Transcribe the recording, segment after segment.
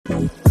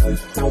All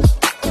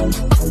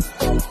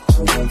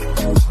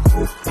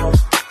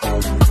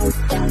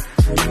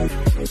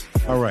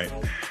right.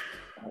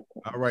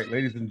 All right,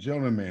 ladies and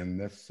gentlemen,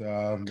 let's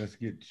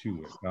get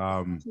to it.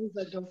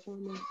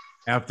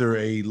 After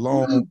a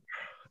long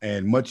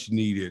and much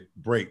needed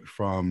break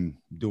from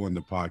doing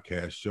the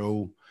podcast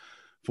show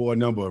for a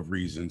number of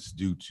reasons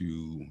due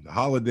to the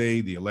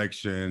holiday, the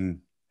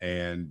election,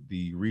 and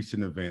the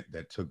recent event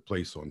that took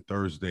place on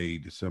Thursday,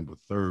 December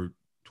 3rd,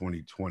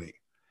 2020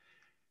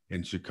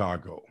 in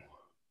Chicago.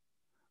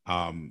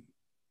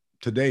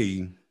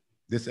 Today,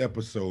 this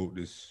episode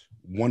is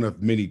one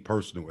of many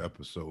personal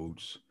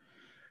episodes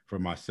for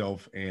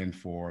myself and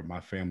for my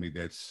family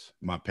that's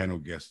my panel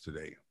guest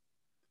today.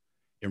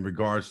 In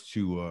regards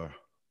to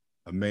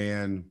a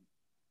man,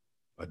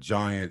 a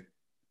giant,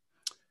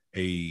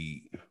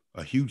 a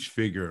huge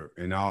figure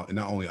in not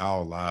only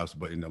our lives,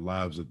 but in the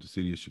lives of the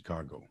city of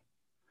Chicago.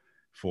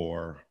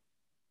 For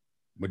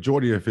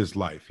majority of his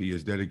life, he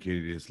has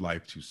dedicated his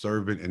life to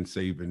serving and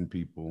saving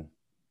people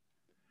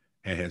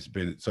and has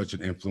been such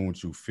an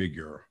influential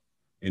figure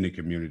in the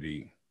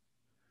community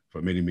for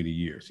many, many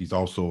years. He's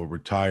also a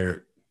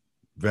retired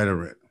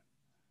veteran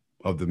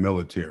of the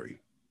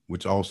military,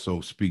 which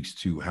also speaks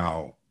to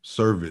how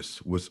service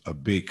was a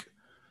big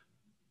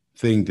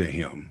thing to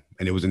him,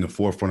 and it was in the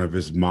forefront of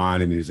his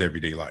mind and his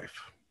everyday life.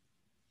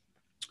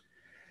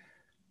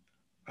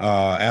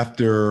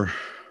 After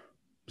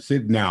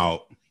sitting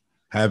out,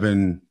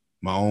 having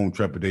my own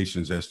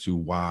trepidations as to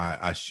why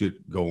I should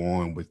go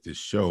on with this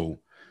show,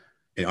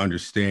 and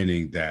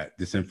understanding that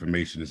this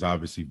information is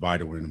obviously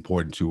vital and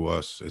important to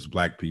us as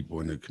Black people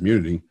in the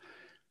community,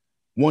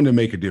 wanted to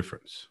make a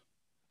difference.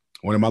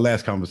 One of my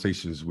last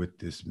conversations with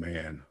this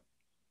man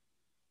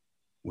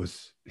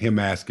was him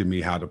asking me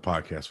how the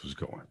podcast was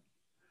going.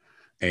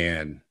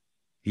 And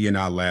he and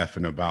I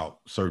laughing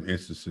about certain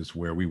instances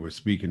where we were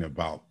speaking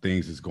about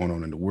things that's going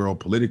on in the world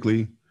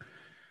politically.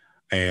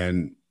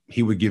 And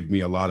he would give me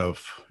a lot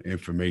of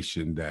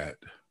information that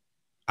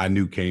I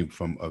knew came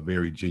from a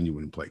very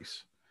genuine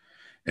place.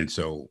 And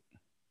so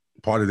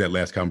part of that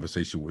last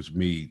conversation was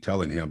me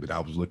telling him that I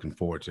was looking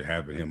forward to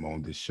having him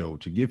on this show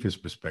to give his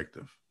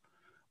perspective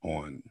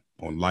on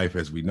life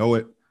as we know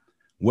it,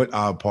 what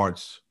our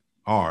parts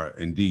are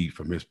indeed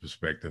from his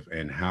perspective,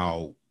 and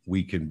how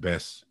we can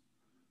best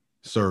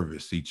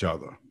service each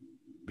other,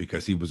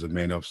 because he was a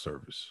man of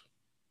service.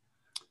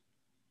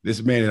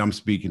 This man that I'm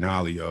speaking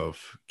highly of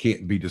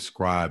can't be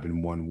described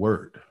in one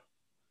word.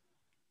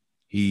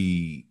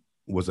 He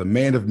was a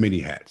man of many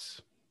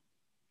hats.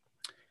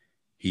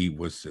 He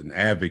was an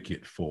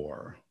advocate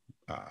for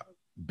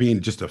being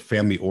just a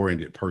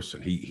family-oriented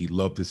person. He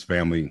loved his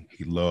family.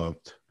 He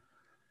loved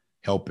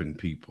helping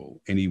people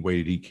any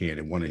way that he can.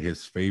 And one of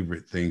his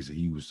favorite things that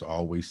he used to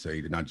always say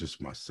to not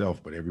just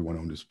myself, but everyone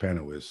on this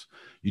panel is,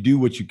 you do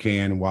what you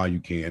can while you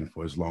can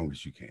for as long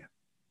as you can.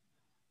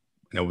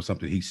 And that was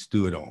something he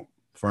stood on,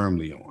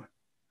 firmly on.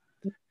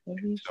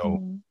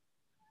 So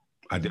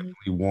I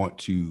definitely want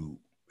to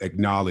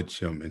acknowledge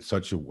him in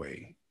such a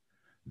way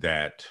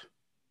that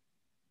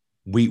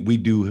we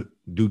do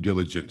due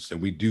diligence,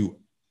 and we do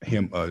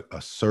him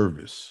a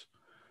service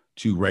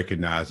to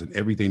recognize and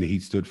everything that he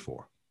stood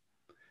for.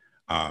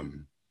 I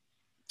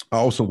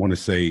also want to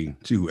say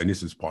too, and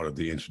this is part of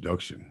the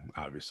introduction,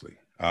 obviously,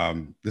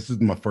 this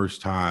is my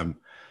first time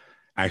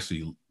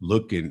actually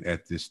looking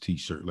at this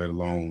t-shirt, let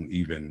alone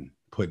even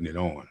putting it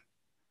on,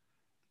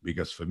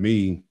 because for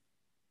me,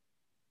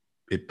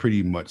 it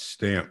pretty much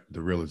stamped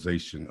the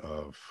realization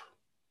of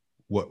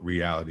what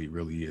reality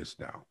really is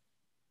now.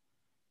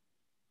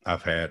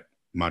 I've had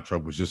my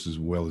troubles just as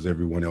well as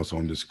everyone else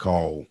on this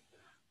call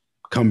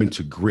coming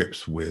to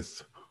grips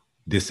with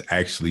this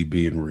actually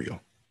being real.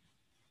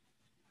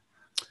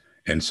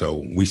 And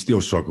so we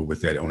still struggle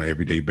with that on an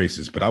everyday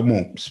basis, but I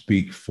won't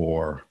speak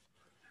for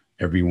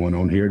everyone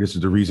on here. This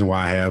is the reason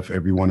why I have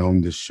everyone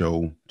on this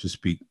show to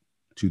speak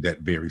to that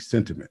very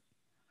sentiment.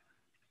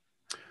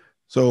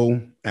 So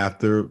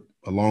after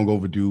a long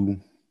overdue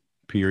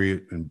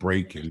period and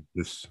break, and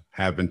just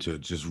having to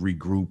just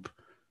regroup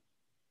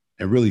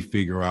and really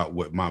figure out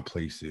what my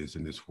place is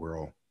in this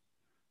world,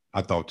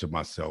 I thought to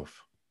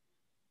myself,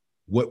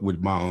 what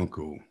would my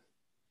uncle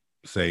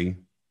say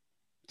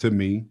to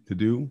me to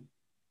do?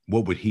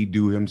 What would he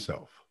do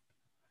himself?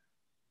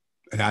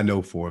 And I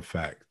know for a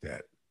fact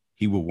that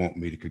he would want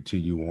me to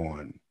continue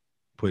on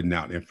putting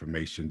out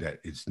information that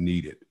is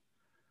needed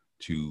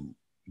to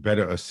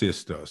better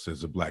assist us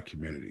as a Black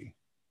community.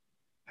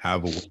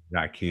 However,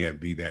 I can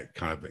be that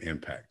kind of an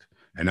impact.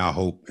 And I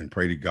hope and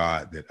pray to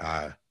God that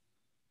I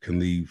can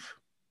leave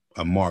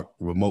a mark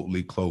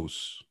remotely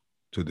close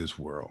to this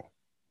world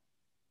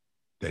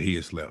that he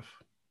has left.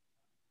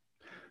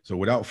 So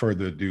without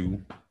further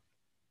ado,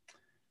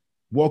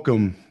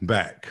 welcome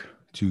back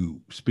to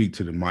Speak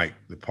to the Mic,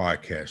 the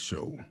podcast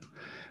show.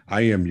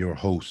 I am your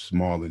host,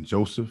 Marlon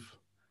Joseph.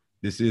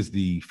 This is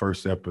the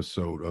first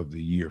episode of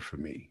the year for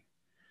me,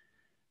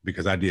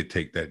 because I did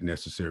take that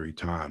necessary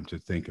time to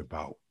think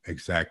about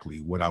exactly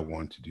what I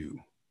want to do,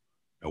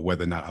 or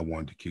whether or not I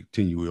wanted to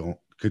continue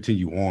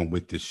on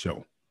with this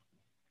show.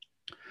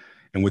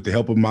 And with the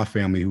help of my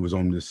family, who was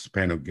on this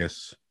panel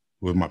guest,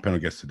 who was my panel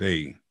guest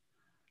today,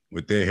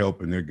 with their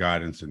help and their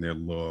guidance and their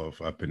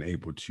love, I've been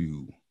able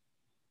to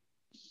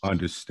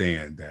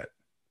understand that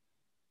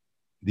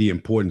the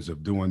importance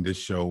of doing this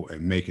show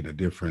and making a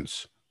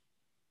difference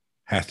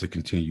has to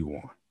continue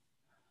on.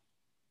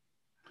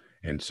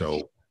 And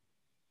so,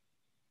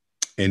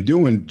 in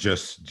doing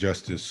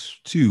justice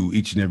to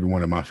each and every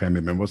one of my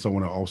family members, I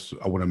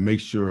want to make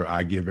sure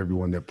I give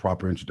everyone their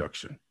proper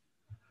introduction,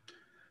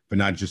 but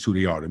not just who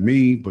they are to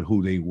me, but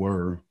who they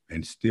were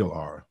and still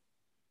are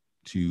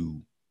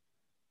to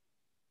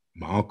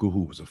my uncle,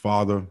 who was a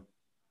father,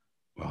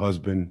 a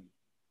husband,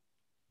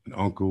 an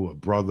uncle, a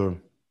brother,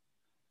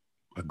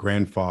 a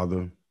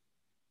grandfather,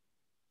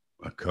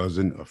 a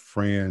cousin, a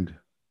friend,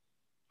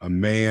 a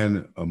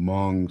man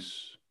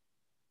amongst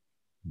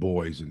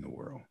boys in the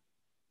world.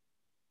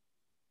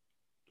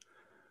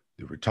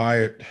 The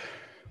retired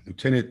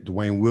Lieutenant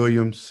Dwayne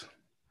Williams,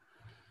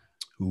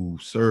 who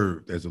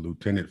served as a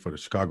lieutenant for the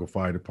Chicago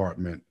Fire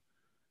Department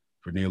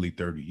for nearly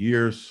 30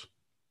 years,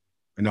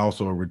 and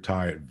also a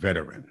retired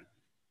veteran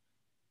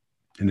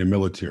in the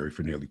military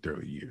for nearly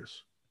 30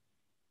 years.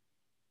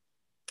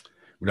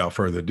 Without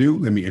further ado,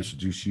 let me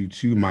introduce you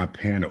to my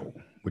panel,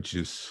 which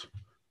is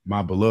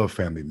my beloved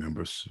family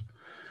members.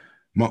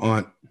 My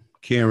aunt,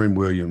 Karen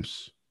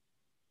Williams,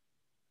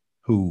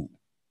 who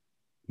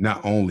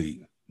not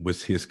only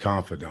was his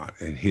confidant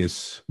and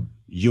his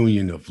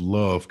union of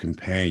love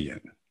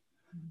companion,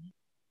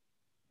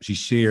 she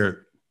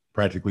shared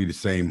practically the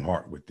same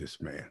heart with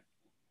this man,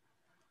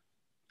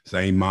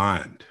 same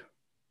mind.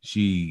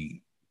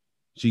 She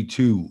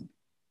too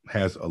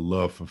has a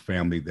love for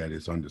family that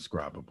is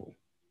undescribable.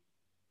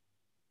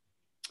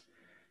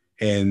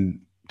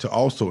 And to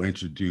also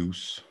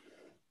introduce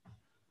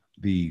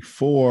the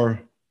 4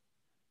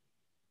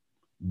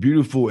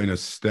 beautiful and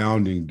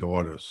astounding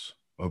daughters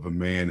of a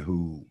man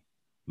who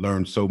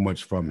learned so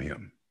much from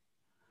him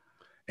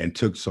and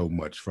took so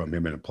much from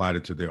him and applied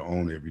it to their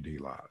own everyday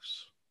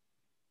lives,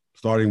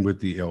 starting with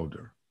the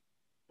elder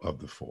of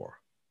the 4.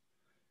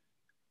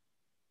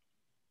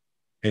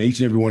 And each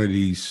and every one of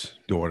these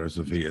daughters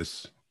of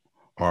his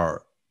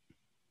are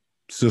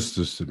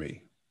sisters to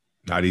me,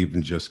 not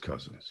even just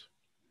cousins,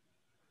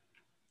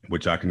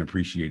 which I can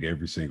appreciate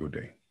every single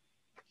day.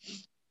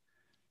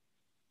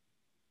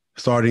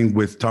 Starting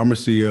with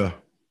Thomasia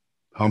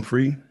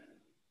Humphrey,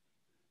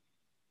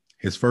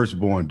 his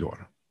firstborn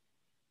daughter.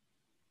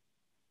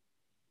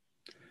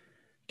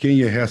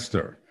 Kenya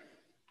Hester,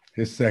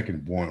 his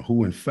secondborn,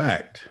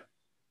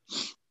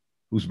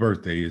 whose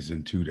birthday is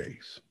in 2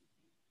 days.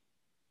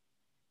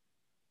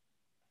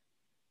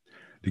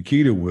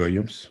 Nikita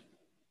Williams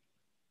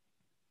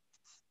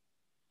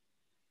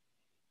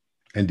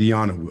and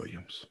Deanna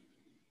Williams.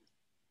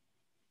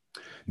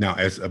 Now,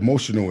 as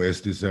emotional as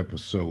this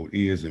episode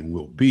is and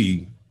will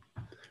be,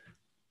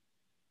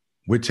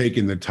 we're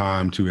taking the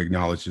time to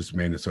acknowledge this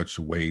man in such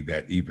a way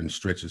that even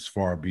stretches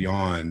far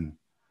beyond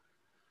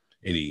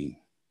any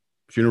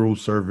funeral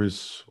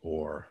service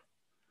or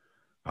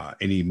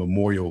any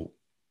memorial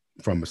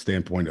from a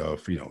standpoint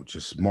of,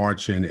 just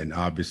marching and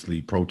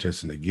obviously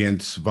protesting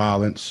against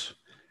violence,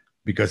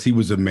 because he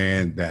was a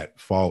man that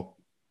fought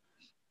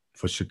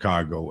for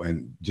Chicago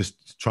and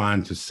just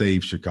trying to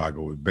save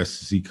Chicago as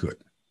best as he could.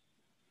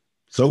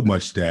 So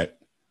much that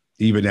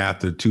even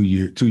after 2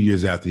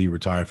 years after he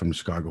retired from the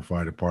Chicago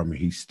Fire Department,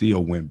 he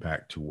still went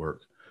back to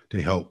work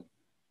to help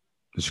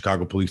the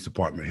Chicago Police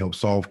Department help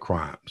solve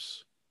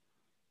crimes,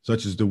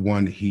 such as the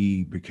one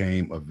he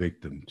became a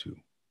victim to.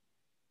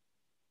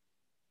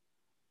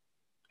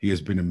 He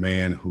has been a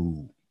man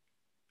who,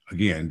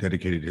 again,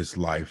 dedicated his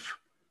life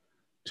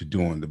to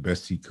doing the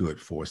best he could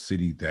for a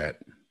city that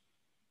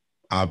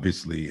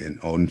obviously and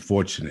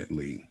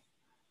unfortunately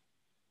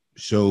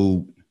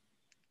showed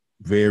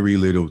very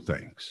little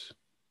thanks.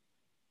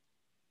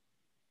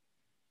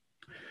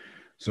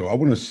 So I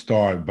want to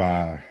start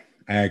by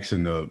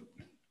asking the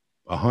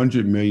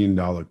 $100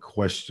 million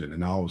question,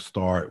 and I'll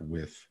start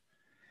with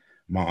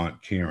my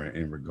Aunt Karen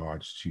in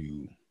regards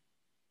to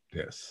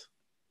this.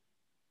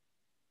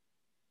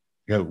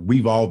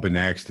 We've all been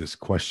asked this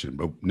question,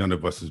 but none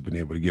of us has been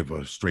able to give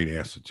a straight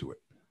answer to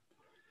it.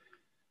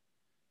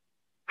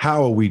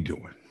 How are we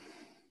doing?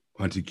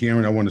 Auntie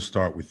Karen, I want to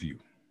start with you.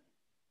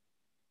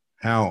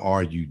 How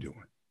are you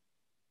doing?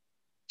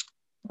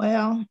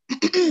 Well,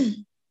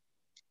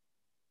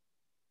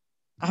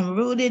 I'm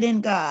rooted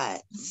in God,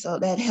 so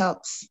that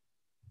helps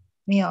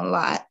me a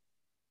lot.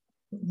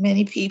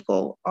 Many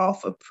people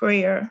offer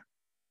prayer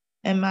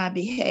in my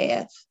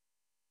behalf,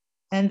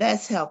 and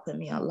that's helping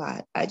me a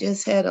lot. I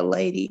just had a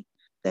lady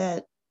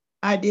that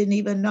I didn't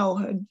even know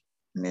her,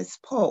 Miss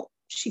Polk.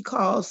 She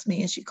calls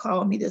me, and she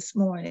called me this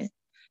morning,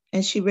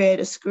 and she read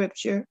a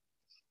scripture,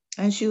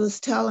 and she was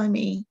telling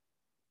me,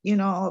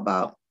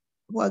 about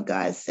what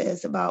God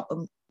says about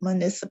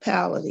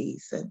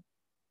municipalities and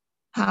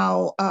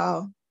how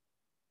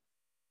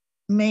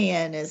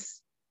man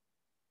is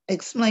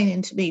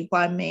explaining to me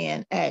why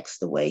man acts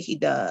the way he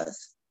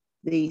does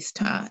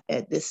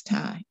at this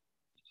time,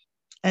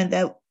 and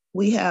that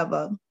we have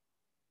a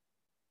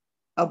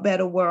a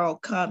better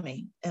world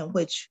coming in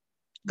which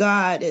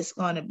God is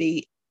going to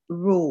be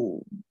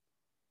ruled,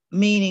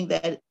 meaning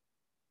that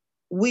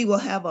we will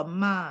have a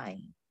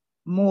mind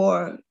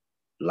more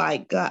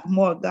like God,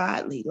 more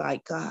godly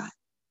like God.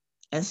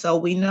 And so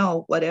we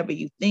know whatever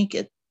you think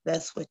it,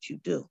 that's what you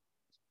do.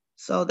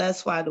 So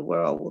that's why the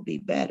world will be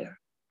better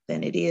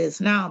than it is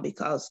now,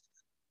 because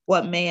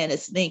what man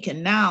is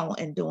thinking now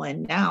and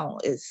doing now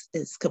is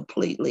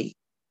completely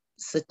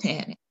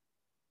satanic.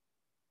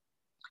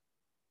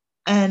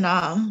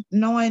 And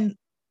knowing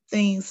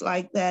things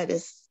like that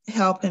is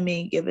helping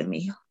me, giving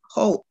me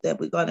hope that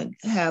we're going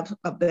to have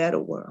a better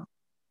world.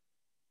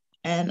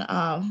 And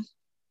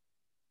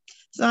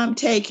so I'm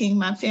taking,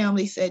 my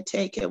family said,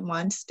 take it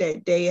one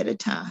day at a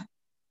time.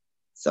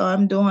 So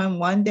I'm doing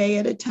one day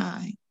at a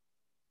time.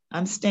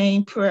 I'm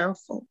staying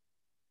prayerful.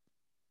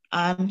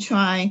 I'm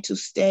trying to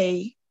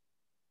stay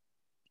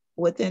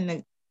within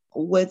the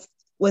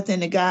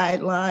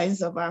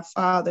guidelines of our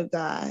Father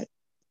God.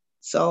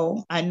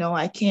 So I know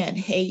I can't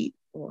hate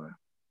or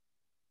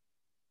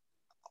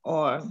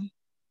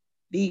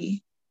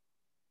be,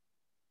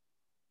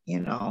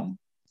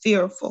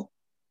 fearful.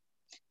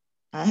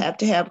 I have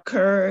to have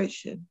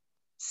courage and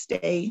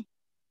stay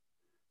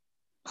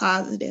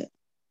positive.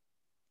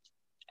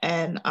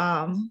 And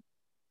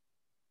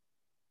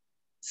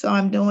so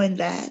I'm doing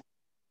that.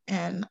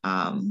 And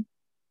I'm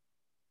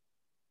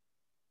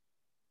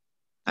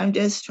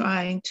just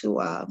trying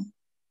to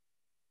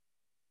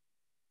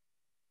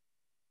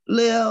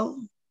live,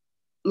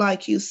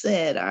 like you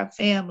said, our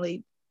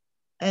family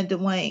and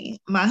Dwayne,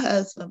 my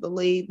husband,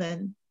 believe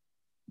in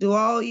do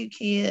all you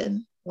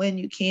can, when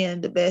you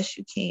can, the best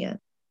you can,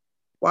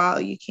 while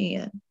you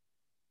can.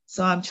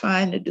 So I'm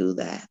trying to do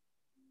that.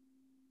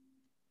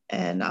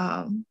 And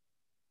I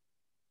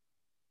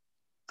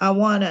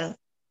want to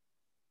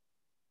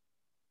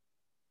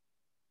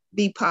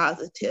be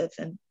positive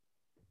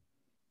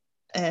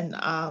and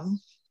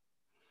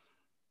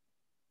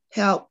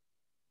help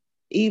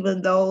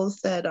even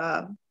those that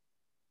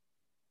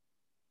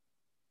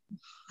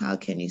how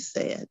can you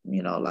say it?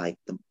 Like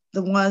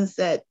the ones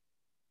that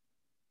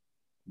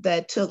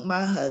took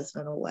my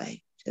husband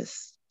away.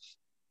 Just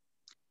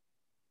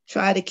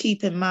try to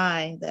keep in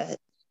mind that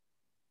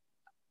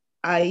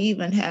I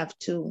even have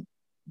to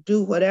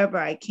do whatever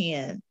I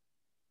can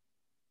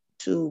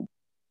to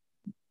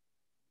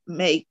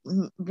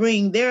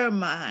bring their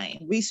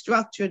mind,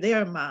 restructure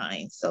their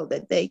mind so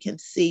that they can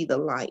see the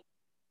light,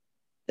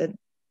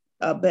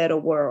 a better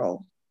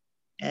world,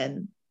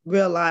 and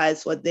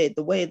realize what they're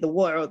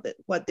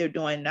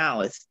doing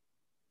now is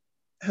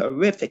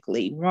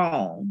horrifically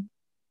wrong,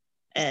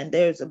 and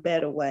there's a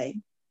better way.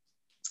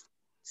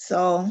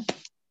 So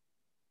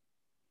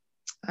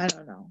I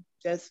don't know,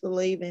 just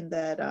believing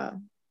that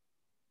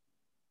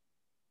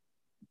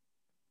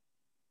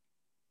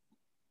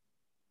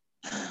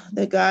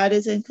that God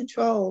is in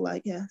control, I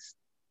guess.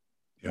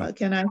 Yeah. What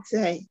can I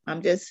say?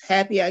 I'm just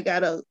happy I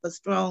got a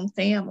strong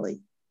family.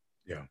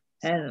 Yeah.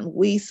 And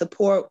we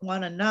support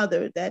one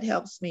another. That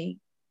helps me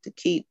to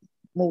keep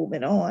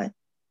moving on.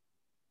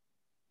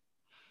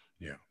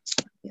 Yeah.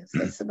 Yes,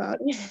 that's about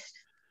it.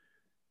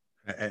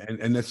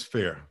 And that's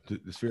fair.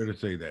 It's fair to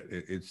say that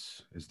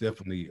it's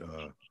definitely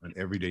an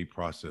everyday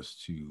process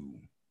to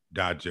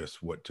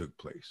digest what took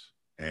place,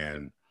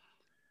 and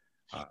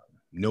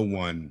no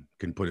one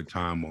can put a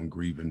time on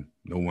grieving.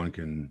 No one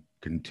can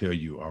tell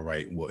you, all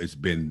right, well, it's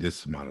been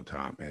this amount of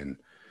time, and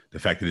the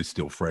fact that it's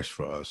still fresh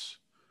for us,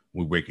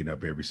 we're waking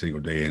up every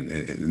single day,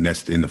 and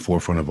that's in the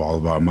forefront of all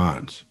of our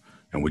minds,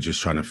 and we're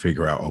just trying to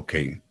figure out,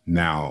 okay,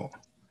 now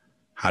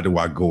how do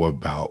I go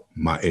about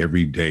my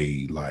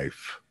everyday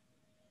life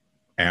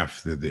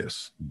after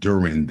this,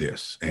 during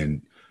this,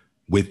 and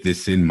with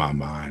this in my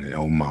mind and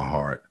on my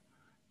heart?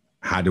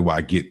 How do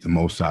I get the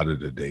most out of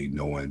the day,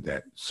 knowing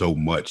that so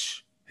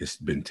much has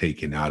been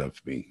taken out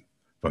of me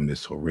from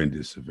this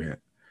horrendous event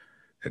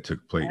that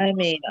took place? I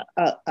mean,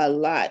 a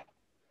lot,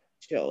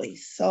 Joey,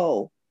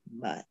 so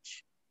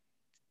much.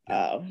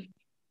 Yeah.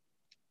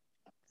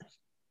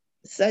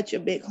 Such a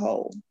big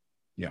hole.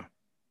 Yeah.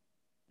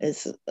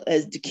 As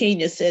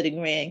Kenya said in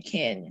Grand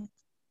Canyon.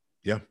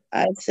 Yeah.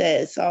 I'd say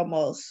it's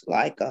almost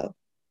like a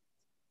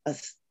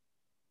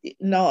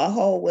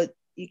hole with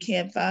you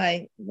can't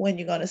find when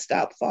you're going to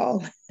stop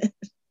falling.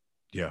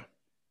 Yeah.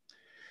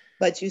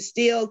 But you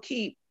still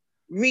keep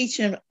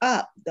reaching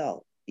up,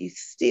 though. You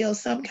still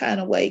some kind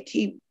of way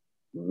keep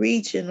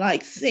reaching,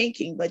 like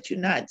sinking, but you're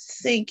not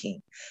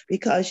sinking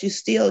because you're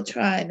still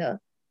trying to,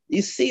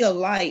 you see a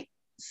light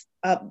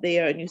up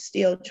there and you're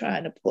still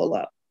trying to pull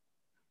up.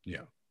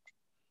 Yeah.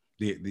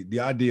 The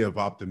idea of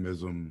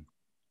optimism,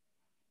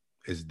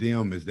 as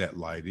dim as that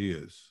light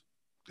is,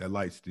 that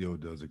light still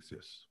does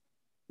exist.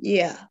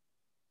 Yeah.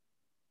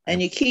 And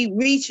you keep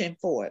reaching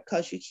for it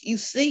because you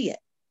see it.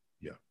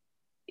 Yeah.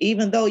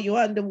 Even though you're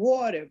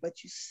underwater,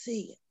 but you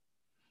see it.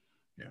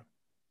 Yeah.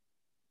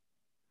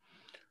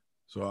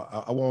 So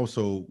I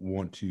also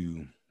want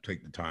to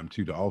take the time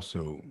to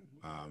also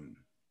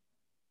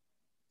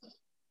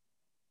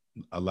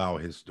allow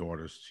his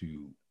daughters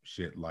to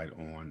shed light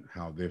on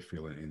how they're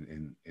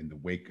feeling in the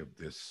wake of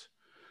this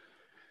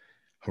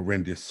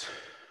horrendous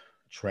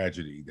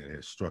tragedy that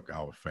has struck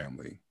our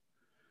family.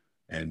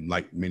 And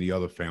like many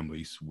other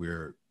families,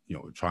 we're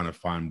trying to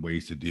find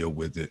ways to deal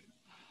with it.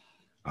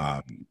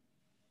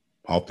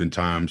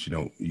 Oftentimes,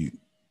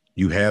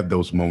 you have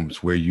those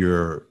moments where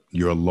you're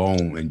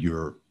alone and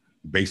you're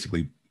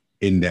basically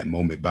in that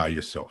moment by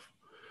yourself.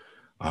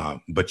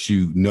 But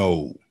you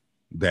know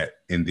that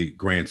in the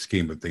grand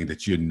scheme of things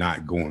that you're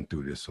not going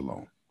through this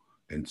alone.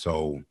 And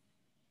so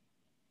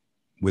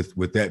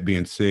with that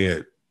being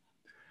said,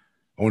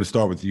 I want to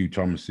start with you,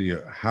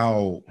 Thomasia.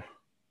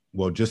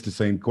 Just the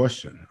same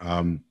question.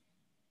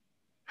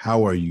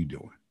 How are you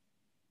doing?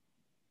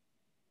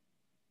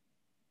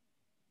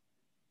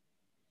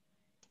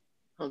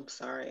 I'm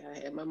sorry, I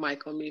had my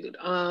mic on muted.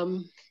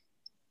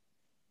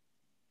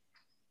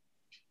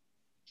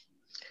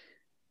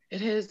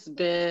 It has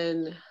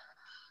been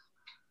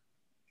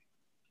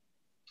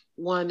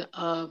one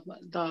of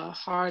the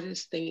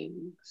hardest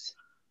things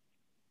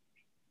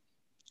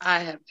I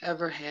have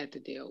ever had to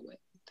deal with.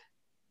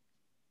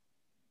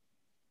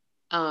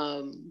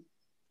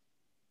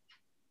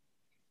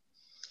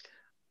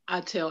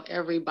 I tell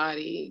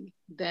everybody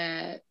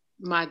that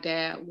my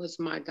dad was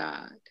my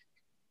God.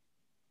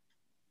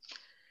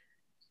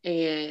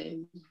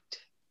 And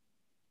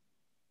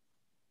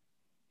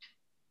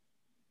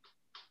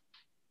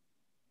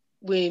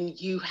when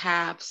you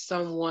have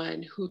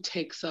someone who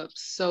takes up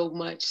so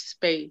much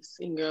space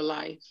in your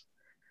life,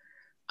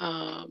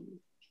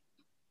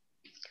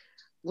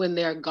 when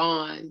they're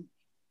gone,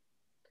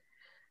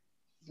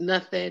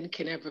 nothing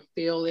can ever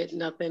fill it,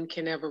 nothing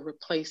can ever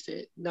replace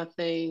it,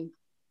 nothing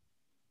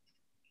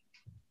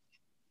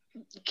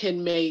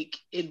can make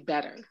it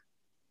better.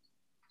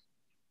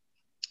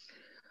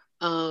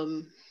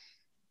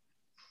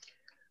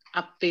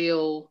 I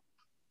feel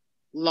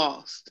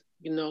lost,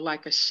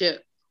 like a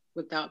ship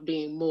without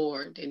being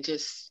moored and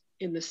just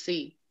in the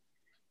sea.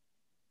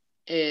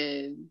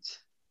 And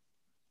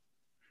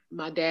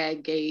my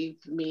dad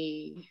gave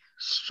me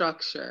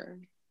structure.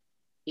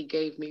 He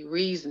gave me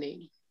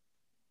reasoning.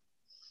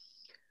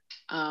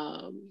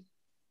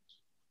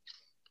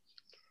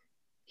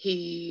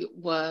 He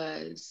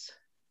was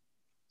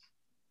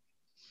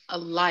a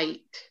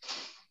light.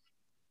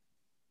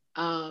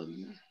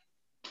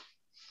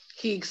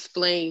 He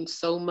explained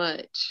so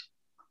much,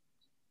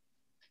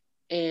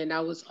 and I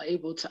was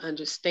able to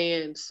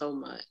understand so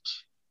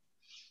much.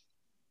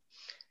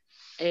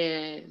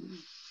 And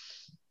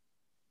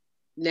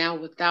now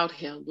without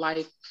him,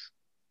 life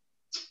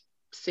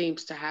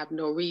seems to have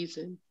no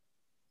reason.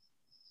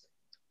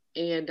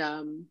 And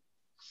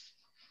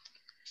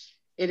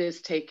it has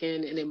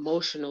taken an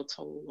emotional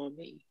toll on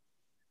me,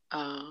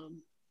 a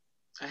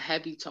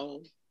heavy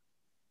toll.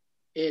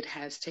 It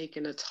has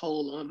taken a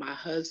toll on my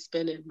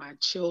husband and my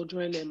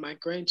children and my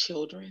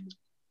grandchildren.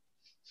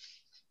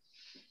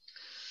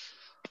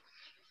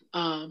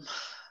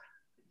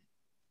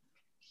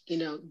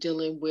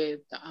 Dealing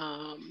with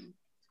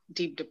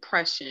deep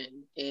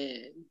depression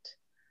and,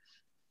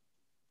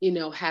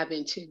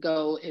 having to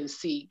go and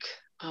seek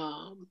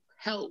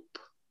help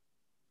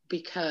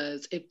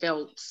because it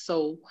felt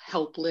so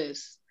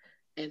helpless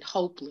and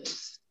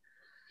hopeless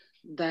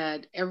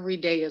that every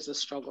day is a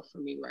struggle for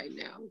me right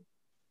now.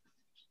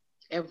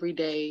 Every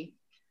day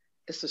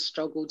it's a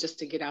struggle just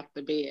to get out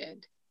the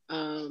bed.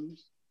 And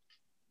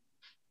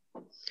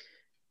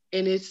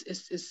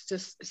it's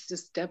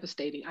just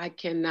devastating. I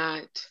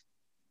cannot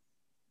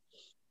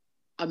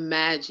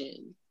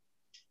imagine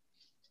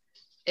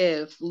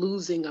if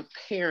losing a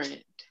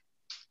parent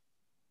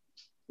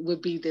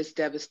would be this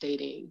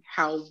devastating.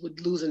 How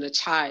would losing a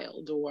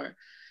child, or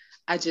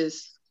I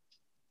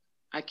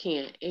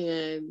can't.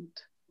 And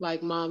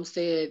like Mom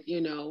said,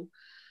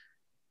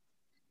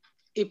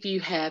 if you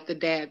had the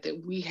dad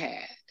that we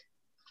had,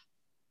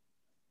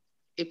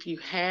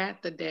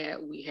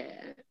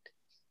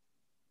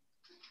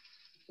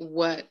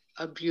 what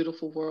a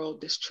beautiful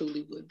world this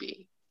truly would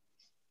be.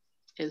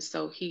 And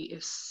so he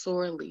is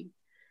sorely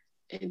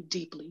and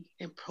deeply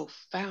and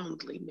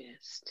profoundly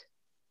missed.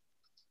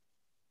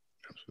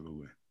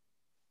 Absolutely.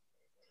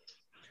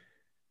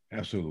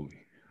 Absolutely.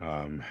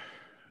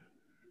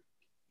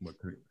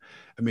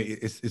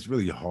 It's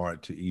really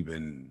hard to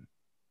even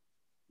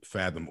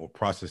fathom or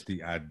process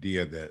the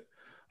idea that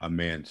a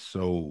man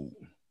so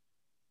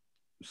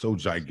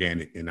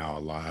gigantic in our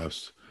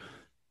lives,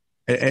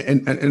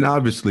 and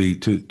obviously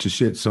to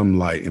shed some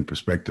light and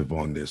perspective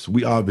on this,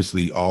 we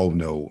obviously all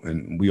know,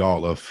 and we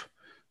all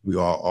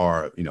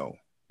are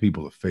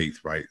people of faith,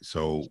 right?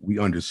 So we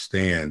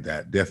understand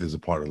that death is a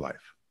part of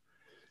life,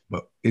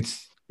 but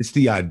it's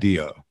the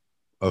idea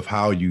of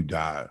how you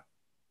die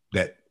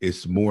that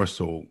is more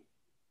so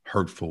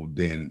hurtful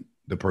than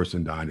the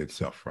person dying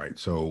itself, right?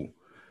 So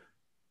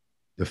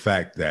the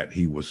fact that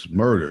he was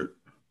murdered,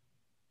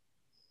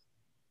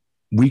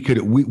 we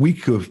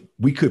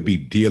could be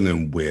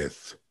dealing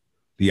with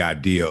the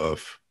idea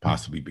of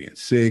possibly being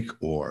sick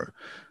or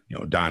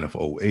dying of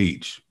old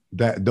age.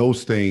 That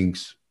those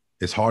things,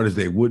 as hard as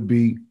they would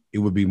be, it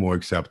would be more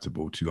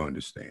acceptable to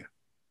understand,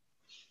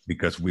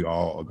 because we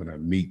all are going to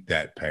meet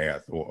that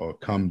path, or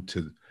come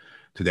to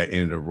that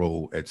end of the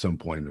road at some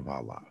point of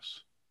our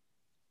lives.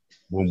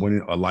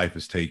 When a life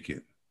is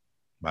taken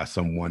by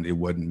someone it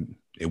wasn't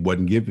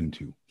given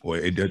to, or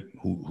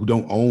who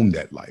don't own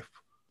that life,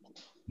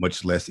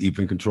 much less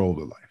even control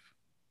the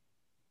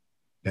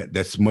life.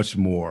 That's much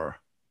more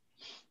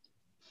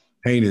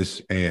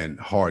heinous and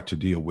hard to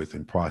deal with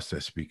and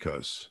process,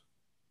 because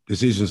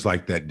decisions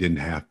like that didn't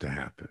have to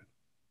happen.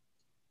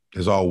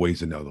 There's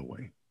always another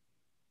way.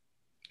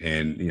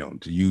 And,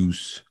 to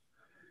use,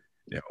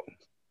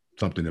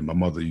 something that my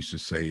mother used to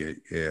say,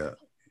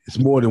 it's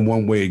more than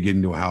one way of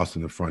getting to a house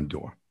in the front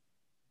door.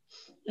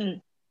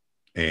 Mm.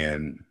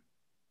 And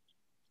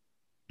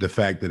the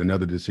fact that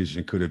another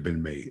decision could have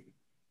been made,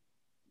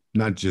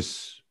 not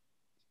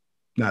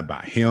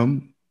by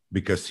him,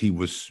 because he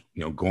was,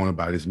 going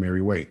about his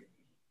merry way.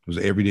 It was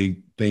an everyday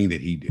thing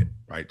that he did,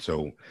 right?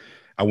 So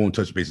I won't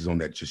touch bases on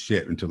that just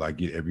yet until I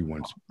get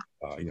everyone's,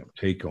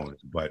 take on it.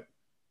 But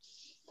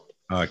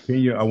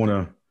Kenya, I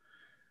want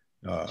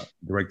to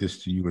direct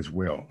this to you as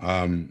well.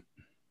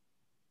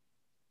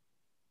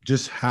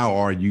 Just how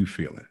are you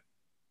feeling?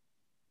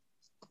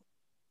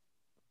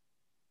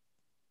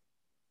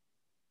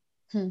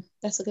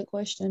 That's a good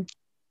question.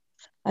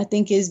 I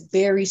think it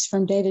varies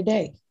from day to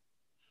day.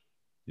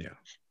 Yeah.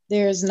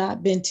 There's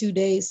not been 2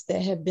 days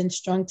that have been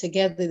strung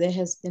together that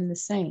has been the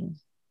same.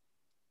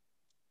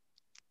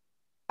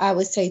 I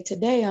would say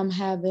today I'm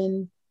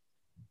having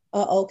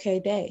an okay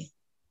day.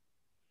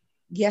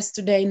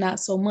 Yesterday, not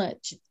so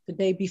much. The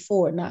day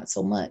before, not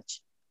so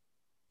much.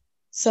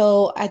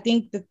 So I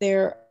think that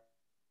there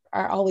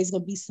are always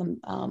going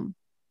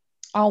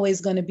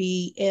to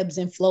be ebbs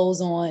and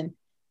flows on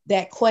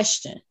that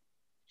question.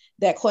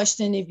 That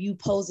question, if you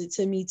pose it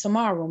to me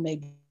tomorrow, may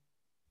be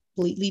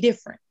completely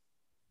different.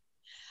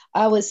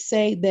 I would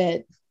say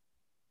that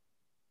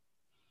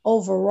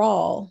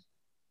overall,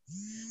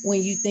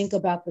 when you think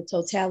about the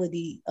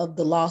totality of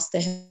the loss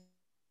that has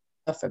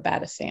suffered by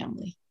the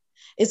family,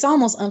 it's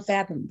almost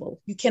unfathomable.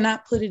 You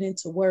cannot put it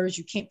into words.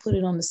 You can't put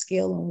it on the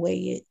scale and weigh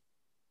it.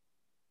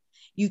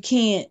 You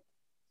can't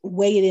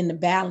weigh it in the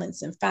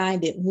balance and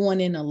find it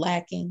wanting or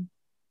lacking.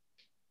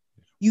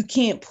 You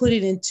can't put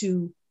it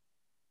into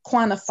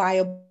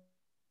quantifiable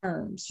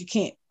terms. You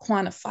can't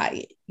quantify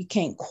it. You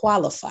can't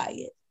qualify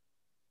it.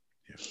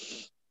 Yeah.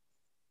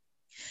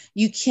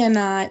 You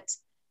cannot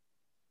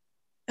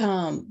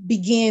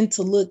begin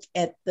to look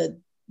at the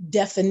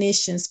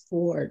definitions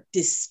for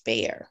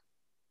despair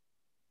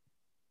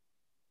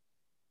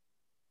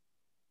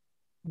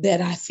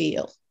that I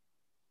feel.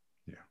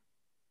 Yeah.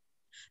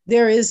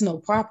 There is no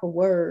proper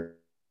word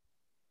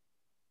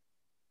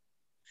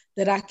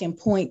that I can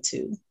point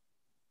to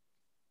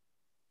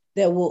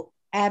that will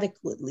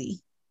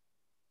adequately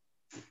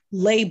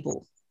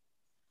label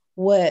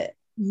what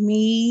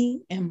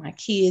me and my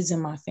kids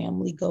and my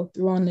family go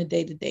through on a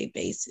day-to-day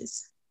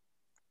basis.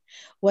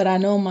 What I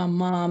know my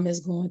mom is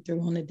going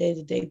through on a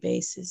day-to-day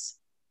basis.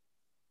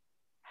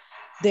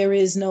 There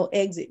is no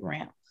exit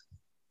ramp.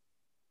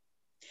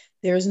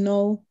 There's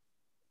no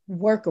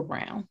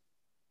workaround.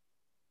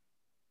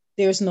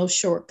 There's no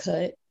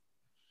shortcut,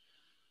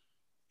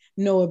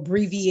 no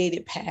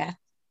abbreviated path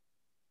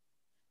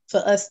for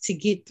us to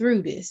get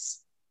through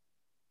this.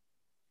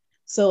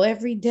 So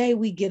every day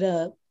we get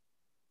up,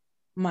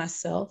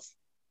 myself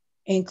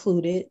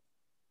included,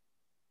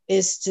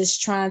 is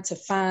just trying to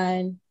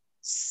find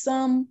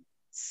some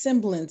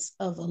semblance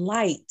of a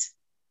light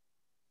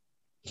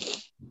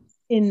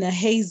in the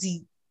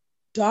hazy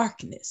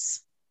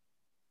darkness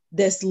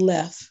that's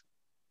left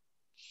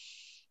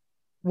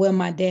where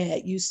my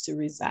dad used to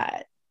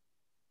reside.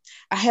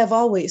 I have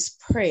always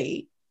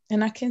prayed,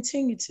 and I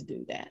continue to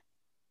do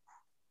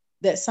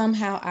that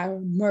somehow I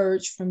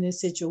emerge from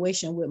this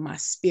situation with my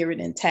spirit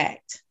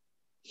intact.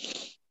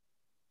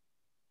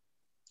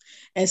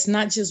 It's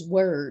not just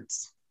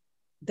words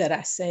that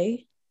I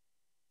say,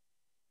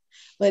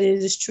 but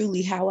it is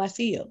truly how I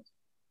feel.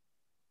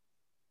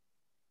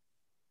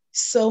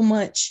 So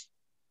much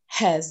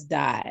has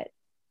died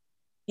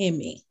in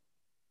me.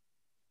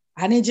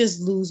 I didn't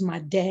just lose my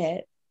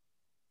dad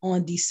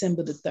on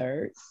December the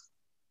 3rd.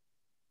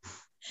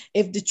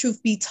 If the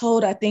truth be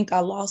told, I think I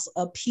lost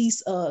a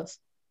piece of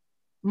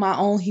my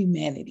own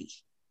humanity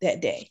that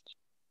day.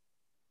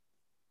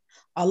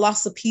 I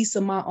lost a piece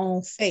of my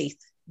own faith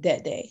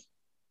that day.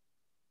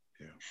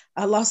 Yeah.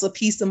 I lost a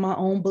piece of my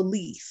own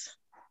belief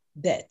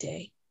that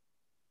day.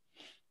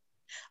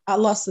 I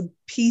lost a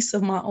piece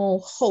of my own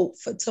hope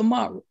for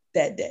tomorrow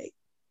that day.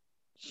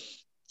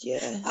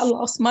 Yeah. I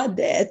lost my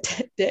dad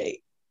that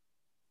day.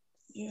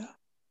 Yeah.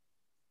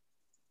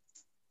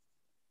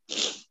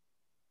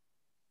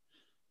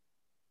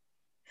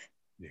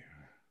 Yeah.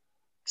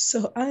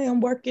 So I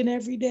am working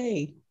every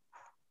day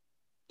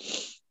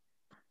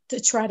to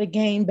try to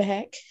gain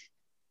back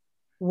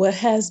what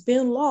has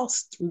been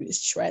lost through this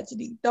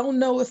tragedy. Don't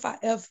know if I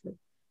ever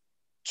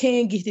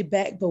can get it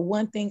back, but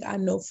one thing I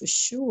know for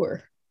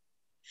sure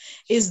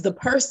Is the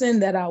person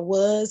that I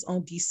was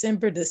on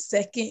December the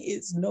 2nd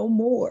is no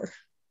more.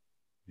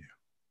 Yeah.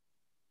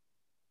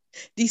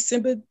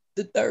 December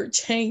the 3rd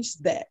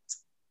changed that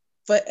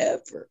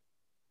forever.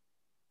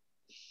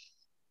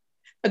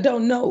 I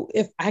don't know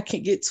if I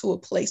can get to a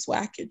place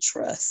where I can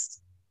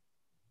trust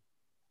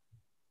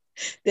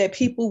that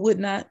people would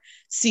not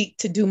seek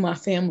to do my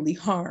family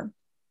harm.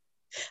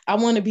 I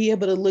want to be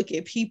able to look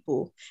at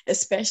people,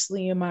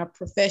 especially in my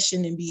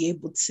profession, and be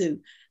able to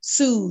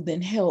soothe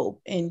and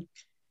help and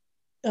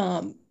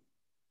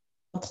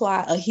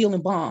apply a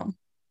healing balm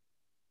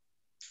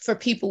for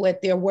people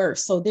at their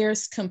worst. So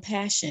there's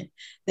compassion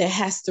that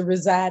has to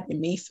reside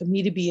in me for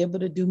me to be able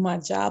to do my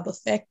job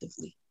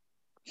effectively.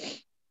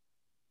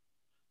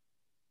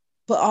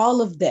 But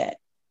all of that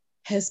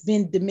has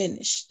been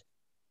diminished.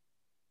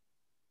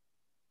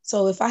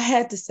 So if I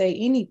had to say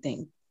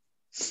anything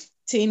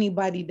to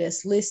anybody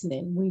that's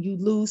listening, when you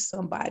lose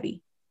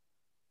somebody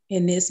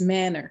in this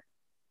manner,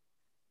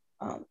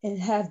 and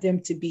have them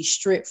to be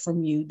stripped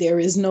from you, there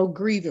is no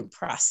grieving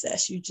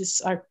process. You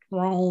just are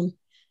thrown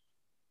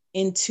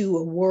into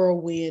a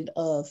whirlwind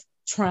of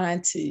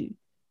trying to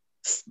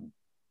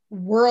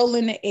whirl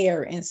in the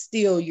air, and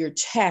still you're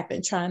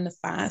tapping, trying to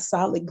find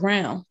solid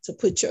ground to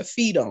put your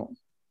feet on.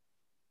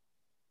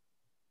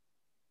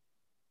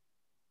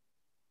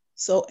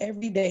 So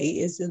every day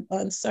is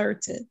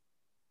uncertain.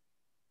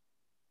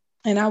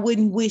 And I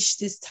wouldn't wish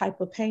this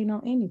type of pain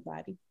on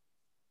anybody.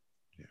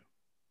 Yeah.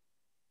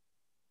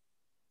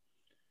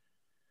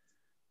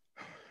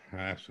 I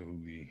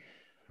absolutely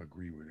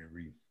agree with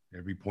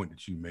every point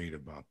that you made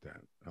about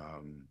that.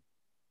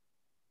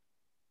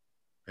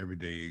 Every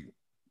day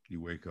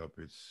you wake up,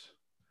 it's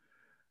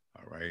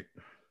all right,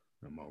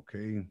 I'm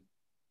okay.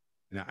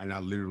 And I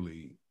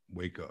literally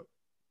wake up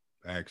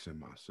asking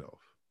myself,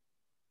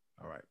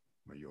 all right,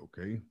 are you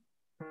okay?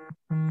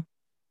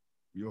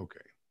 You okay?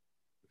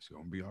 It's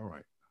gonna be all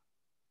right.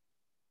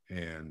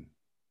 And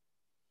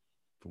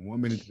from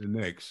one minute to the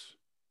next,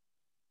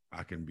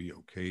 I can be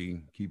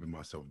okay, keeping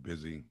myself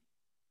busy.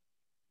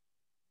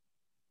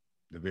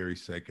 The very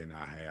second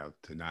I have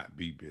to not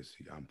be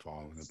busy, I'm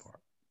falling apart.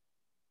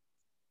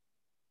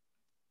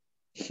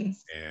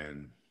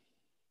 and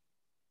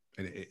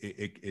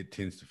it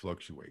tends to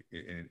fluctuate,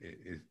 and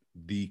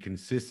the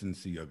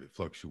consistency of it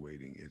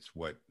fluctuating,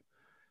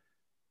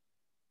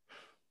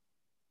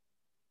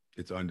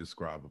 it's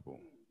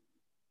undescribable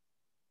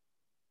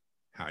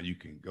how you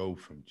can go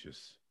from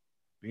just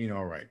being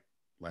all right,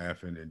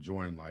 laughing,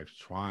 enjoying life,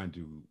 trying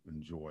to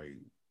enjoy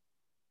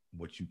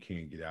what you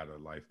can get out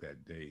of life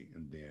that day,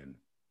 and then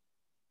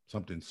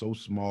something so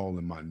small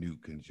and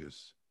minute can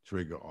just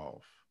trigger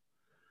off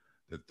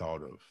the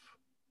thought of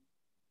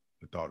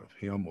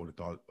him, or the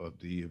thought of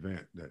the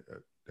event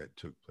that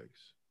took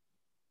place,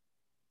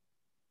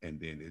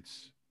 and then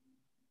it's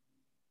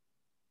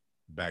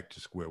back to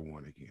square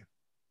one again.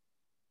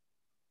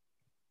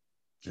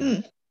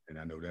 And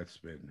I know that's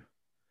been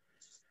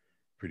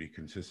pretty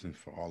consistent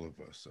for all of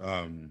us.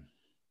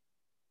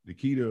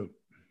 Nikita,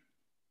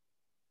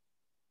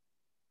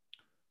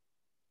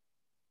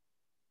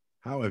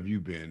 how have you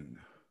been,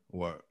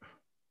 or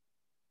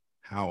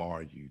how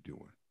are you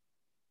doing?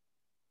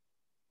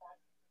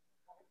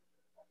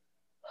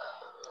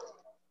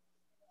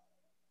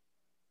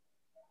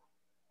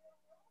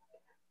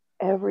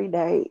 Every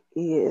day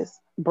is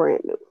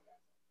brand new.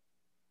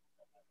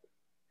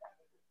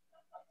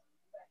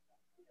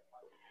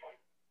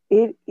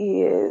 It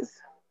is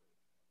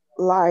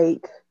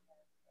like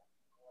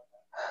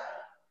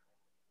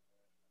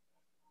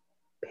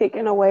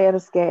picking away at a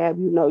scab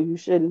you know you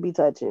shouldn't be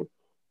touching.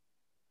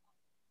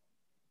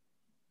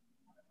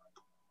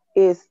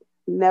 It's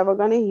never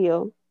going to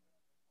heal.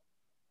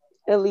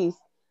 At least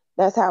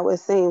that's how it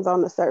seems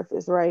on the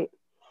surface, right?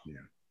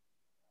 Yeah.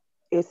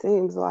 It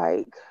seems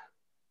like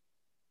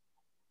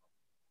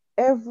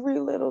every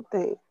little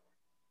thing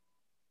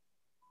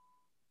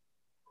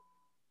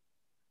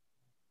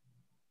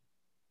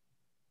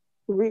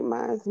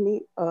reminds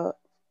me of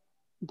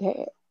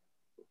Dad.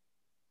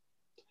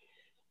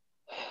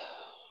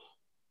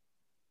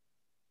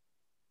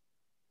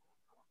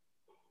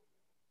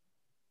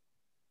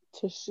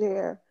 To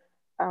share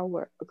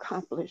our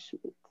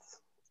accomplishments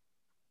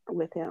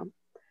with him.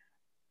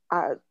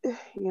 I,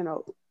 you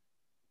know,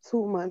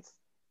 2 months,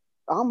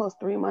 almost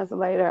 3 months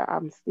later,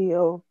 I'm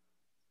still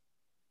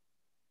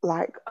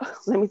like,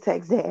 let me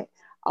text Dad.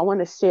 I want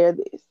to share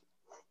this.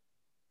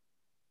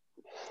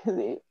 And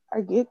then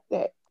I get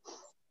that,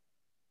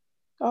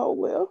 oh,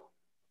 well,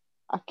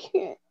 I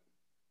can't.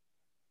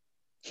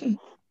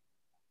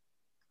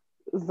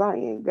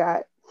 Zion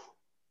got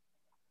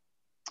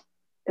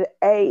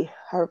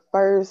her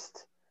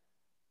first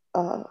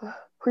uh,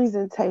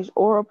 presentation,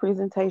 oral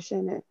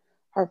presentation, and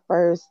her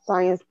first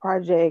science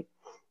project.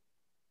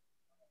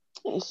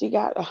 And she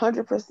got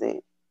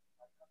 100%.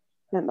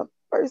 And the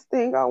first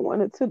thing I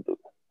wanted to do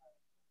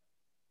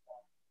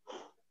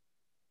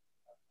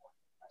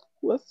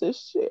was to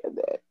share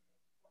that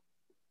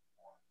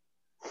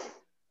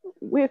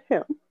with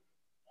him.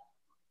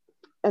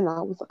 And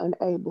I was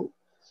unable.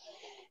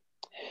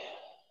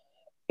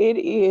 it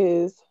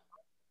is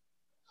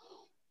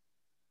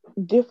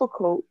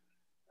difficult,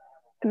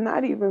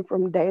 not even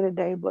from day to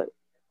day, but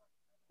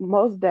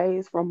most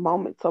days from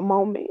moment to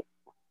moment,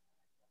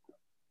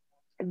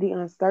 the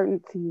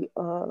uncertainty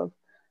of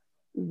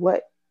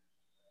what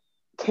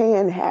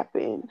can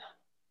happen,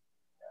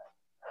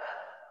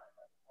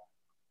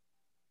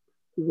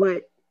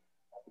 what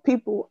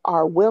people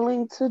are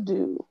willing to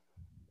do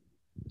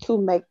to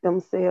make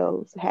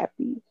themselves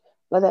happy,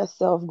 but that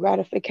self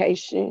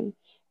gratification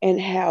and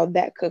how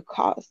that could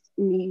cost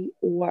me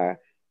or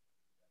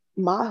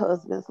my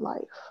husband's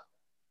life.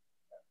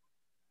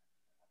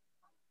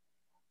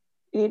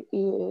 It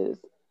is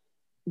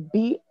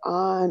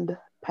beyond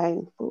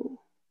painful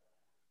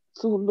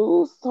to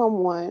lose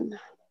someone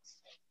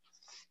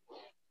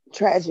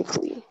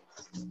tragically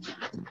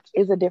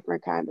is a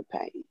different kind of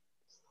pain.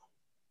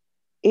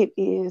 It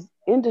is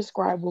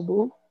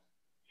indescribable.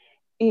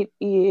 It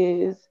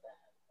is,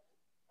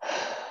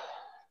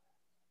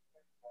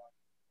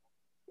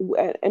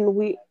 and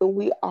we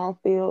all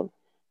feel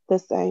the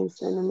same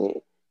sentiment.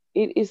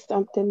 It is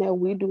something that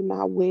we do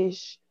not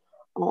wish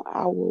on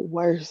our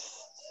worst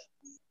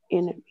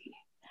enemy.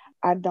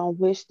 I don't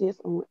wish this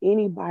on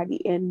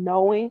anybody. And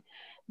knowing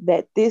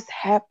that this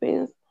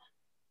happens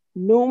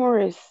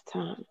numerous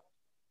times,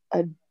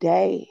 a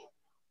day,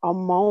 a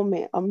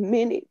moment, a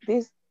minute,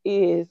 this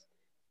is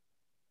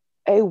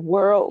a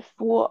world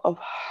full of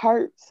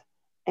hurt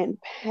and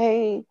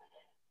pain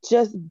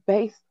just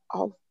based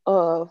off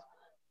of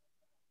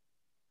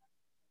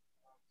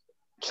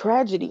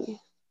tragedy.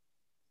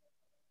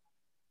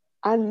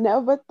 I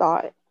never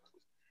thought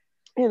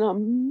in a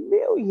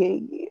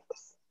million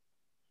years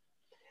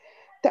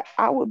that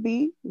I would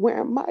be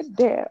wearing my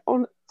dad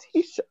on a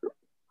t-shirt.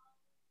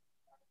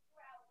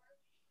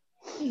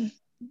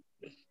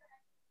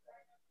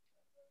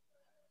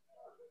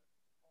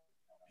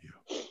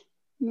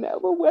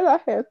 Never would I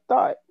have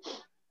thought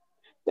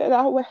that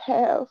I would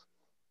have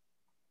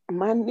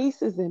my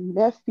nieces and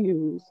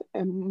nephews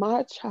and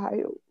my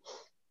child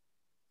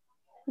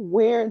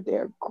wearing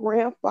their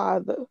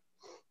grandfather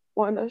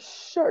on a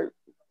shirt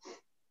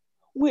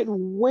with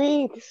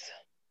wings.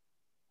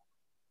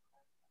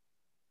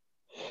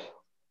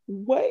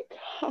 What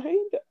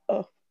kind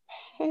of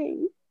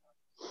pain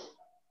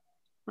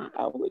are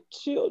our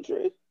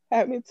children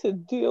having to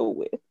deal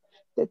with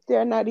that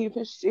they're not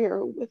even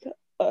sharing with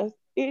us?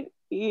 It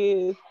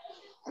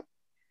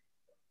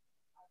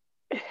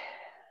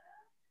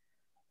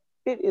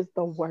is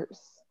the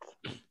worst.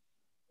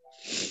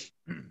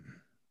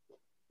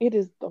 It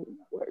is the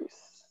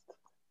worst.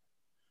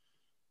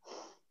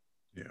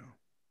 Yeah,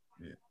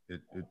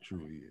 it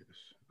truly is.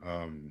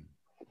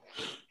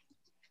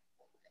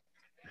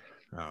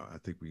 I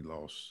think we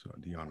lost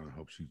Deanna. I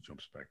hope she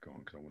jumps back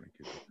on because I want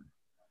to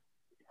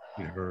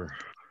get her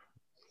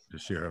to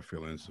share her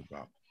feelings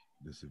about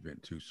this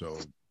event too. So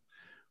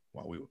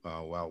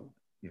while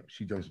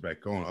she jumps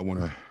back on, I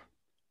want a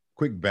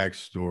quick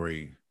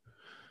backstory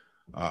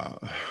uh,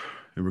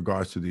 in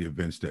regards to the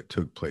events that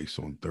took place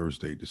on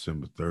Thursday,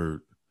 December 3rd,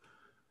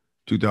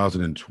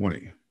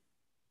 2020.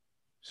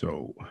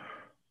 So,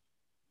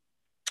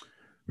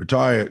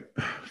 retired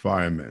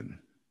fireman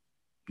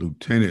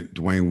Lieutenant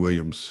Dwayne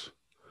Williams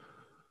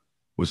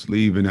was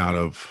leaving out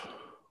of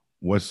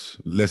what's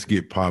Let's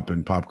Get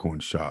Poppin' popcorn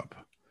shop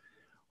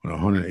on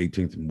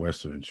 118th and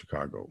Western in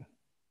Chicago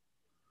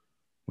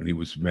when he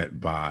was met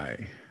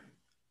by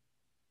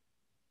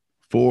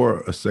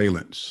four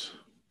assailants,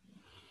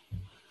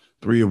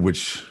 three of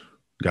which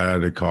got out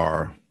of the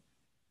car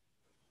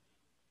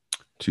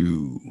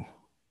to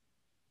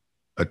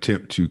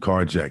attempt to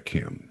carjack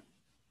him.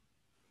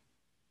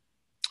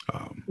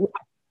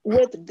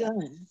 With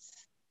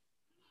guns.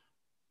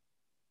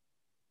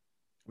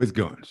 With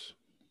guns.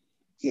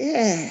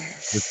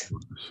 Yes.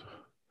 With guns.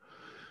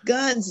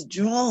 Guns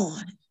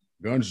drawn.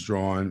 Guns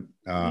drawn.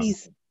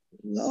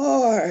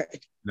 Lord.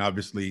 And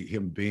obviously,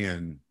 him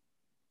being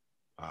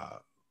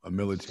a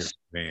military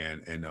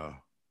man and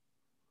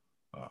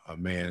a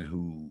man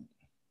who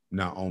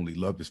not only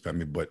loved his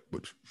family but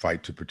would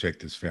fight to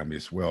protect his family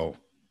as well,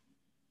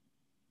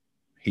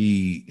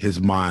 his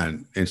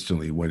mind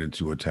instantly went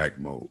into attack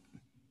mode,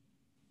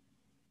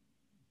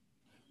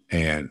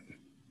 and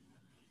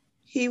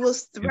he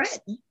was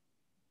threatened.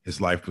 His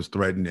life was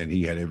threatened, and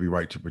he had every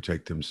right to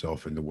protect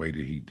himself in the way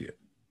that he did.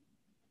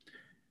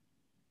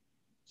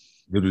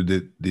 Little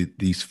did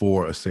these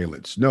four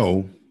assailants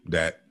know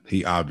that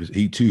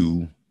he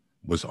too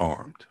was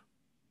armed,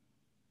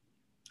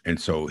 and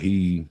so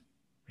he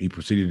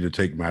proceeded to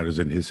take matters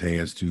in his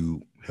hands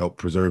to help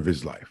preserve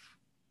his life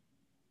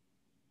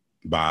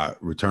by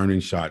returning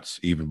shots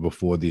even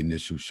before the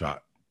initial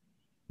shot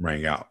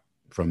rang out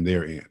from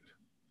their end.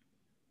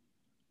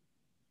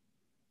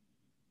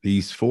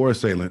 These four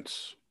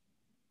assailants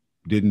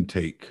didn't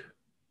take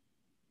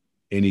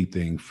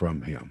anything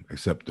from him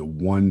except the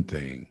one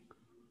thing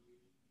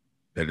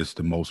that is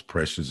the most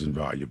precious and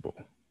valuable,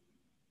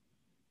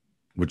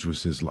 which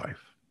was his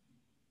life.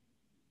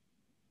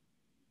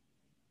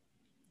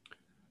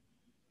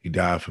 He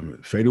died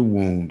from fatal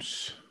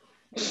wounds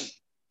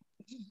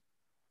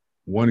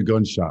one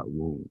gunshot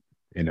wound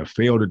in a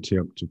failed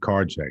attempt to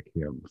carjack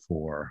him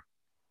for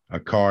a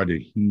car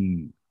that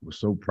he was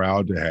so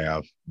proud to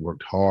have,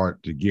 worked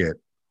hard to get,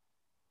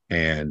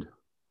 and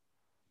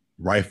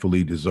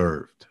rightfully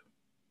deserved.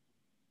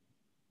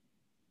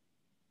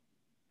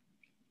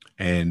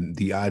 And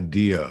the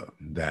idea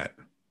that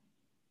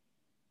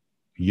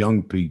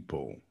young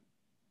people,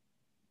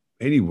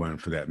 anyone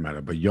for that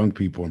matter, but young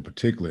people in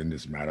particular in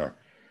this matter,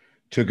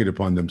 took it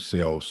upon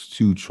themselves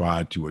to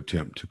try to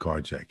attempt to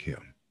carjack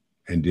him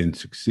and didn't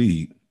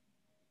succeed,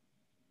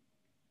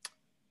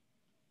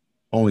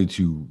 only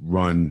to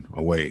run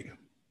away.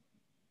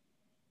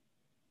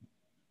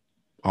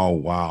 Oh,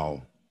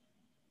 wow.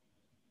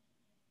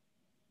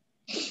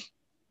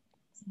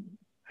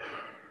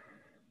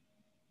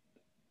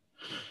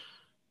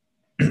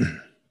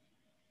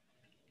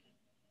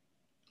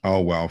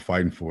 All while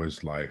fighting for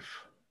his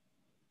life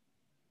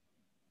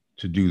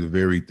to do the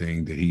very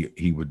thing that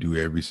he would do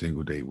every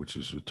single day, which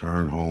is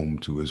return home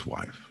to his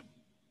wife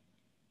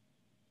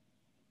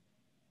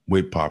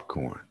with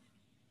popcorn.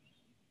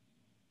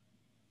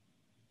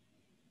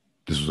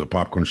 This was a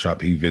popcorn shop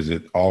he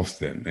visited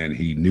often, and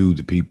he knew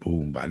the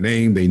people by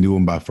name. They knew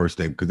him by first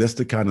name because that's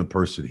the kind of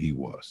person he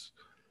was.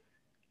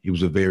 He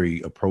was a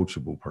very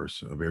approachable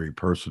person, a very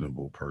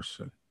personable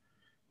person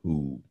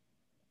who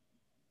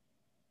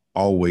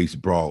always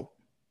brought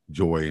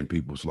joy in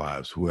people's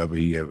lives. Whoever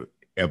he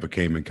ever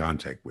came in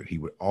contact with, he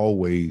would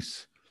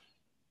always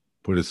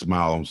put a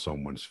smile on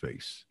someone's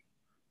face.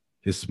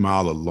 His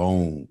smile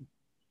alone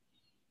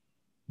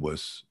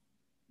was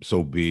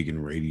so big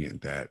and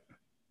radiant that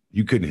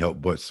you couldn't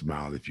help but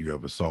smile if you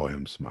ever saw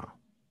him smile.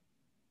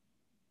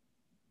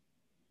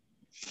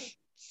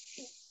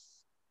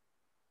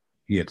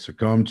 He had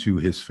succumbed to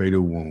his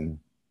fatal wound,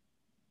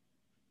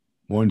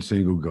 one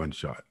single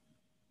gunshot.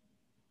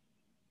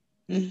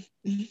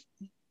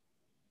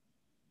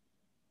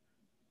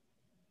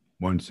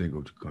 One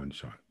single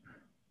gunshot.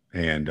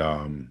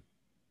 And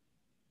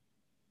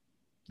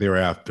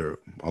thereafter,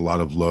 a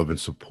lot of love and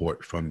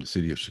support from the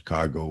city of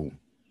Chicago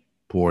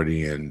poured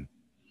in,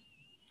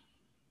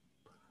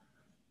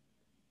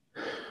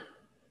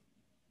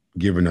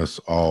 giving us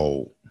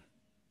all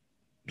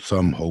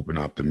some hope and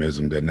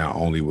optimism that not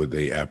only would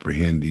they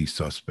apprehend these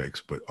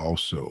suspects, but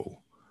also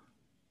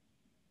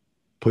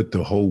put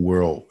the whole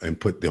world and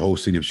put the whole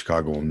city of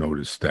Chicago on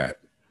notice that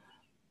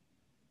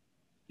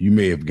you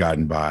may have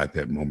gotten by at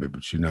that moment,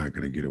 but you're not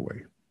going to get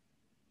away.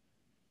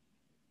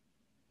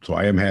 So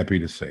I am happy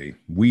to say,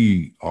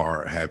 we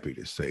are happy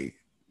to say,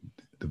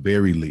 at the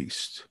very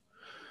least,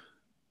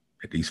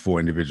 that these 4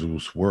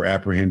 individuals were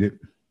apprehended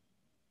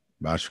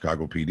by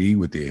Chicago PD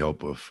with the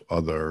help of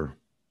other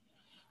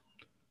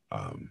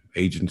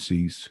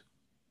agencies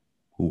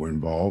who were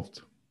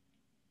involved.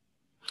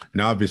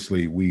 And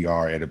obviously, we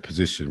are at a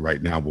position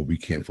right now where we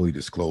can't fully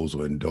disclose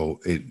or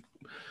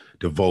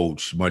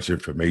divulge much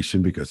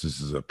information because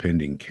this is a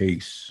pending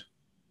case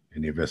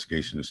and the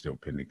investigation is still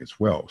pending as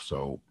well.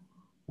 So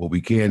what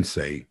we can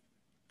say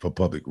for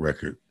public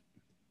record,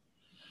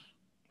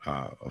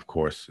 of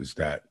course, is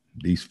that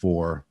these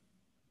 4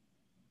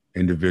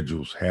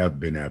 individuals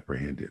have been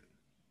apprehended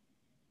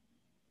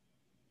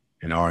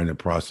and are in the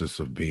process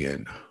of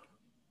being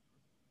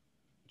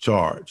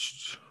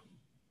charged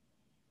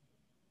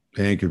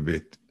and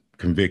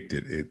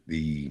convicted at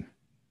the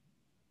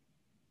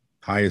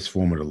highest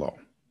form of the law.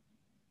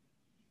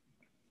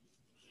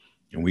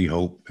 And we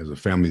hope as a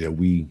family that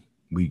we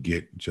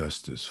get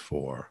justice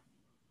for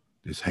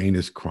this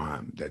heinous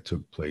crime that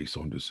took place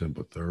on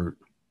December 3rd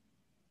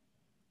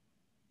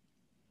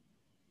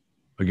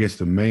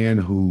against a man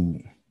who,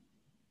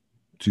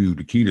 to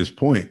Nikita's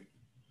point,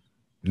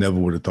 never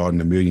would have thought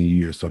in a million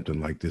years something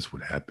like this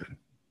would happen.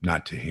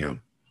 Not to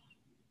him.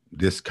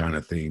 This kind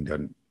of thing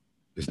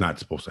is not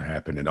supposed to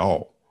happen at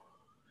all,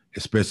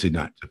 especially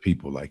not to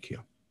people like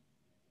him.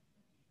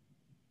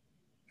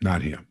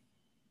 Not him.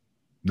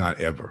 Not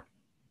ever.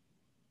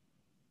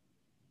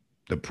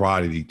 The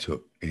pride that he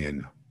took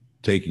in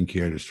taking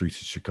care of the streets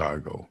of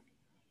Chicago,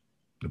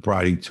 the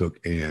pride he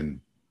took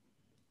in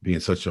being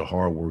such a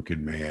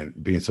hardworking man,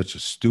 being such a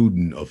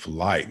student of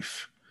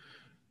life.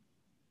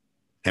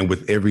 And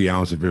with every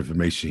ounce of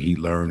information he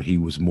learned, he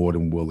was more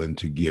than willing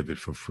to give it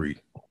for free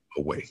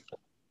away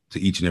to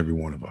each and every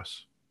one of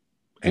us.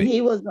 And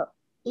he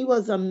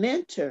was a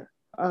mentor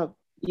of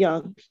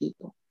young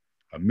people.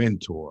 A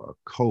mentor,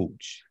 a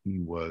coach. He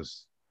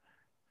was,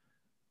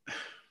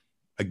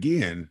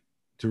 again,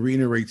 to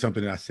reiterate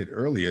something that I said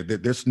earlier,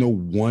 that there's no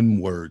one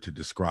word to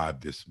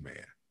describe this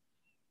man.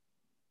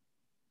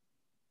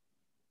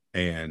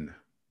 And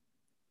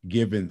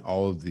given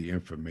all of the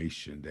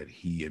information that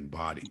he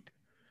embodied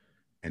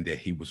and that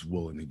he was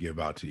willing to give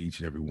out to each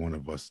and every one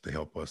of us to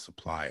help us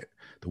apply it.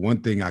 The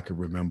one thing I could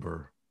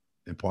remember,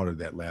 and part of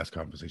that last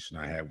conversation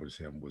I had with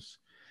him was,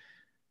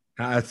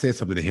 I said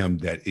something to him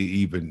that it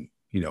even,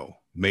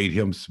 made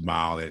him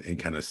smile and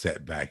kind of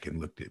sat back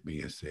and looked at me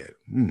and said,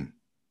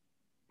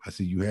 I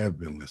see you have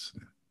been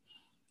listening.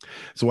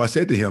 So I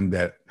said to him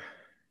that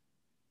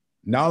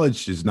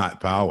knowledge is not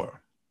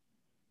power.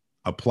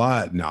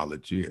 applied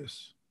knowledge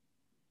is.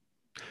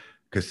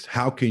 Because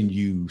how can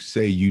you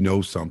say you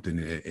know something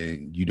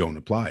and you don't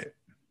apply it?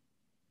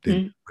 Then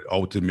it would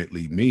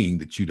ultimately mean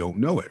that you don't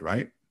know it,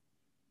 right?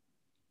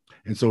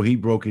 And so he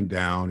broke it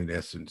down in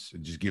essence,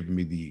 and just giving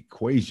me the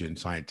equation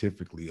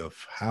scientifically of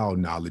how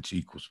knowledge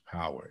equals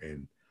power.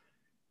 And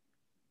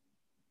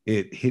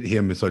it hit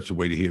him in such a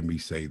way to hear me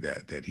say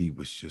that he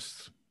was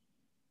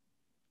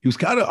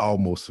kind of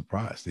almost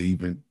surprised to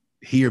even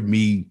hear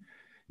me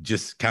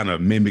just kind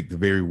of mimic the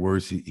very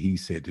words he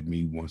said to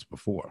me once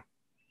before.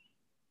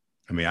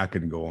 I mean, I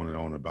couldn't go on and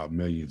on about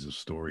millions of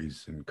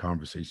stories and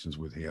conversations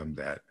with him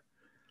that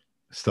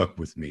stuck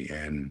with me.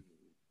 And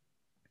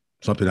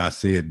something I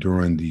said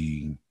during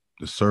the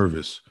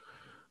service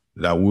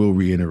that I will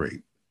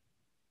reiterate,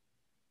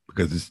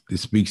 because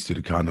this speaks to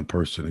the kind of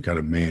person, the kind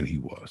of man he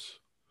was.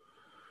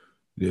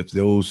 If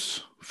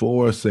those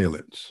 4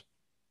 assailants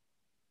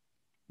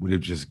would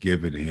have just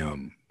given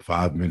him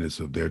 5 minutes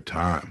of their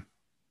time,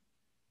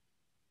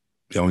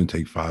 it only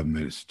take 5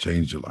 minutes to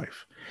change your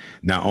life.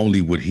 Not only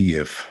would he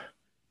have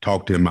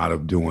talked him out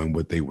of doing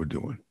what they were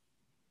doing,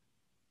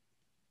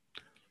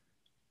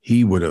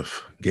 he would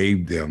have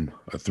gave them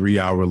a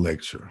 3-hour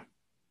lecture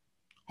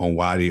on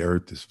why the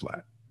earth is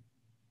flat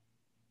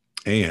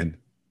and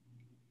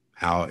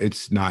how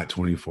it's not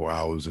 24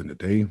 hours in a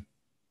day.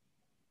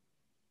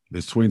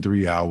 It's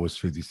 23 hours,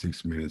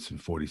 56 minutes,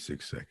 and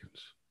 46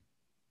 seconds.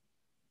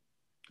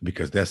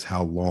 Because that's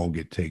how long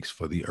it takes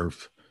for the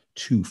earth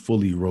to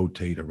fully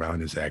rotate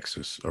around its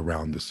axis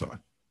around the sun.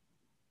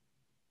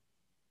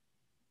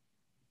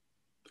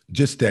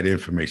 Just that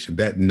information,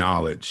 that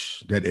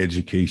knowledge, that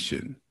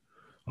education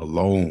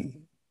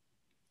alone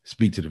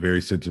speak to the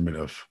very sentiment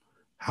of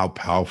how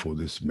powerful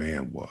this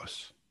man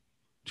was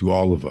to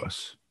all of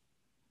us.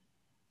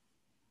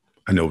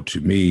 I know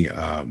to me,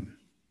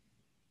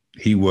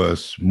 he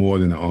was more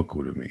than an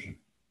uncle to me.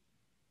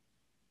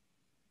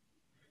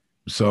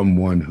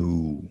 Someone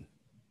who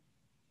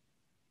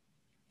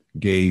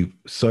gave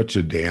such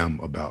a damn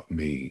about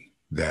me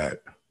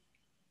that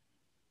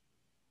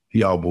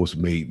he almost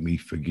made me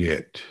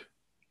forget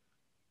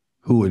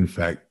who, in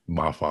fact,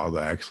 my father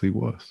actually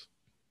was.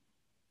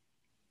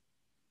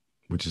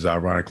 Which is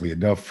ironically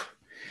enough,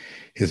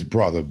 his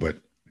brother. But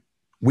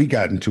we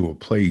got into a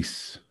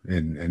place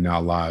in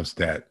our lives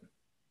that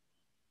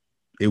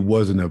it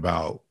wasn't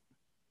about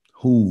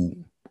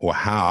who or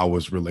how I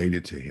was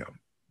related to him.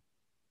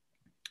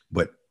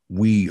 But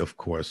we, of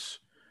course,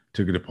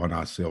 took it upon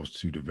ourselves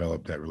to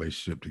develop that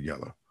relationship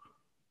together.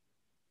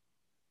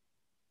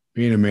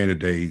 Being a man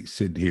today,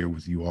 sitting here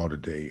with you all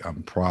today,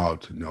 I'm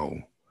proud to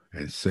know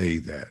and say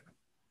that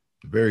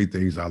the very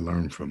things I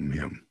learned from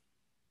him,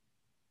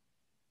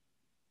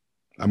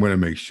 I'm going to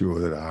make sure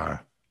that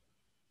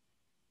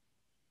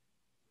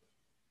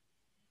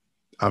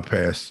I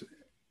pass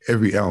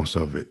every ounce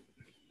of it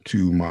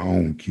to my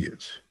own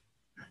kids.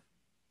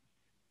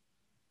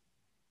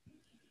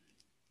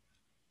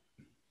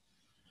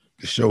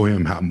 To show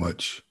him how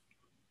much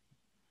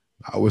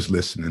I was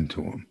listening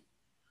to him.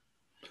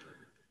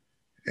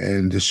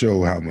 And to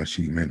show how much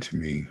he meant to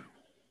me.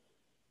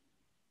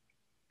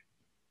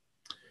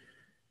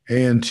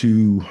 And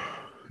to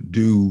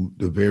do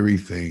the very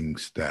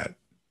things that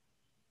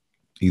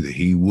either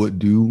he would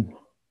do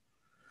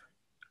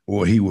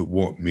or he would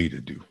want me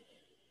to do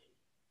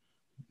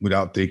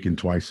without thinking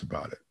twice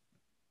about it.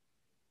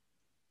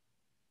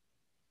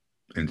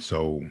 And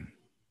so,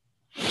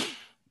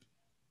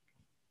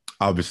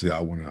 obviously, I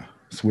want to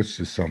switch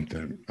to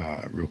something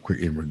real quick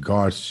in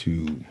regards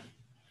to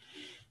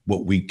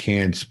what we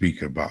can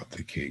speak about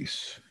the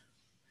case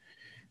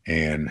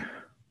and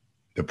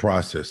the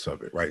process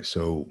of it, right?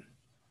 So,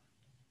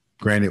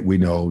 granted, we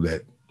know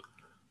that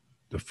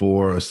the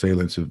 4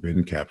 assailants have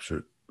been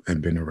captured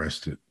and been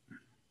arrested.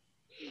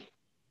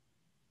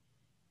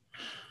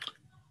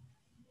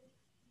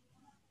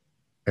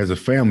 As a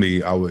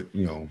family, I would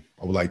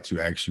like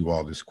to ask you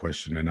all this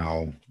question, and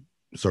I'll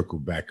circle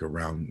back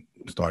around,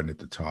 starting at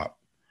the top.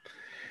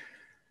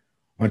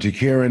 Auntie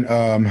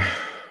Karen,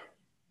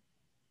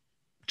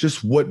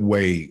 just what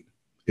way,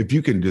 if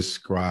you can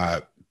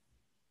describe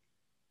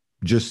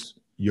just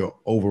your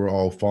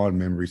overall fond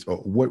memories, or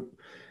what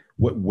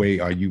way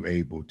are you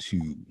able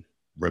to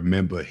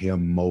remember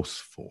him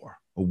most for?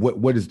 Or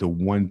what is the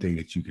one thing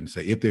that you can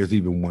say, if there's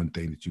even one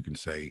thing that you can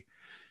say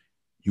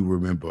you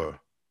remember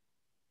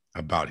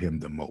about him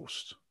the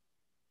most?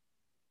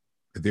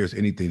 If there's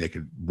anything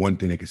one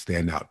thing that could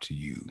stand out to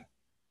you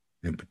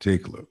in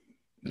particular,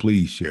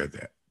 please share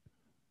that.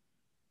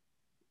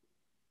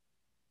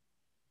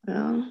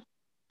 Well,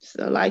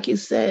 so like you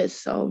said,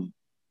 so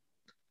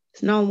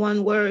it's no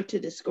one word to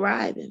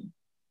describe him.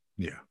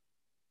 Yeah.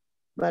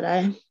 But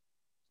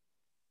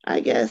I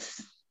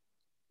guess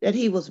that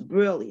he was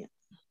brilliant.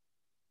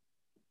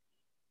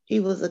 He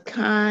was a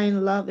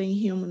kind, loving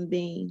human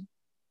being.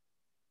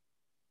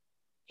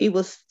 He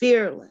was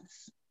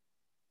fearless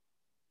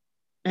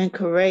and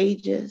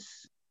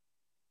courageous.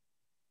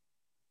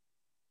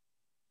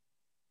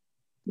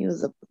 He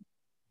was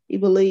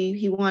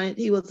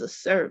he was a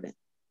servant.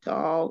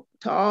 to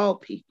all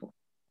people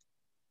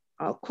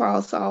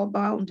across all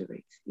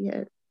boundaries.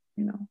 Yet,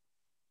 you know,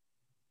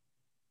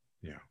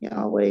 Yeah. he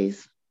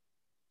always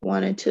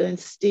wanted to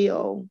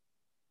instill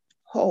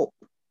hope,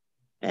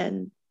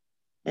 and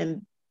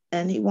and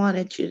he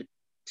wanted you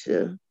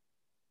to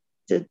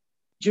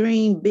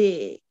dream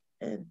big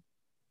and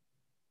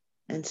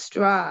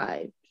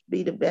strive to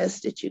be the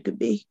best that you could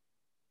be.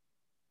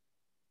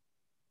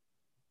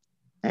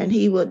 And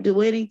he would do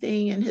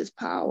anything in his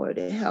power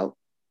to help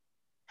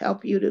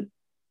you to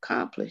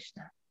accomplish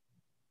that.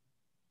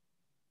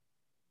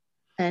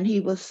 And he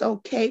was so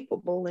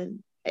capable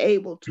and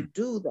able to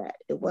do that.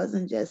 It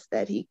wasn't just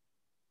that he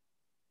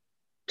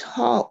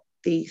taught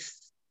these,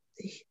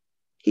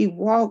 he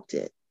walked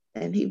it,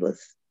 and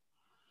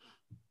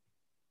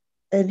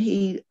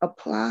he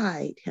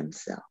applied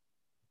himself.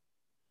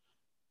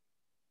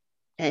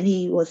 And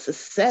he was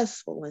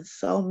successful in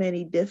so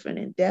many different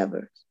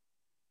endeavors.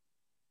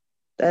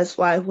 That's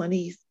why when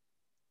he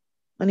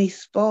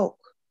spoke,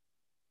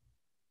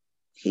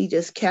 he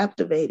just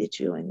captivated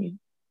you, and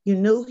you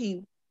knew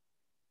he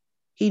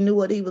knew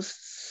what he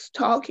was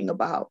talking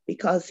about,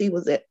 because he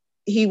was it.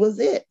 He was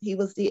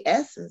the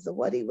essence of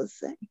what he was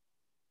saying.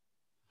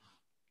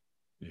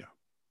 Yeah.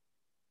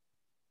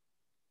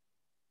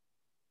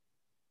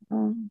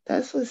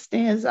 That's what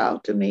stands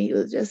out to me. It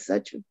was just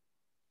such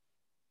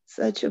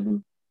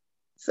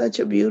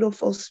a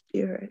beautiful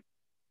spirit.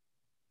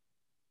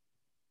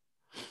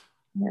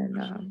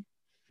 And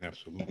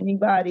absolutely.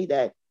 Anybody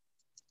that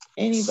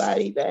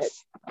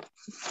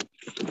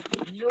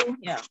knew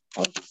him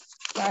or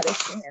got a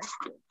chance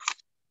to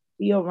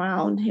be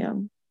around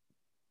him,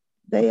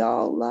 they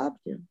all loved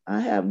him. I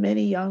have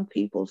many young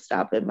people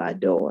stop at my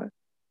door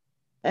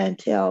and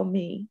tell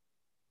me,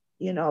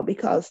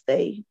 because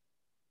they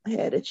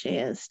had a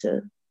chance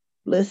to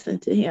listen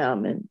to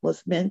him and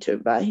was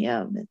mentored by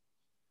him, and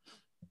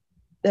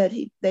that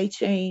he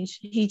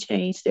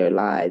changed their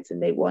lives,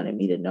 and they wanted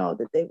me to know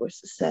that they were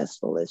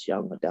successful as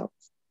young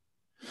adults.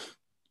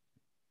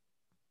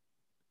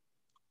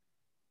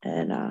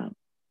 And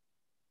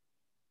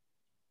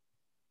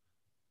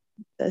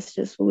that's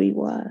just who he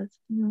was.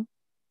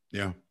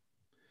 Yeah.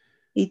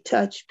 He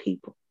touched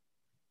people,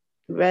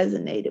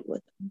 resonated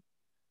with them.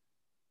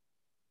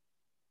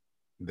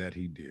 That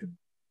he did.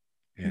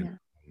 And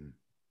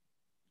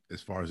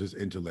as far as his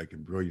intellect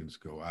and brilliance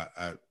go,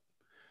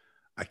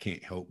 I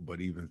can't help but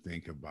even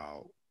think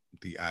about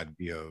the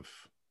idea of,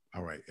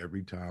 all right,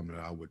 every time that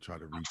I would try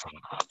to reach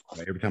out,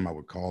 every time I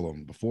would call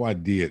him, before I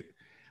did,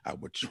 I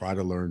would try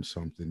to learn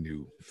something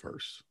new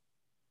first.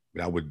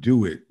 But I would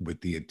do it with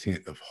the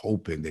intent of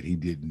hoping that he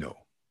didn't know.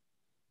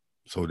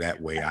 So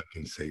that way I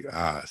can say,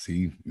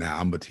 see, now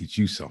I'm going to teach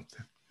you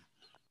something.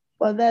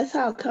 Well, that's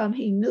how come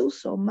he knew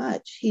so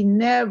much. He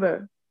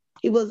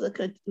was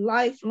a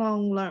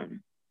lifelong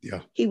learner. Yeah.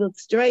 He was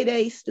straight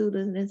A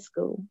student in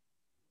school.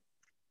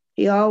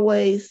 He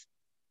always,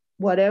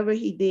 whatever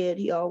he did,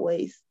 he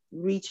always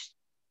reached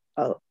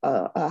a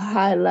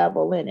high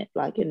level in it,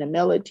 like in the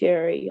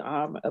military,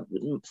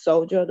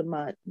 soldier of the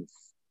month.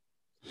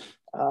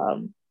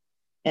 And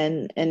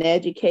in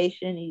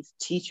education, he's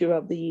teacher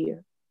of the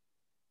year.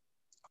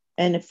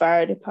 In the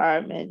fire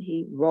department,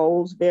 he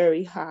rolls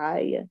very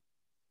high. And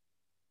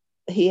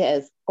he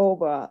has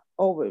over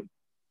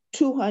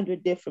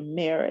 200 different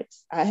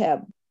merits. I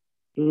have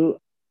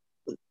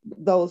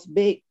those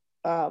big,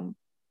 what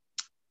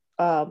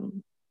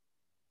do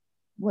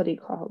you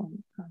call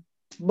them?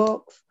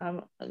 Books,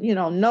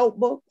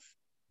 notebooks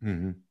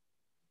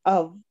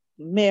of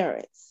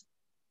merits.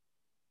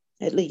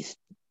 At least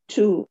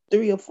two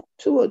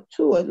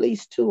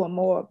or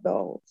more of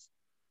those,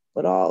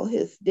 with all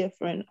his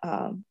different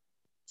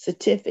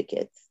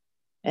certificates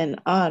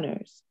and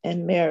honors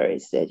and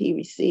merits that he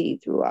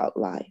received throughout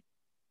life.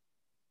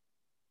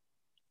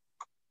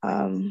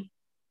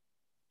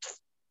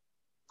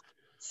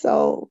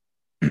 So,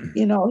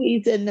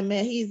 he's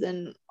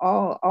in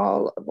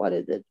all what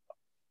is it?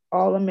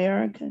 All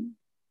American.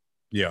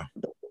 Yeah.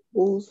 The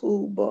Who's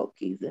Who book,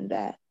 he's in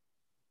that.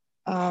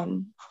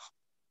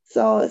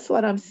 So it's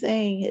what I'm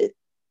saying.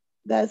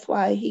 That's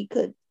why he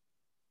could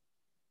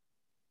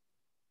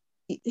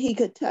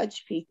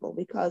touch people,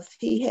 because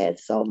he had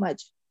so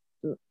much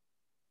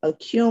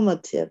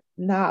accumulative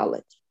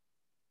knowledge.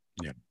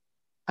 Yeah.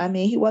 I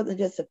mean, he wasn't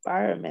just a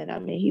fireman. I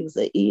mean, he was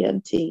an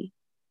EMT.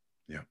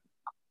 Yeah.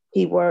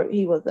 He worked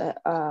with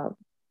hazmat.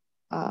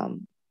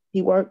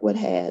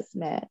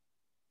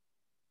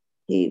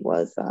 He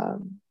was,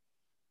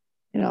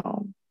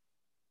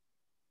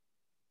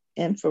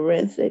 in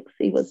forensics.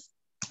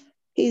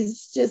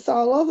 He's just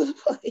all over the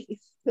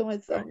place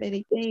doing so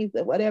many things,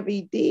 and whatever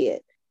he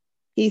did,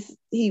 he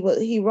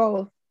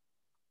rose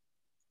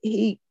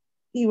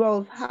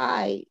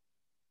high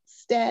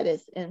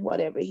status in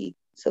whatever he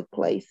took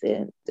place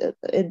in,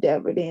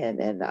 endeavored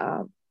in, and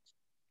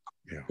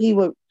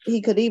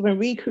he could even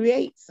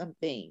recreate some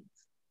things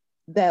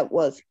that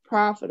was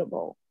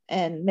profitable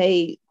and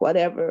made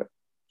whatever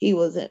he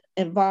was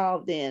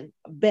involved in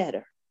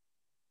better.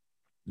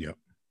 Yep.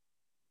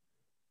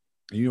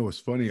 What's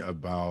funny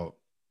about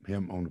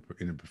him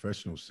in a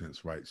professional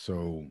sense, right?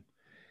 So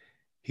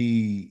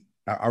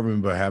I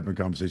remember having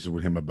conversations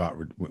with him about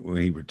when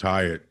he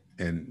retired,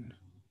 and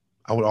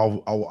I would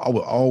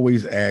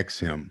always ask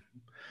him,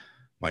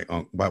 like,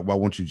 why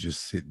won't you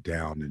just sit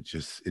down and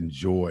just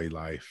enjoy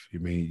life? I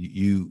mean,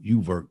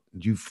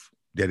 you've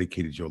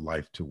dedicated your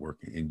life to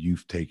working, and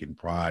you've taken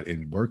pride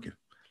in working.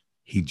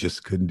 He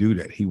just couldn't do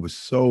that. He was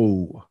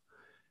so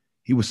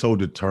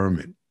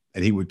determined,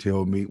 and he would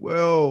tell me,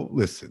 "Well,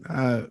 listen,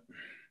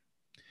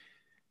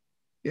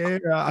 yeah,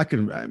 I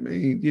can. I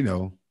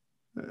mean,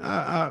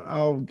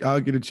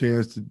 I'll get a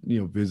chance to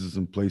visit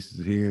some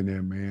places here and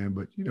there, man.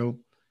 But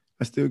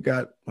I still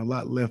got a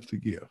lot left to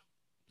give.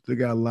 Still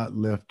got a lot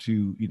left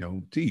to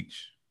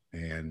teach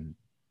and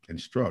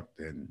instruct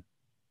and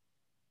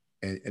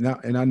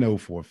I know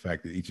for a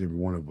fact that each and every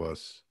one of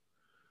us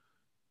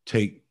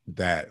take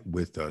that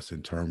with us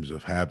in terms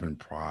of having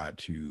pride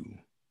to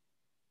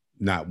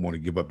not want to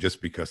give up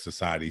just because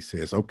society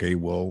says, okay,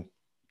 well,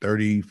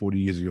 30, 40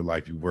 years of your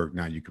life you work,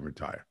 now you can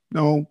retire.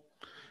 No,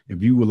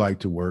 if you would like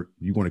to work,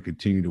 you want to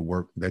continue to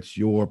work, that's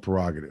your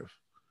prerogative.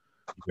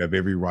 You have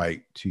every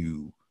right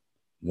to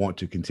want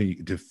to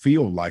continue to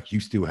feel like you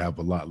still have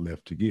a lot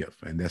left to give.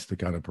 And that's the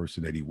kind of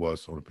person that he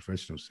was on a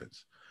professional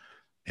sense.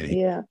 And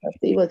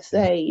he would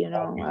say,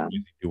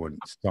 doing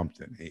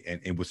something, and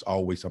it was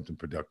always something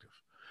productive.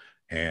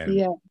 And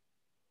yeah,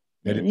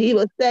 and he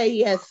would say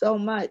he has so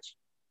much,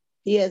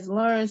 he has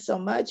learned so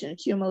much and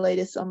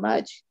accumulated so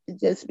much, it'd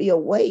just be a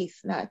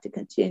waste not to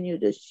continue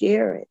to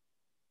share it.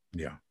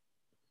 Yeah.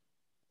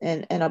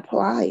 And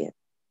apply it.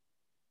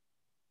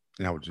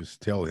 And I would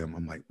just tell him,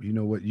 I'm like, you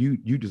know what,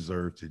 you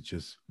deserve to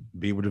just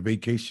be able to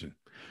vacation,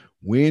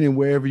 when and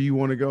wherever you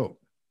want to go.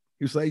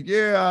 He was like,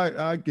 yeah,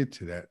 I get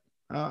to that.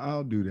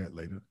 I'll do that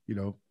later,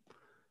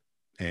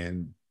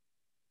 and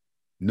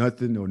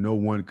nothing or no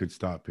one could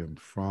stop him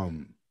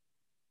from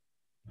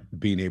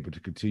being able to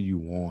continue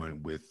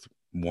on with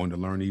wanting to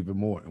learn even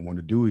more and want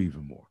to do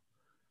even more.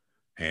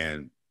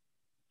 And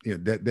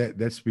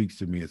that speaks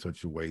to me in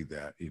such a way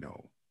that,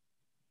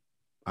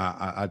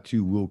 I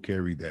too will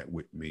carry that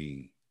with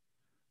me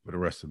for the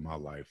rest of my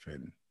life.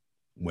 And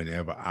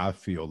whenever I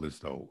feel as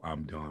though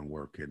I'm done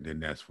working,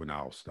 then that's when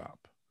I'll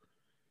stop.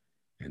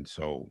 And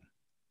so,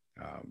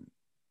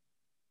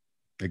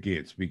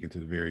 again, speaking to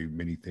the very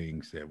many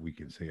things that we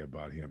can say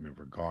about him in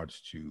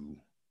regards to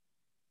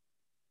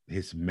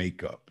his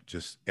makeup,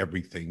 just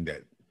everything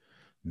that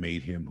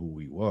made him who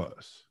he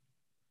was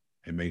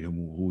and made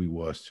him who he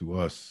was to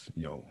us,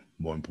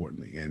 more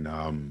importantly.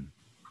 And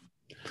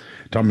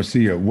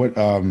Thomasia, what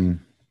I want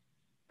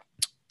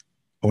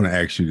to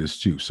ask you this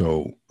too.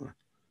 So,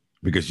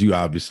 because you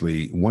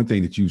obviously, one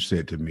thing that you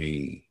said to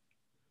me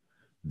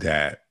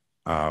that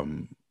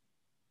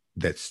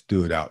that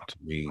stood out to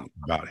me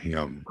about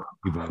him,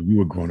 even when you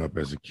were growing up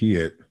as a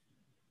kid,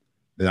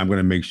 that I'm going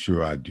to make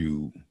sure I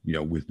do,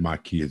 with my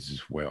kids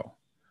as well.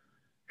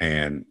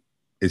 And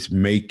it's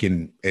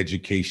making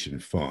education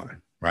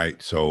fun,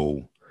 right?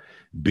 So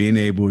being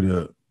able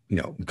to,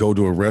 go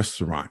to a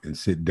restaurant and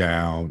sit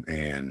down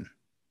and,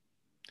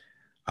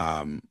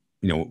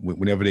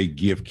 whenever they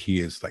give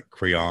kids like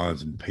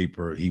crayons and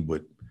paper,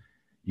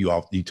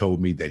 you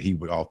told me that he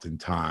would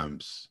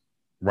oftentimes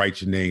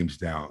write your names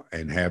down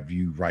and have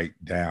you write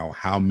down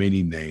how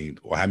many names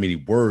or how many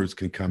words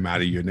can come out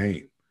of your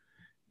name.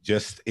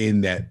 Just in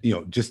that,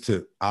 just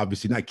to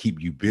obviously not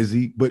keep you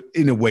busy, but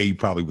in a way he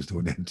probably was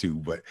doing that too,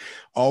 but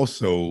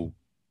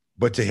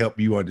to help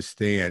you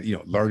understand,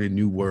 learning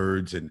new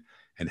words and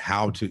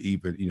how to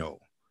even,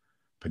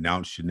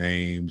 pronounce your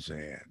names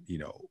and,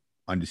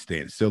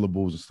 understand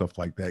syllables and stuff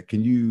like that.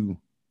 Can you,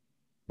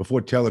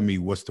 before telling me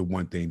what's the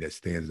one thing that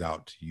stands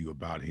out to you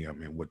about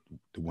him and what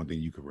the one thing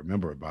you can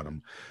remember about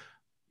him,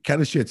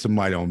 kind of shed some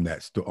light on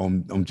that,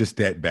 on just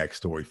that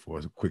backstory for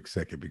us a quick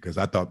second, because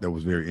I thought that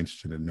was very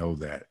interesting to know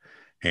that.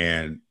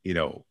 And,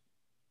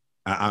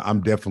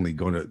 I'm definitely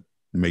going to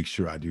make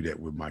sure I do that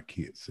with my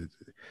kids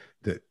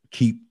to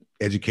keep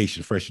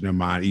education fresh in their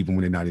mind, even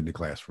when they're not in the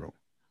classroom.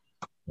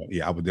 But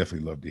yeah, I would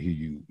definitely love to hear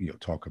you,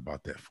 talk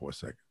about that for a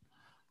second.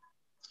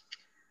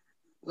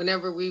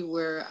 Whenever we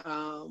were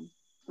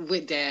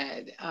with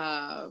Dad,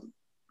 back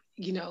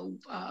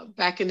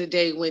in the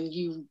day when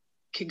you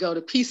could go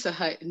to Pizza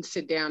Hut and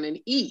sit down and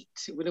eat,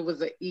 when it was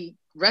an eat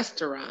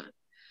restaurant,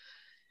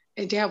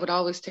 and Dad would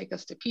always take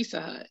us to Pizza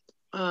Hut.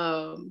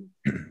 And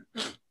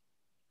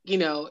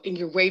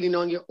you're waiting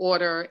on your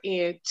order,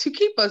 and to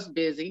keep us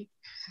busy,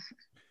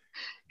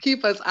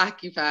 keep us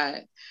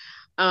occupied,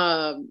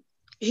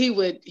 he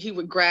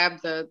would grab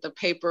the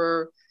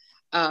paper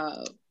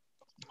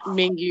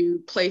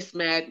menu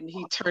placemat and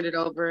he turned it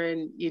over,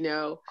 and he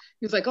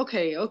was like,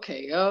 okay,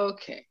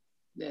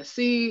 now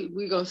see,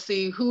 we're gonna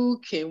see who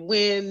can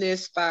win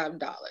this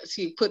 $5.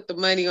 He put the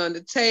money on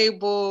the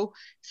table,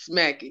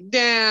 smack it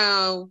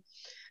down,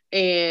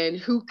 and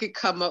who could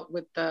come up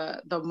with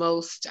the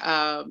most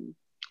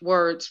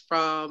words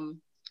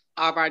from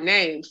of our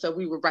names. So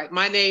we would write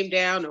my name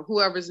down or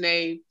whoever's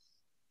name,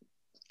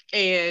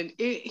 and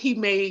he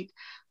made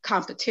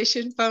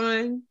competition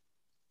fun.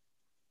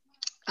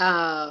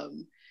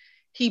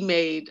 He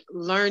made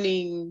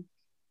learning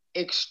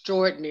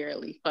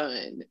extraordinarily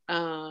fun.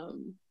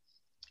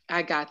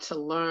 I got to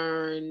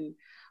learn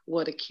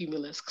what a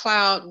cumulus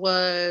cloud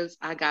was.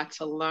 I got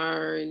to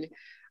learn,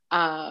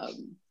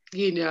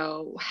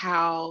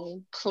 how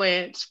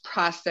plants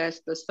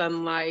process the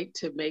sunlight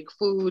to make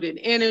food and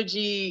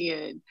energy.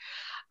 And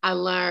I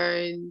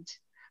learned,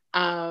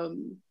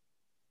 when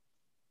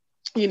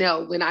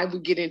I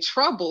would get in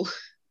trouble,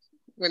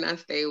 when I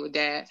stayed with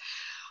Dad,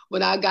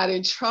 when I got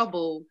in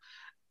trouble,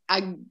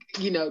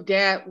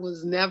 Dad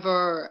was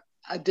never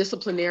a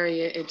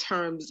disciplinarian in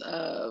terms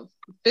of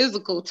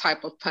physical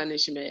type of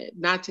punishment,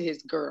 not to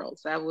his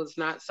girls. That was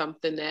not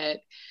something that,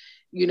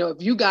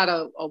 if you got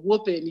a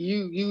whooping,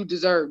 you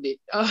deserved it.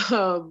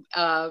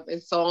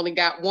 And so only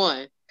got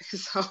one.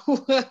 So,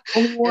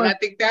 and I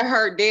think that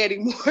hurt Daddy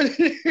more than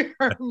it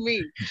hurt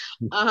me.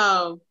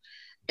 I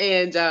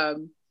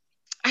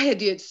had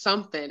did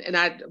something, and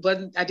I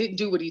didn't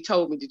do what he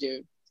told me to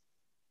do.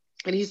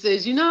 And he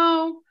says,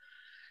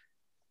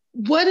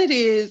 what it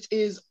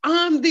is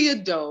I'm the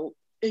adult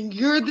and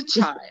you're the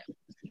child.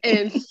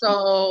 And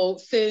so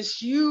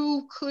since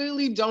you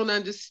clearly don't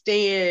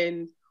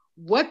understand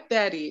what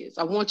that is,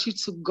 I want you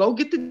to go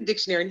get the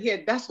dictionary.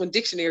 And that's when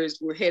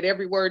dictionaries had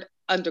every word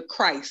under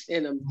Christ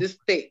in them, this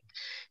thick.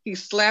 He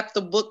slapped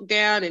the book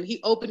down and he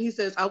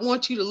says, I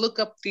want you to look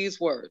up these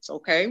words,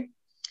 okay?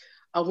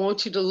 I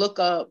want you to look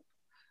up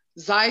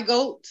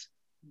zygote,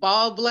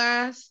 ball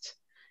blast,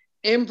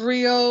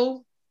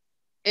 embryo,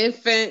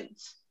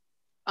 infant,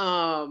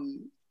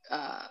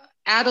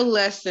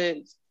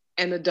 adolescent,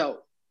 and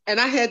adult. And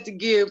I had to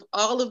give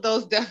all of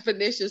those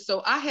definitions.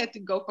 So I had to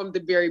go from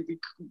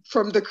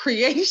the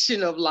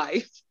creation of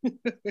life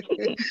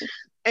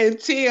and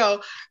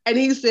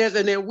he says,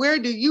 and then where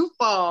do you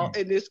fall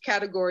in this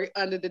category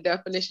under the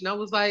definition? I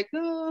was like,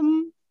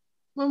 I'm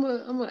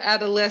an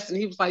adolescent.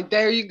 He was like,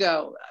 there you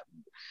go.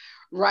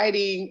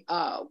 Writing,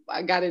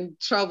 I got in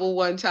trouble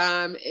one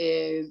time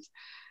is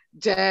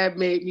Dad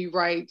made me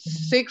write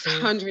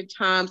 600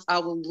 times I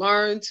will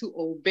learn to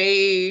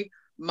obey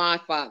my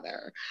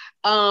father.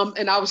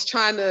 And I was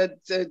trying to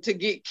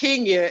get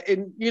Kenya,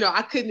 and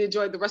I couldn't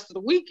enjoy the rest of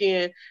the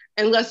weekend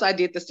unless I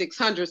did the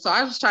 600. So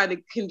I was trying to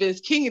convince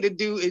Kenya to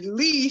do at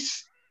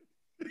least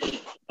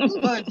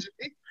 200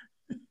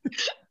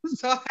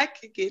 so I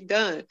could get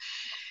done.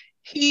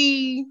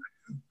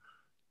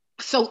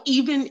 So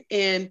even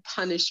in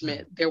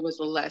punishment, there was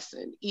a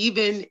lesson.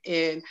 Even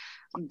in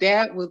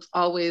that was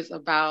always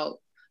about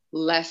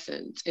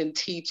lessons and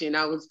teaching.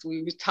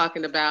 We were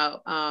talking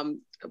about,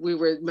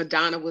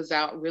 Madonna was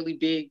out really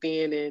big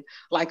then, and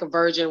Like a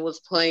Virgin was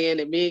playing,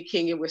 and me and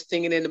Kenya were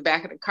singing in the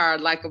back of the car,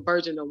 Like a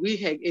Virgin, and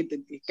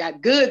it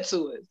got good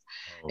to us.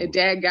 Oh. And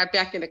Dad got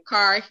back in the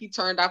car, he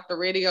turned off the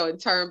radio and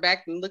turned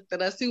back and looked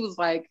at us. He was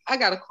like, I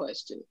got a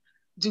question.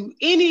 Do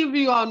any of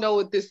you all know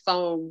what this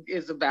song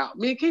is about?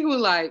 Me and Kenya were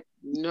like,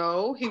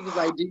 no. He was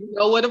like, do you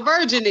know what a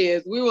virgin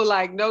is? We were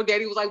like, no,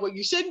 Daddy. Was like, well,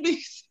 you shouldn't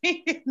be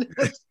singing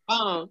this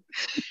song.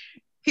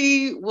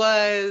 He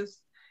was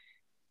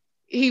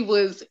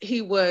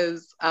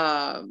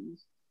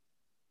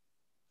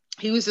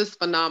just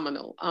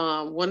phenomenal.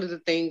 One of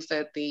the things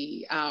that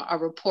a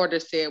reporter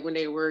said when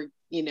they were,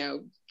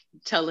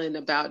 telling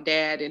about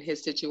Dad and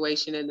his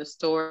situation in the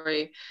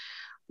story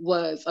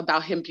was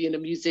about him being a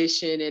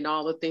musician and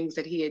all the things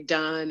that he had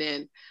done.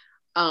 And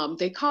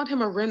they called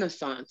him a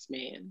Renaissance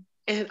man.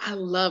 And I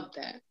love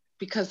that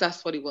because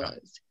that's what he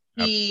was.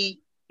 Yeah.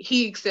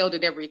 He excelled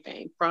at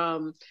everything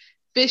from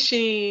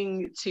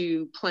fishing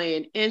to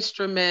playing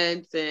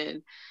instruments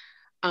and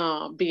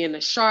being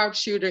a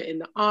sharpshooter in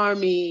the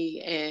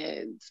Army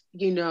and,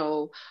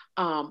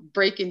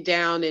 breaking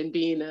down and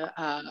being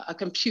a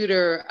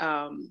computer,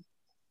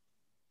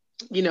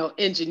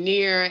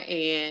 engineer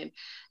and,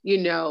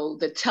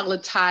 the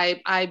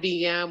teletype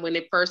IBM, when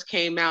it first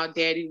came out,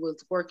 Daddy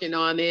was working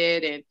on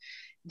it. And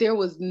there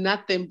was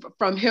nothing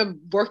from him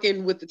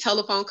working with the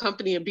telephone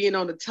company and being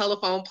on the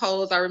telephone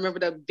poles. I remember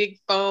the big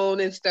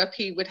phone and stuff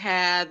he would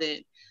have.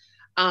 And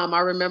I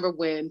remember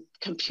when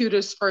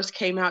computers first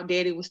came out,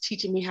 Daddy was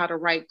teaching me how to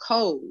write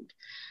code.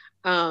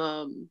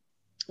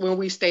 When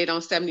we stayed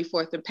on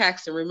 74th and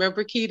Paxton,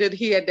 remember, Keita,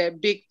 he had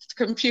that big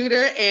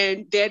computer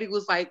and Daddy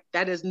was like,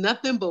 that is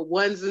nothing but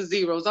ones and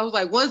zeros. I was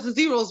like, ones and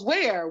zeros,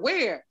 where?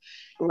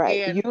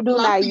 Right. And you do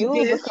not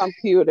use a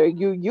computer.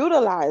 You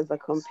utilize a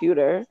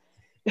computer.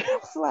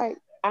 It's like,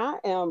 I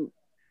am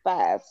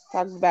 5.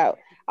 Talks about,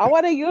 I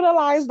want to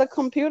utilize the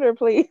computer,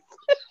 please.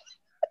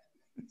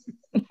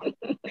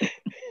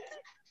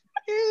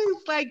 It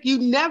was like you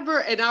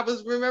never, and I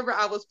was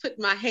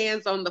putting my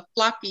hands on the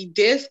floppy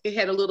disk. It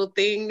had a little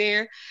thing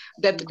there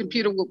that the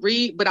computer would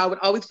read, but I would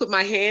always put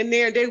my hand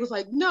there. And they was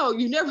like, no,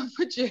 you never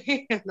put your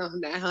hand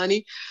on that,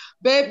 honey.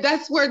 Babe,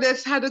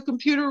 that's how the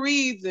computer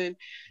reads. And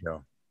yeah.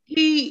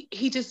 He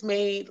just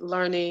made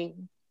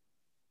learning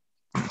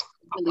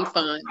really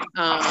fun.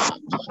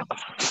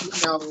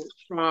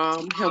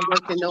 From him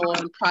working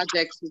on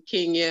projects with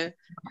Kenya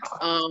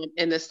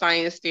and the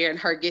science fair and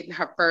her getting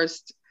her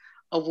first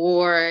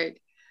award.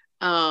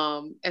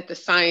 at the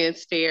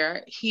science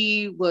fair.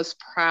 He was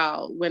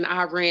proud. When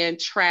I ran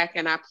track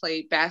and I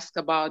played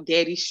basketball,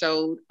 Daddy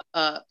showed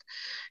up.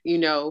 You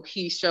know,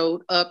 he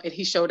showed up and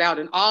he showed out,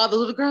 and all the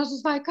little girls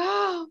was like,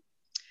 "Oh,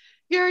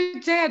 you're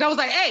dad." I was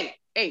like, hey,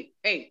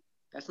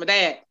 that's my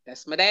dad.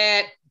 That's my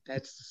dad.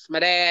 That's my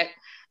dad.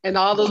 And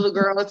all the little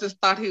girls just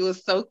thought he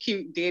was so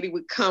cute. Daddy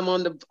would come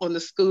on the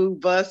school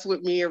bus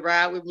with me and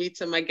ride with me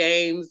to my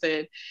games.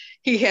 And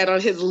he had on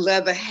his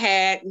leather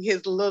hat and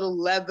his little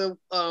leather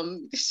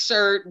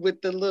shirt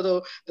with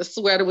the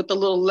sweater with the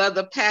little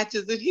leather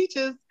patches. And he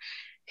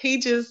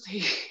just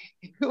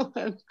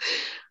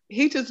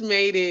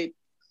made it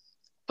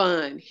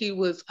fun. He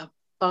was a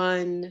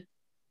fun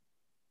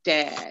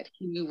dad.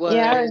 He was.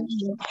 Yeah,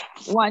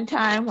 one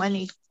time when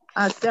he,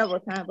 several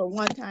times, but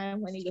one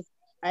time when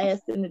I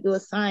asked him to do a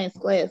science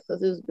class because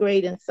he was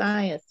great in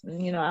science.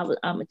 And, you know, I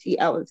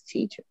was a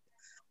teacher.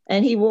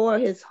 And he wore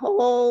his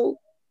whole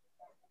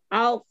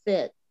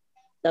outfit,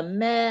 the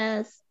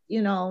mask,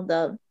 you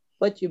know,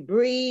 what you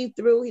breathe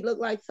through. He looked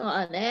like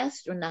an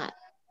astronaut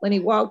when he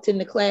walked in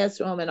the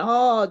classroom,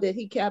 and did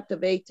he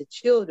captivate the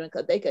children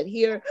because they could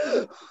hear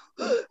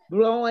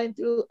blowing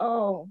through.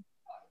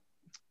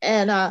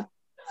 And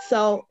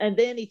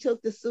then he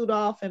took the suit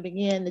off and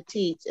began to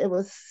teach. It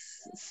was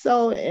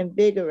so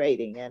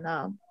invigorating.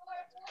 And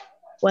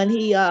when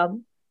he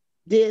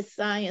did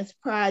science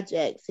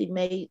projects, he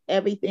made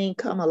everything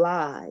come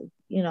alive,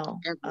 you know.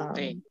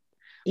 Everything.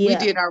 Yeah.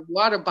 We did our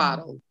water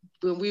bottle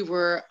when we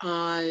were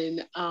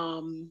on,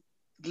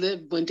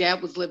 when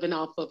Dad was living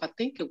off of, I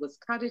think it was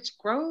Cottage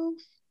Grove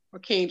or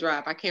King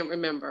Drive. I can't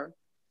remember.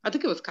 I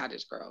think it was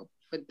Cottage Grove,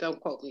 but don't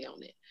quote me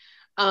on it.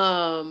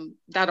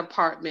 That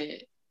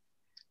apartment.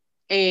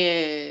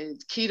 And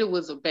Keita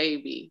was a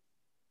baby,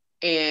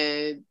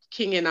 and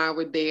King and I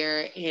were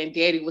there, and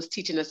Daddy was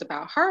teaching us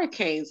about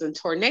hurricanes and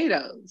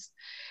tornadoes.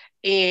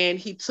 And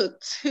he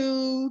took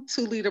two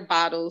 2-liter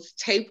bottles,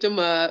 taped them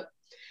up,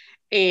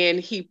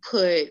 and he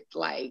put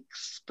like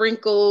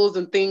sprinkles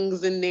and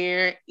things in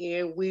there,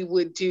 and we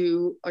would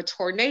do a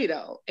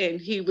tornado,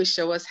 and he would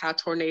show us how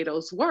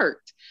tornadoes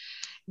worked.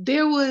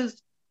 You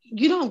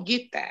don't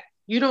get that.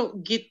 You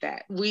don't get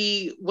that.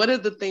 One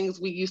of the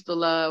things we used to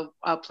love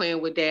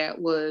playing with Dad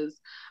was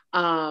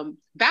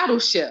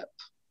Battleship.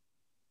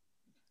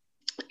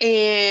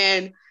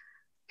 And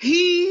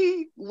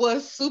he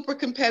was super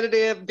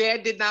competitive.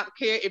 Dad did not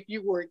care if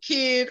you were a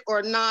kid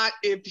or not.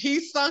 If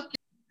he sunk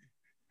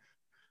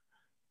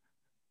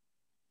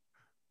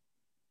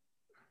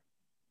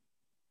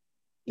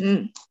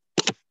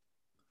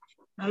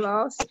I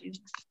lost you.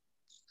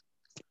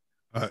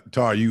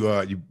 Tar,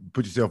 you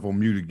put yourself on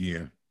mute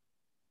again.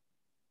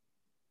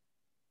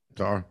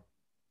 Tar,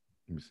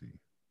 let me see.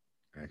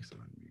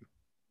 Excellent mute.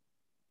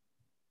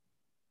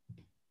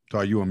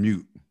 Tar, you on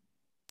mute.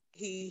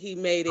 He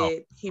made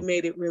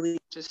it really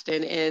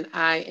interesting, and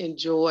I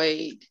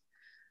enjoyed,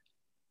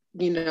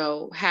 you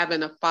know,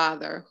 having a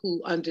father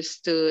who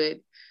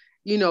understood,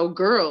 you know,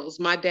 girls.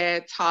 My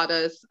dad taught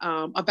us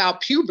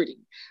about puberty.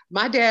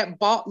 My dad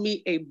bought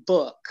me a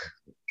book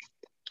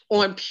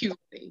on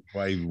puberty.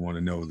 Why even want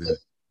to know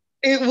this?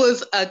 It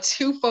was a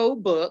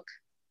 2-fold book,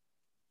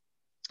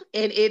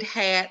 and it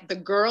had the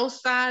girl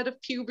side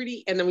of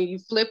puberty, and then when you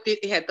flipped it,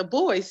 it had the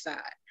boy side.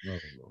 Oh,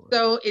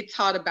 so it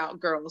taught about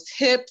girls'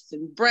 hips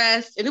and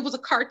breasts, and it was a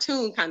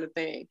cartoon kind of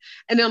thing.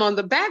 And then on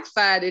the back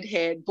side, it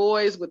had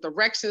boys with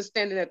erections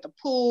standing at the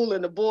pool,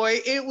 and the boy.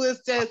 It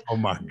was just, oh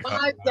my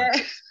God.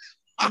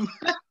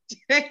 My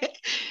dad,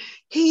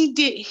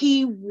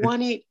 he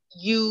wanted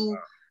you.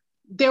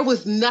 There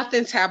was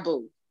nothing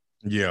taboo.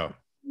 Yeah.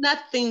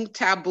 Nothing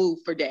taboo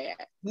for Dad.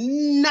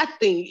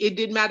 Nothing. It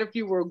didn't matter if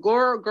you were a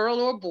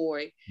girl or a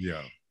boy.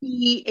 Yeah.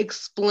 He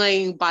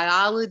explained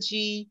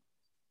biology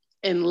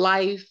and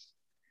life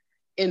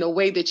in a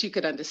way that you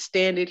could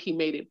understand it. He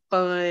made it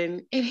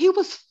fun, and he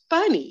was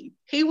funny.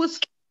 He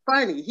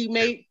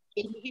made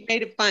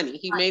it funny.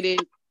 He made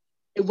it.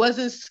 It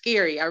wasn't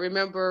scary. I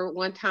remember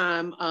one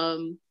time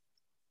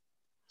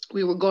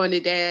we were going to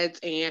Dad's,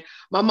 and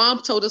my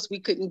mom told us we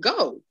couldn't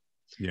go.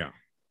 Yeah.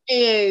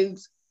 And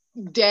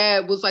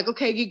Dad was like,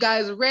 "Okay, you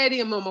guys are ready.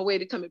 I'm on my way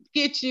to come and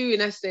get you."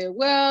 And I said,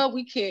 "Well,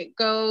 we can't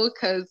go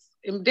because,"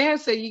 and Dad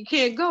said, "You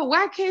can't go.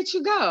 Why can't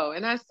you go?"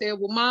 And I said,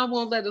 "Well, Mom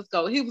won't let us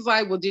go." He was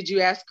like, "Well, did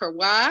you ask her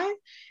why?"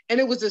 And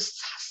it was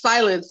just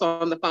silence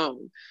on the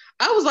phone.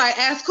 I was like,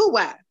 "Ask who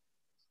why?"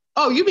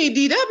 "Oh, you mean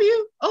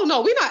DW? Oh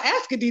no, we're not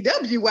asking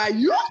DW why.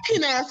 You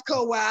can ask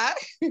her why."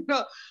 You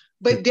know?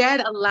 But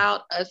Dad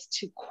allowed us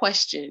to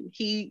question.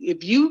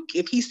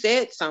 If he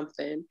said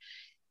something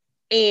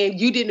and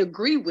you didn't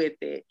agree with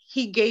it,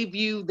 he gave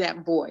you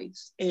that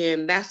voice.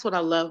 And that's what I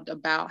loved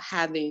about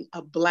having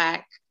a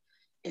Black,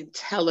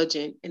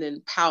 intelligent, and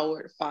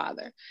empowered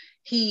father.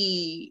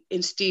 He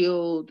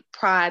instilled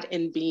pride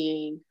in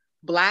being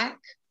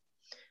Black,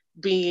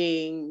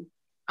 being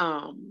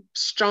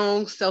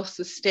strong,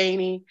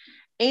 self-sustaining,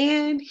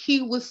 and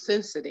he was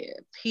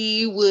sensitive.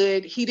 He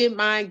didn't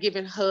mind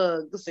giving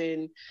hugs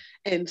and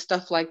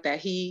stuff like that.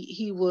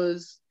 He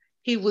was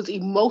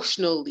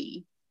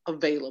emotionally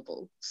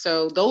available.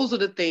 So those are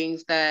the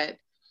things that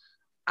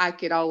I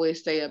could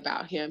always say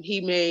about him.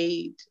 He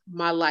made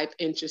my life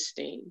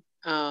interesting.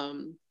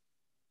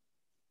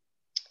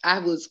 I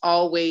was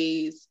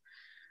always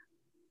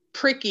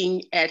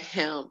pricking at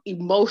him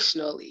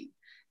emotionally,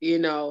 you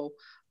know.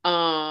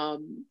 I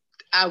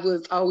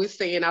was always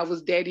saying I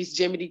was daddy's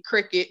Jiminy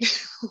Cricket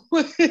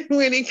when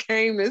it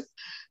came to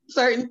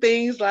certain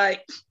things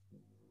like,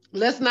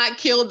 let's not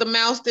kill the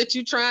mouse that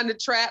you're trying to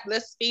trap,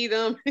 let's feed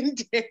him. And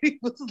daddy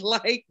was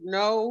like,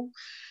 no,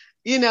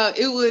 you know,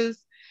 it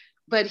was,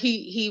 but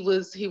he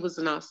was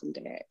an awesome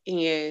dad.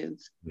 And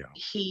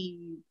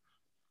he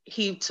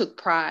took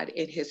pride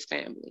in his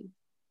family.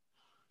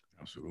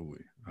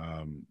 Absolutely.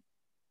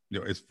 You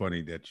know, it's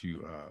funny that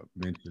you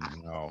mentioned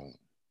how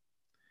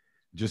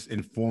just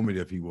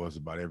informative he was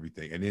about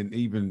everything, and then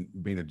even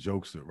being a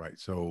jokester, right?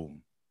 So,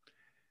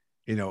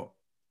 you know,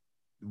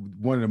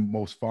 one of the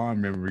most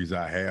fond memories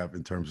I have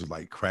in terms of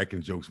like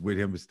cracking jokes with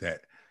him is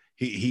that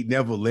he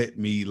never let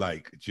me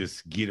like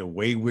just get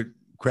away with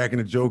cracking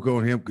a joke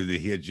on him, because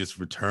he had just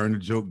returned the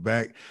joke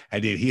back,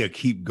 and then he'll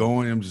keep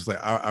going. I'm just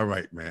like, all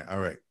right, man, all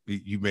right,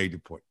 you made the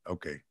point.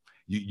 Okay,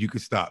 you can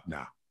stop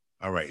now.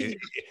 All right,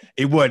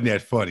 it wasn't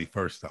that funny,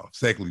 first off.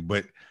 Secondly,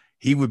 but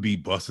he would be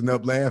busting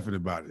up laughing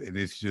about it, and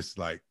it's just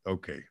like,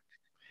 okay.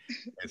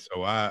 And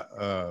so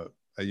I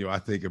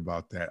think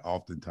about that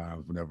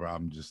oftentimes whenever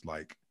I'm just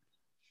like,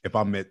 if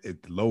I'm at the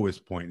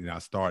lowest point and I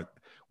start,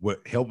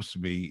 what helps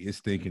me is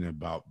thinking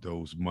about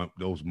those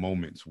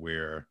moments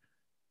where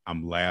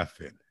I'm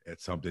laughing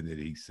at something that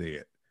he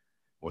said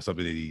or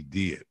something that he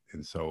did.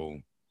 And so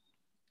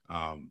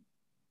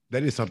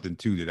that is something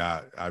too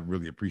that I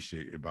really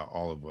appreciate about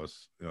all of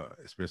us,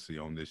 especially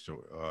on this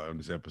show, on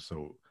this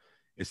episode,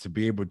 is to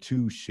be able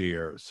to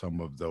share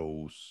some of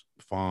those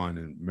fun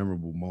and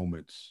memorable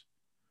moments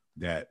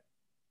that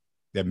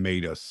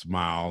made us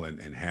smile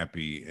and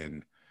happy,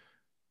 and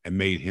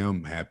made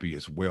him happy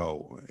as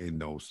well in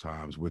those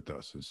times with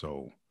us. And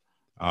so,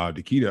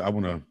 Dakita, I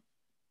want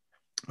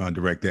to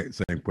direct that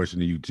same question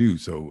to you too.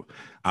 So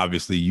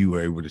obviously you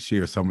were able to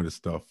share some of the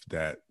stuff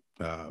that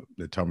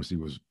Thomasy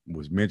was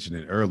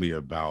mentioning earlier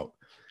about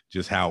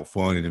just how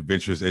fun and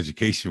adventurous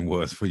education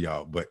was for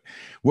y'all. But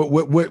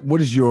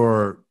what is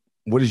your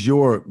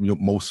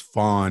most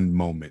fond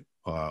moment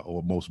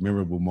or most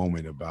memorable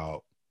moment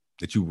about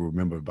that you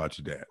remember about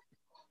your dad?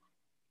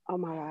 Oh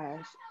my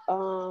gosh.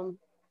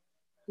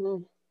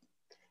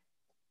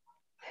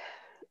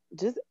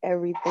 Just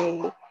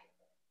everything.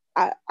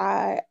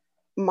 Child.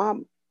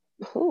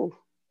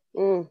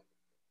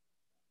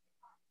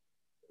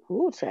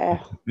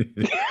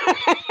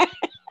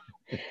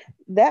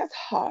 That's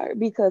hard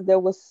because there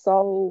was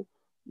so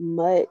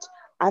much.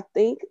 I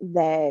think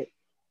that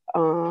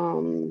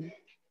the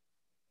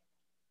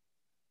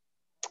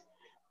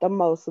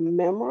most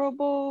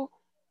memorable,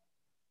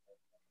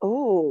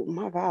 oh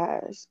my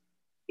gosh,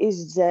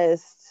 is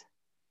just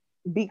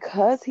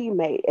because he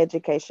made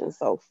education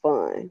so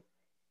fun.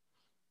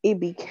 It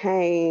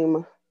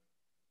became,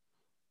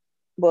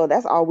 well,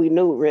 that's all we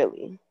knew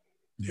really.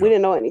 Yeah. We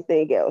didn't know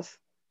anything else.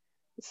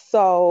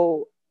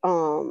 So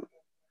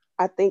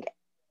I think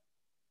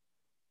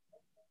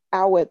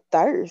our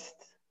thirst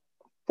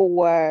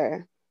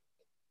for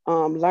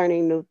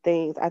learning new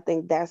things, I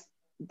think that's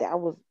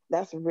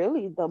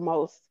really the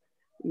most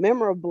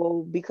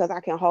memorable, because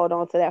I can hold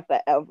on to that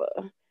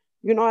forever.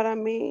 You know what I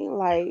mean?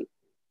 Like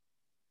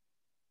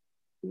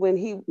when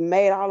he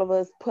made all of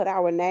us put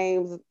our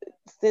names,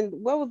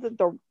 what was it?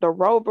 The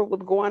rover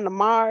was going to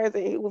Mars,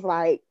 and he was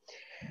like,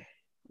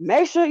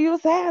 make sure you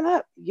sign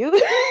up.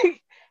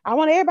 I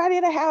want everybody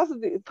in the house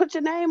to put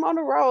your name on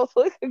the roll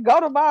so it can go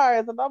to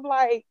Mars. And I'm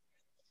like,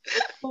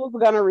 who's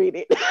gonna read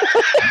it?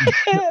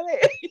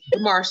 The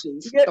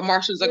Martians. The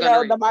Martians are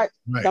gonna read.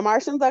 The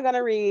Martians are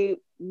gonna read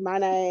my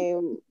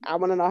name. I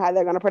want to know how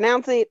they're gonna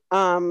pronounce it.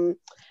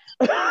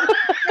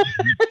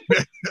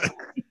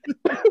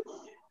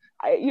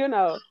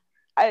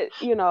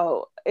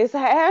 It's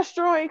an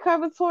asteroid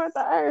coming toward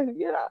the Earth.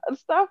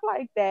 Stuff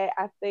like that.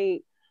 I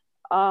think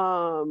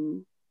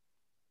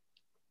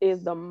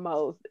is the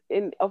most,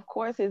 and of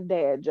course his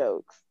dad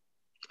jokes.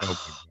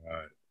 Oh my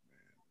God.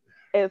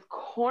 As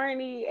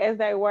corny as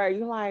they were,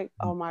 you're like,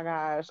 oh my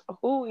gosh,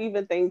 who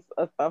even thinks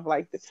of stuff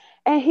like this?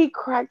 And he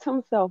cracked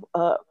himself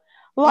up.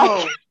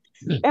 Like,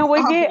 and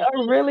we get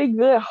a really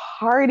good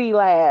hearty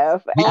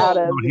laugh out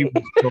of it. He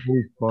was so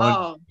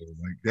fun.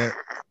 Like that.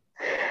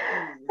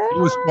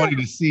 It was funny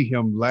to see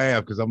him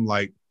laugh, because I'm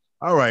like,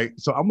 all right,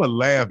 so I'm gonna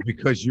laugh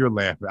because you're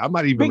laughing. I'm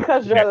not even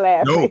because you're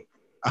laughing.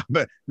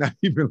 I'm not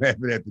even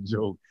laughing at the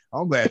joke.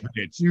 I'm laughing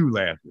at you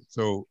laughing.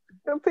 So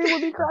people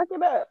be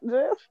cracking up,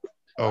 just.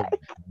 Oh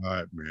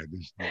my God, man!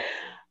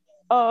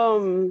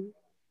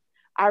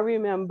 I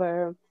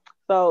remember.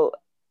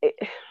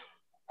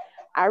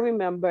 I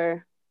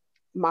remember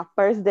my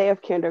first day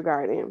of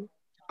kindergarten.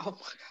 Oh my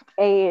God!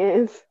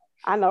 And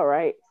I know,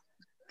 right?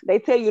 They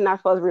tell you not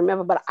supposed to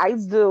remember, but I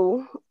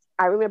do.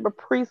 I remember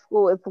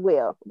preschool as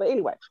well. But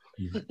anyway,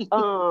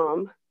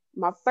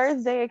 my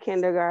first day of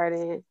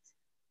kindergarten,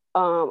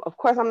 Of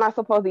course, I'm not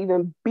supposed to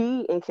even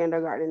be in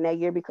kindergarten that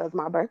year because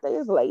my birthday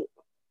is late.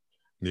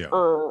 Yeah.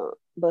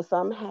 But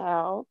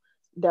somehow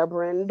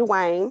Deborah and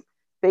Dwayne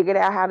figured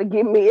out how to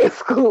get me in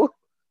school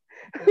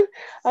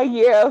a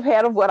year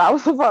ahead of what I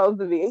was supposed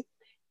to be.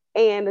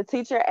 And the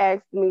teacher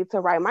asked me to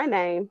write my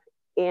name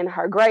in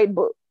her grade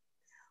book.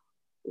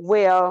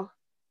 Well,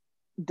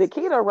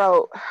 Dakita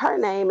wrote her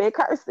name in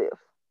cursive.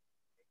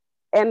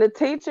 And the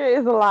teacher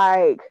is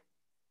like,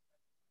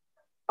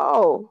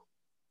 oh,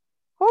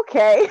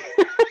 okay.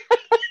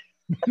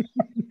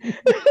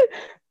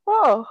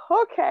 Oh,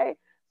 okay.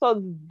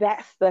 So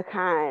that's the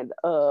kind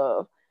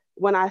of,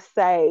 when I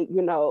say,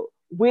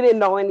 we didn't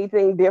know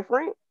anything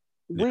different.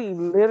 We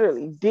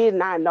literally did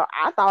not know.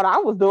 I thought I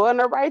was doing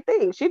the right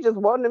thing. She just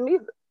wanted me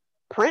to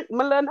print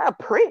my little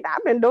print.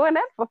 I've been doing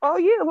that for 4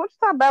 years. What you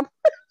talking about?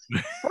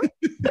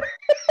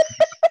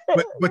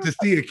 but to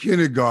see a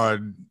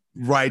kindergarten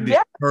write it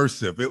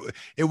cursive,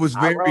 it was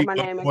very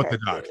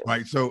orthodox,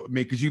 right? So I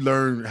mean, because you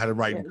learn how to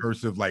write in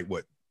cursive, like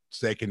what,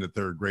 second or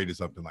third grade or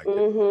something like that.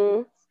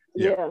 Mm-hmm.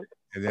 Yeah.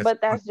 And but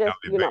that's just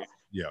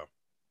yeah.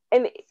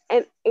 And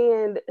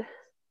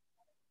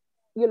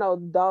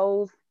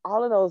those,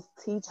 all of those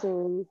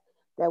teachings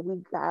that we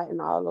got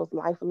and all those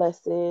life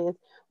lessons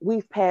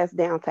we've passed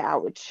down to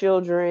our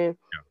children.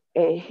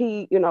 Yeah. And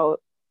he,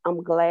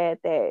 I'm glad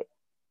that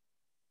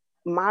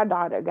my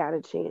daughter got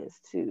a chance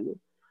to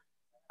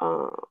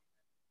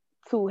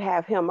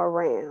have him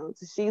around.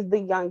 She's the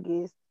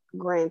youngest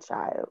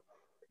grandchild.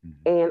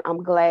 Mm-hmm. And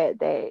I'm glad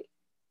that,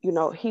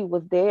 he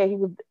was there. He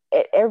was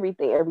at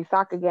everything, every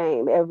soccer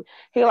game.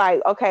 He like,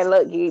 okay,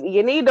 look,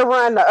 you need to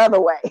run the other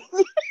way.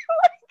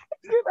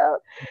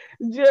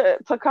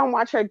 Just to come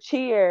watch her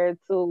cheer,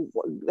 to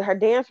her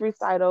dance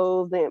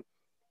recitals and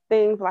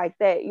things like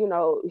that.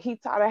 He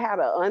taught her how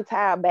to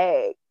untie a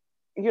bag.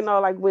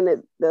 Like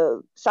when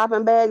the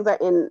shopping bags are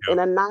in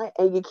a knot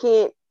and you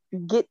can't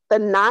get the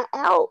knot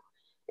out,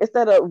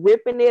 instead of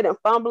ripping it and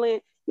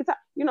fumbling,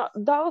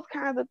 those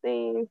kinds of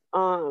things.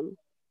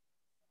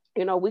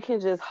 We can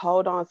just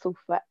hold on to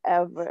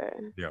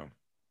forever. Yeah.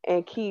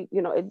 And keep,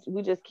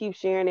 we just keep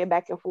sharing it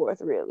back and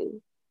forth,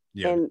 really.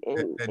 Yeah. And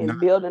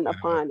building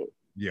upon it.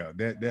 Yeah,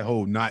 that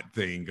whole knot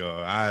thing.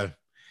 I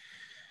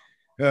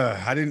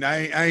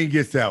ain't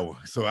get that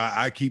one, so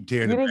I keep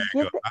tearing it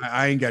back up.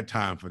 I ain't got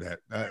time for that.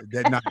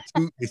 That knot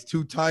it's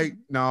too tight.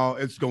 No,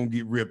 it's gonna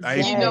get ripped. I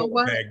ain't you know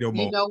what?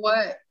 You know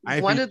what?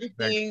 One of the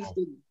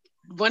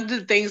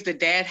things that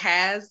Dad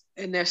has,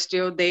 and they're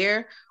still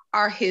there,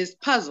 are his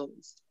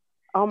puzzles.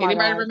 Oh my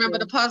Anybody God, remember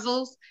the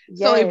puzzles?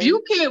 Yes. So if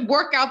you can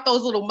work out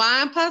those little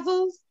mind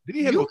puzzles,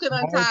 you can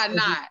untie a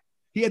knot.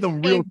 He had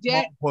them real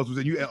small puzzles,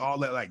 and you had all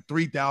that like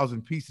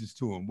 3,000 pieces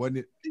to him, wasn't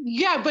it?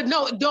 Yeah, but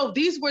no,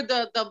 these were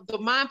the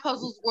mind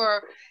puzzles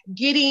were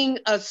getting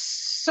a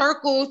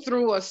circle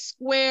through a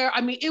square.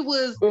 I mean, it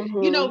was,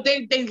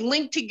 they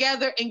link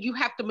together, and you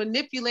have to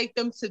manipulate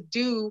them to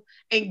do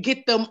and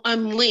get them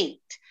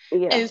unlinked.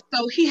 Yeah. And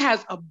so he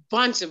has a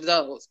bunch of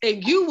those,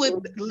 and you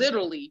would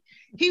literally,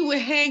 he would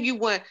hang you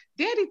one.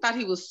 Daddy thought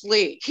he was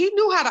slick. He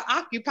knew how to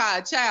occupy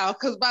a child,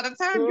 because by the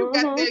time you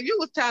got there, you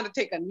was trying to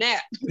take a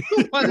nap.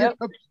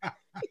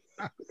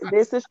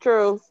 This is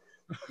true.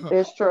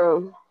 It's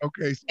true.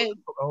 Okay, so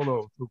hold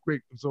on, so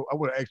quick. So I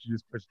want to ask you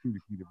this question too,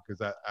 Dakita,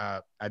 because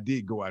I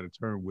did go out of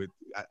turn with,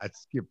 I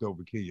skipped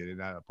over Kenya,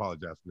 and I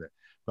apologize for that.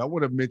 But I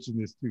want to mention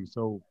this too.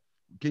 So,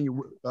 Kenya,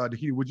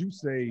 Dakita, would you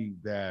say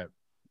that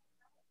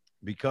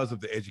because of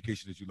the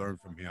education that you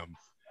learned from him,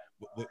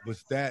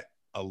 was that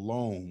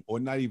alone, or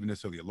not even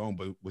necessarily alone,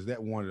 but was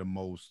that one of the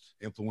most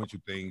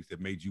influential things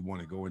that made you want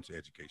to go into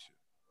education?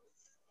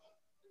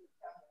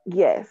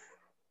 Yes.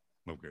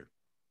 Okay.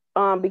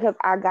 Because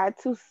I got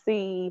to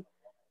see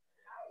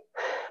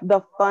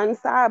the fun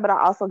side, but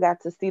I also got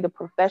to see the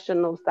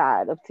professional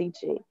side of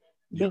teaching,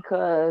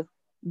 because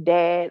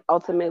Dad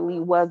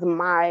ultimately was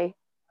my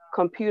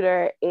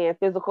computer and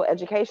physical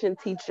education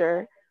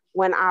teacher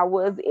when I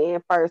was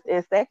in first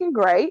and second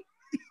grade.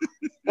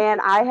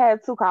 And I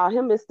had to call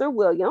him Mr.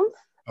 Williams.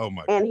 Oh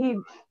my! And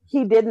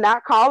he did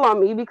not call on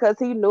me because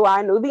he knew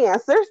I knew the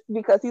answers,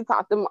 because he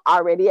taught them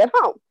already at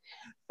home.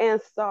 And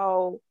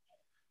so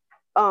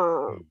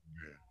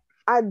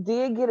I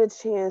did get a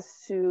chance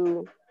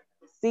to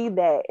see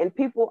that. And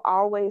people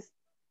always,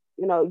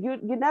 you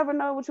never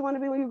know what you want to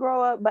be when you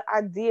grow up, but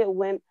I did.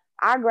 When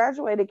I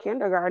graduated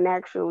kindergarten,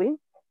 actually,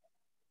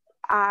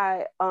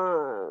 pre-K.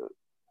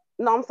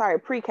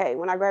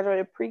 When I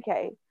graduated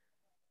pre-K,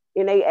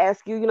 and they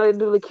ask you, they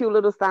do the cute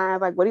little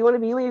signs like, what do you want to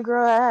be when you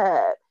grow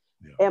up?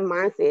 Yeah. And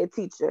mine said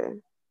teacher.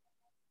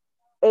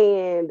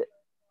 And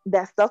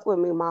that stuck with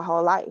me my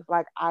whole life.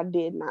 Like, I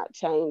did not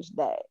change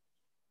that.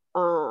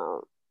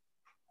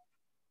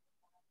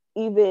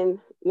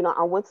 Even,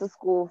 I went to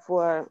school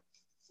for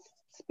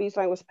speech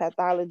language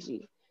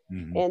pathology.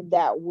 Mm-hmm. And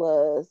I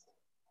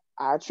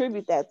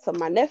attribute that to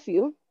my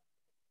nephew.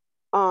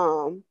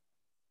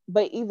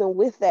 But even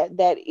with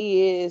that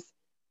is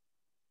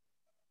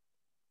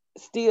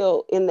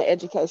still in the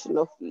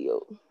educational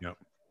field. Yep.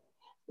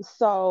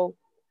 So,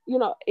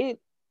 it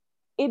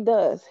It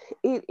does.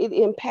 It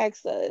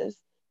impacts us,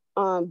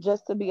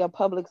 just to be a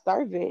public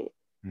servant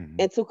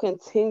and to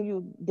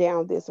continue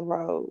down this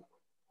road,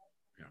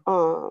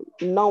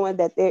 knowing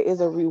that there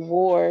is a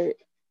reward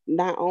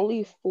not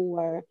only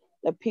for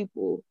the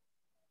people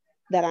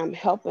that I'm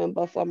helping,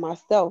 but for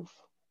myself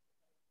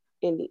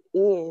in the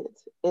end,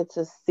 and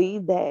to see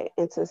that,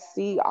 and to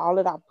see all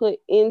that I put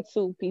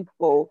into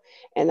people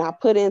and I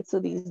put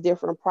into these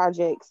different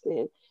projects,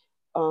 and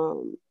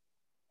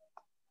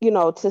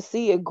to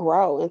see it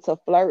grow and to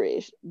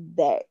flourish,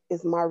 that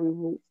is my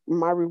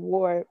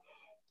reward.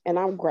 And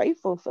I'm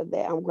grateful for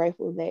that. I'm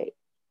grateful that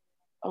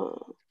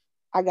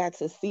I got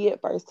to see it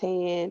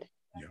firsthand,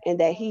 and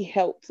that he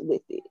helped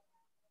with it.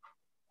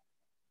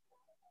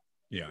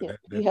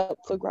 He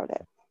helped to grow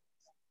that.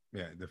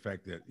 Yeah, the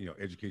fact that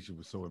education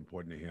was so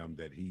important to him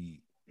that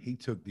he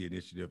took the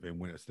initiative and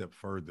went a step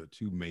further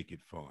to make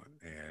it fun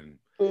and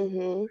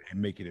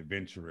make it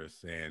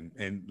adventurous,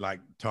 and like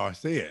Tar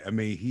said, I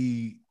mean,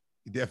 he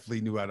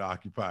definitely knew how to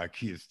occupy a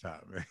kid's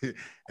time.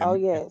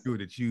 And yes. sure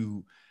that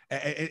you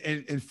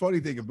and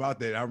funny thing about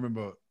that, I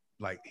remember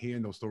like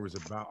hearing those stories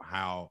about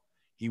how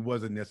he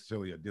wasn't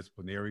necessarily a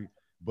disciplinary,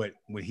 but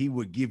when he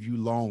would give you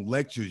long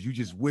lectures, you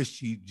just wish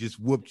he just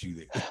whooped you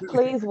there.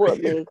 Please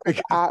whoop me,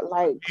 because I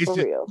like, it's for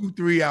just real.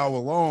 2-3 hour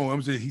long.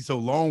 I'm saying he's so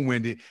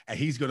long-winded, and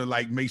he's gonna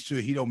like make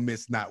sure he don't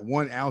miss not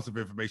 1 ounce of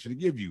information to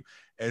give you.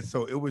 And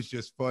so it was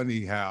just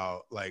funny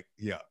how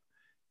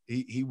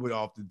he would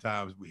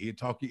oftentimes he'd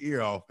talk your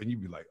ear off, and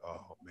you'd be like,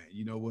 oh man,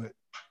 you know what?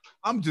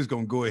 I'm just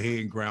gonna go ahead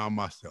and ground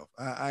myself.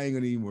 I ain't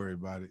gonna even worry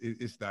about it.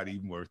 It's not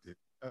even worth it.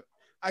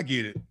 I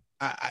get it.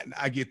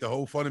 I get the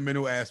whole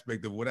fundamental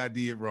aspect of what I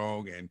did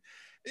wrong, and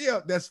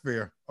that's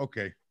fair.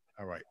 Okay,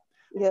 all right.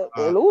 Yeah,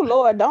 and oh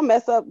Lord, don't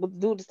mess up with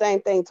do the same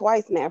thing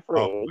twice now,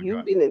 friend.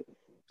 You've been in.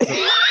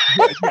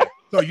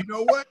 So you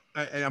know what?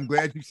 And I'm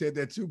glad you said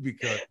that too,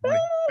 because one of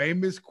his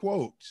famous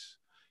quotes,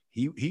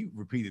 he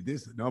repeated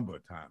this a number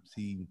of times.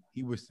 He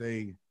would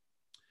say,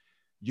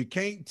 "You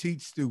can't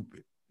teach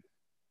stupid.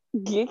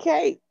 You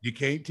can't. You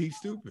can't teach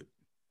stupid."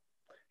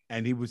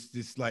 And he was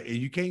just like, and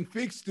you can't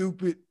fix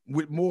stupid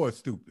with more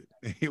stupid.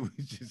 It was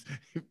just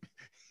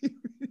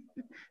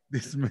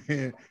this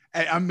man.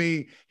 And I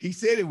mean, he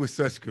said it with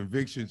such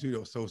conviction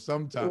too. So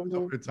sometimes,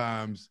 some of the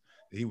times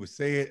he would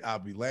say it, I'll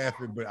be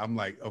laughing, but I'm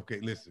like, okay,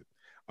 listen,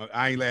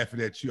 I ain't laughing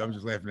at you. I'm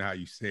just laughing at how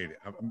you said it.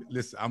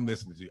 I'm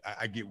listening to you.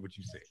 I get what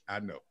you said. I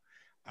know.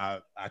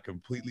 I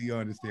completely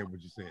understand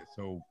what you said.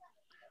 So,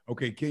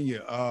 okay,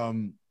 Kenya.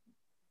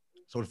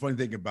 So the funny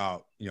thing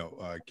about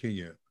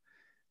Kenya.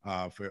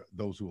 For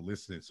those who are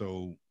listening,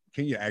 so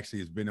Kenya actually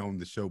has been on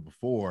the show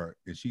before,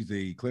 and she's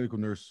a clinical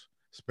nurse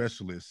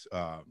specialist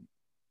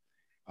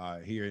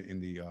here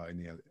in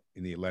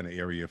the Atlanta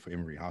area for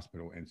Emory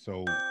Hospital. And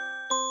so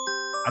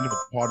I know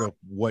part of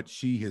what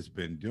she has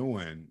been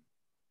doing,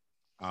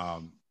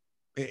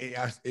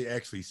 it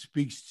actually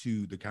speaks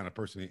to the kind of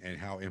person and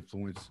how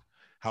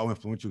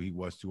influential he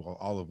was to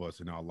all of us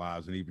in our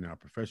lives and even our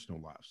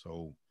professional lives.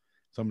 So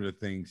some of the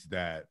things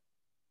that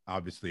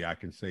obviously I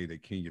can say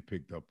that Kenya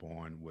picked up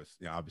on was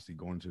obviously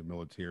going to the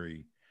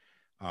military,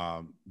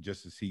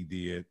 just as he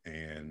did,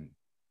 and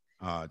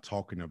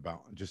talking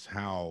about just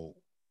how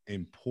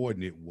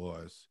important it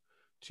was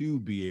to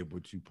be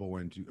able to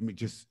pour into,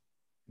 just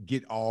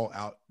get all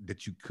out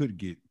that you could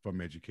get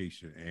from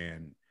education.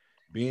 And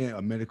being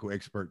a medical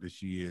expert that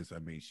she is,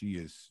 she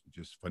is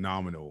just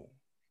phenomenal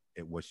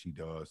at what she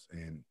does.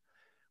 And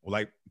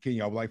like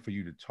Kenya, I would like for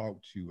you to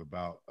talk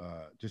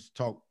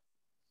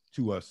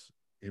to us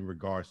in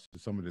regards to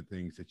some of the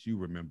things that you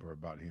remember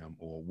about him,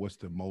 or what's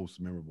the most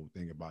memorable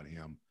thing about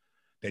him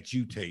that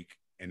you take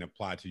and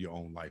apply to your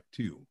own life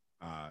too,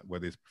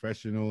 whether it's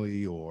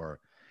professionally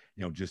or,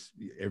 just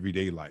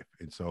everyday life.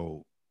 And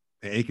so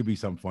it could be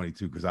something funny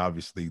too, because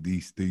obviously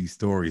these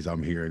stories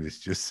I'm hearing, it's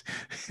just,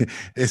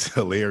 it's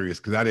hilarious,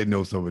 because I didn't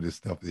know some of this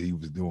stuff that he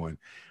was doing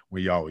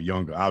when y'all were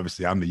younger.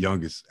 Obviously, I'm the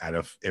youngest out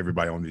of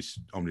everybody on this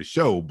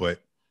show, but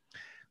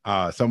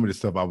some of the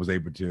stuff I was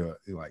able to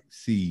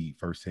see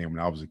firsthand when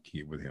I was a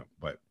kid with him.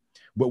 But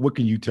what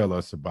can you tell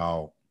us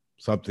about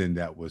something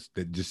that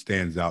just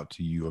stands out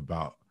to you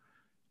about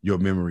your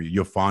memory,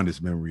 your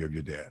fondest memory of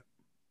your dad?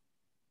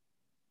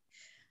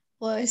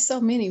 Well, it's so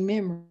many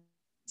memories.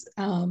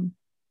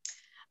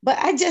 But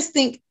I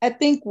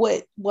think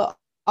what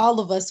all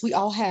of us, we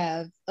all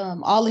have,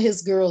 all of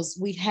his girls,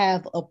 we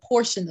have a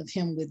portion of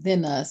him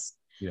within us.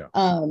 Yeah.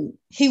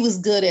 He was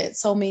good at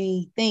so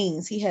many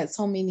things. He had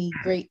so many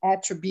great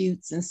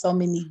attributes and so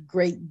many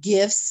great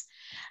gifts.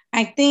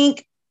 I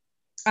think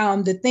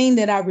the thing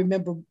that I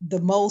remember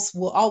the most,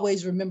 will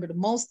always remember the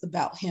most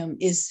about him,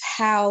 is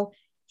how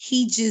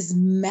he just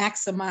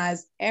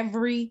maximized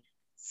every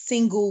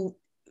single,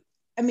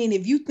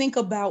 if you think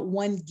about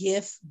one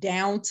gift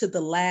down to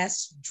the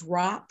last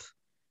drop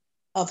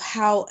of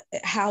how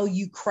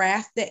you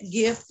craft that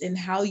gift and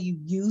how you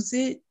use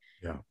it,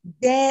 yeah,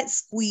 Dad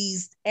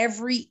squeezed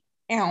every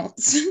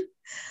ounce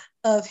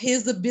of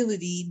his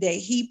ability that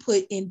he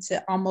put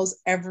into almost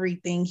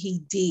everything he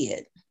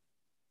did.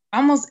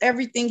 Almost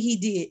everything he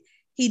did.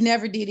 He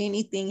never did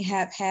anything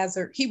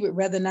haphazard. He would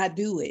rather not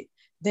do it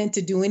than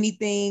to do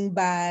anything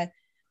by,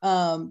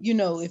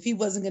 if he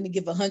wasn't going to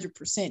give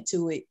 100%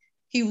 to it,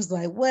 he was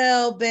like,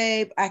 well,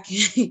 babe, I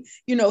can,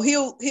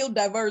 he'll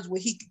diverge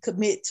what he could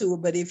commit to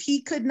it. But if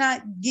he could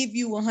not give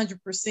you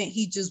 100%,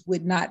 he just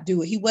would not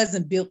do it. He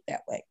wasn't built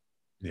that way.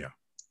 Yeah.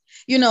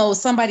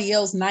 Somebody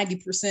else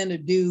 90% to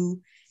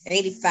do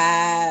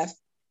 85,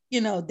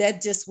 that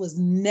just was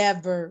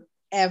never,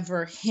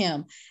 ever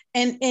him.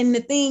 And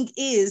the thing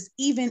is,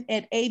 even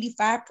at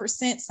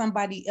 85%,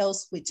 somebody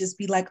else would just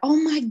be like, oh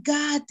my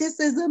God, this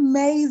is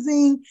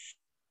amazing.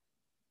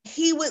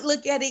 He would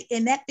look at it,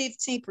 and that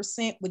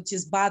 15% would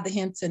just bother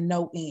him to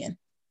no end.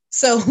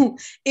 So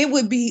it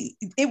would be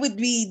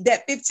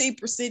that 15%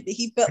 that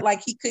he felt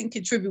like he couldn't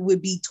contribute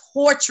would be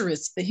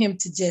torturous for him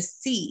to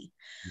just see.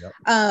 Yep.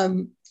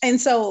 And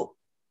so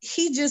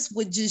he just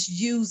would just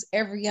use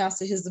every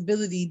ounce of his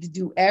ability to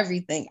do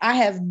everything. I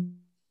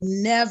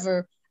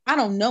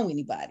don't know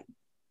anybody.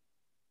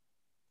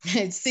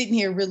 And sitting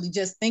here really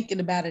just thinking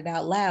about it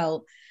out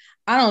loud,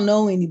 I don't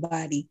know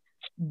anybody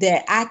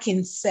that I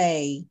can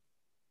say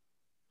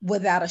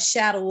without a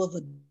shadow of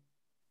a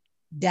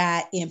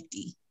die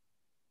empty.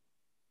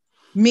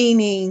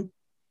 Meaning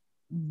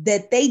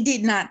that they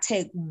did not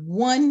take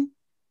one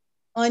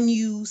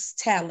unused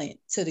talent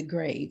to the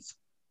grave.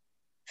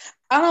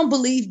 I don't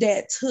believe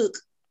that took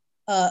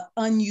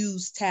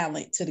unused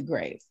talent to the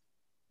grave.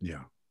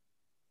 Yeah.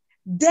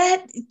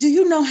 Do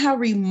you know how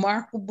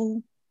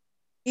remarkable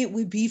it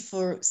would be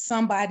for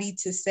somebody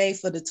to say,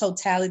 for the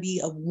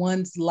totality of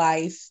one's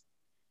life,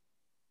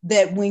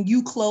 that when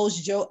you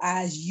closed your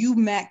eyes, you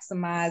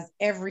maximize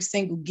every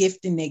single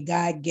gifting that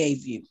God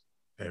gave you?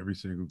 Every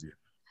single gift.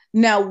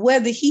 Now,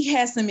 whether he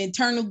has some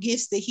internal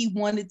gifts that he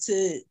wanted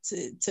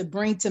to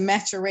bring to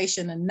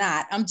maturation or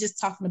not, I'm just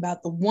talking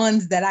about the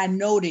ones that I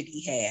know that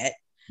he had,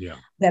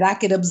 that I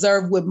could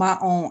observe with my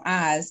own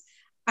eyes.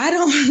 I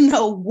don't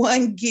know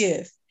one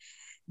gift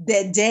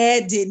that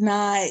Dad did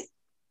not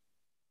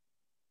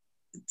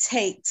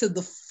take to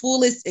the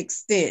fullest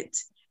extent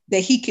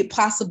that he could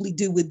possibly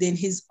do within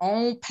his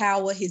own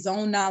power, his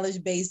own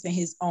knowledge base, and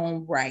his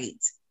own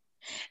right.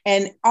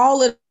 And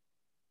all of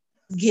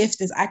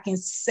gifts, as I can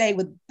say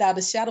without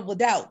a shadow of a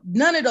doubt,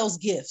 none of those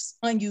gifts,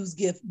 unused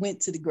gift,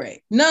 went to the grave.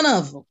 None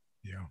of them.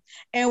 Yeah.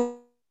 And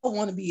I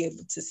want to be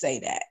able to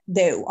say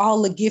that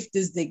all the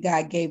giftings that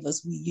God gave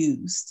us, we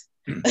used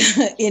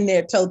in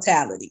their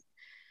totality.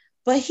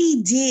 But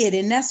he did,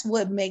 and that's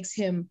what makes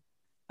him,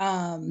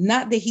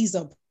 not that he's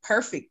a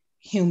perfect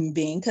human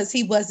being, because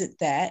he wasn't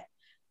that,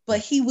 but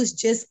he was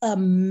just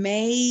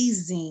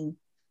amazing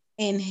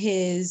in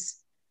his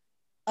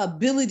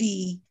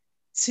ability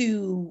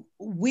to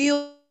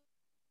wield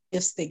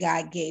gifts that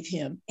God gave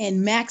him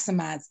and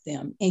maximize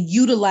them and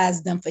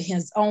utilize them for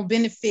his own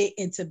benefit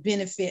and to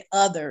benefit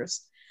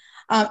others.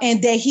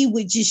 And that he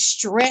would just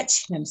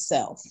stretch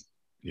himself.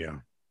 Yeah.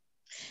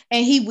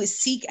 And he would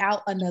seek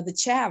out another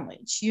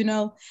challenge,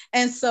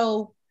 And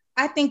so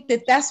I think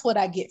that that's what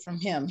I get from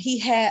him. He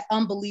had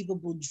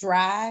unbelievable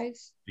drive,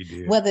 he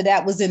did. Whether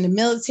that was in the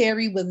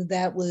military, whether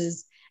that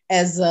was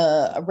as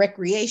a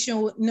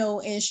recreational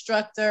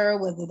instructor,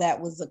 whether that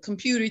was a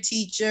computer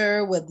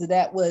teacher, whether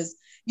that was,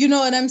 you know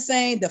what I'm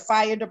saying, the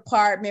fire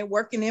department,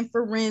 working in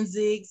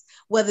forensics,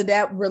 whether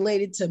that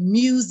related to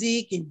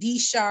music and D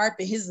sharp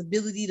and his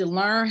ability to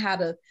learn how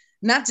to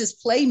not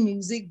just play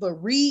music, but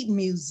read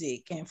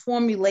music and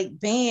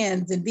formulate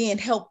bands and then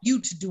help you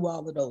to do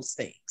all of those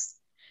things,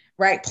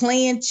 right?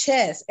 Playing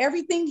chess,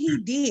 everything he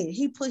did,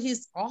 he put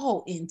his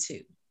all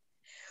into.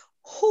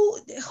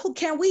 Who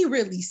can we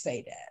really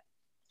say that?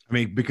 I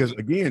mean, because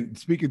again,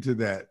 speaking to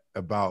that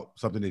about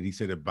something that he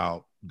said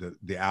about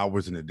the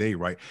hours in a day,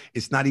 right?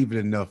 It's not even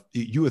enough.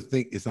 You would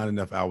think it's not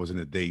enough hours in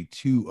a day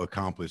to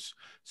accomplish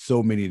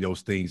so many of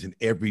those things in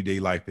everyday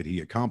life that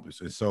he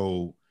accomplished. And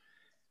so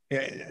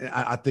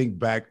I think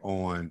back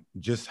on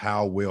just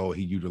how well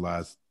he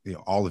utilized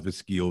all of his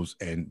skills,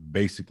 and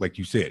basic, like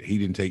you said, he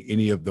didn't take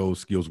any of those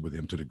skills with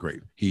him to the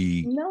grave.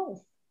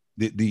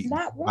 The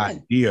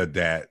idea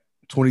that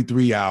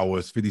 23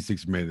 hours,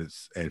 56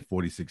 minutes, and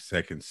 46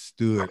 seconds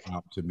stood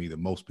out to me the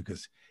most,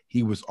 because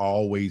he was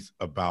always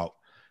about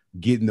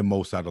getting the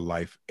most out of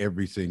life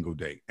every single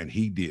day. And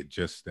he did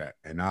just that.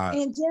 And I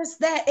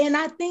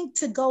think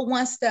to go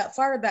one step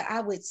further, I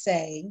would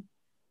say,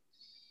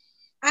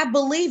 I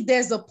believe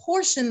there's a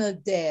portion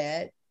of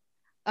that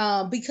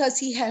because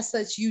he has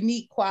such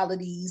unique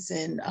qualities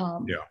and,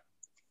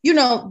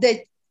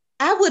 that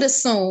I would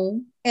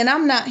assume, and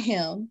I'm not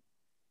him,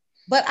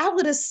 but I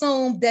would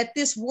assume that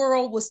this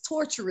world was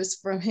torturous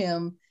for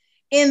him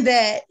in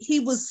that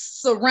he was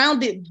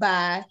surrounded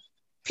by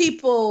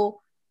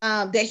people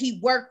that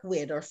he worked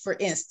with, or for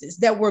instance,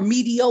 that were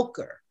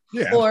mediocre,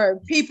 or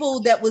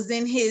people that was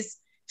in his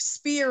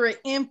spirit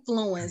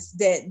influence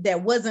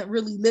that wasn't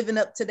really living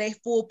up to their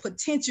full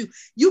potential.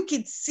 You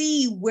could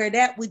see where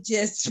that would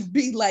just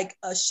be like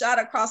a shot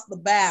across the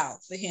bow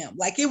for him.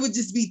 Like it would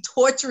just be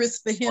torturous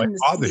for him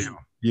to see.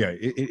 Yeah,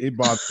 it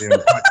bothered him.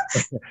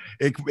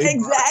 It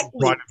Exactly.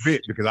 quite a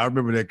bit because I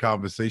remember that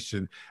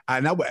conversation,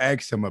 and I would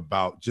ask him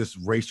about just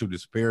racial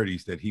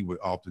disparities that he would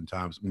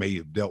oftentimes may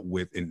have dealt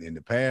with in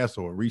the past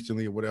or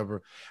recently or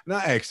whatever. And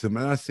I asked him,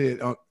 and I said,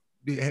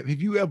 "Have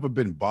you ever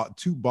been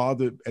too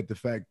bothered at the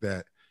fact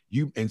that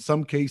you, in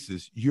some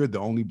cases, you're the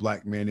only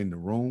black man in the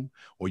room,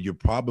 or you're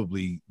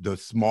probably the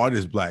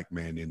smartest black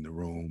man in the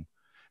room,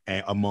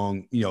 and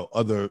among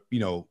other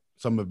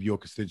some of your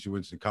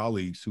constituents and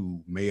colleagues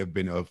who may have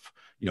been of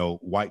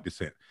white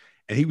descent?"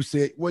 And he would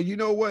say, well, you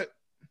know what?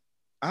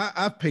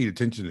 I've paid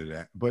attention to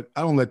that, but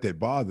I don't let that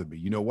bother me.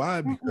 You know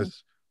why?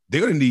 Because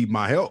they're going to need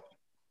my help.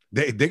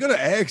 They're going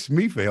to ask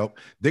me for help.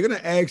 They're going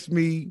to ask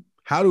me,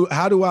 how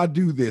do I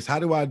do this? How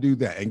do I do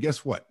that? And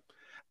guess what?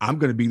 I'm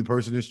going to be the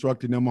person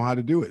instructing them on how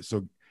to do it.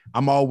 So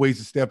I'm always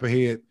a step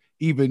ahead,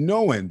 even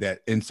knowing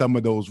that in some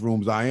of those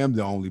rooms, I am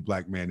the only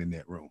black man in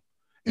that room.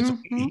 And so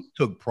he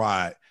took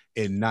pride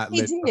in not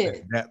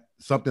letting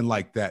something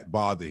like that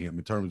bother him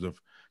in terms of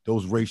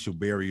those racial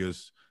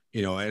barriers,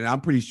 and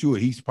I'm pretty sure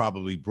he's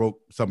probably broke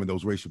some of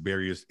those racial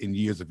barriers in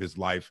years of his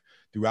life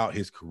throughout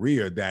his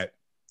career that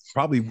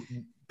probably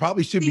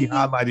should be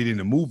highlighted in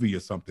a movie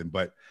or something.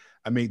 But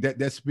I mean,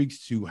 that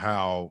speaks to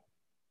how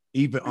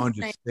even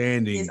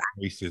understanding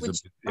racism.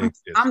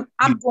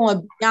 I'm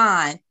going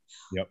beyond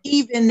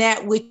even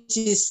that which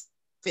is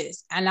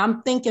surface, and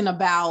I'm thinking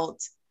about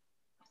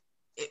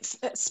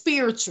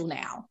spiritual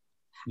now.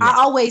 Yeah.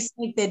 I always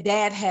think that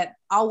Dad had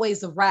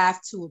always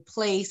arrived to a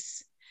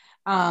place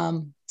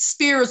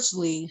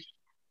spiritually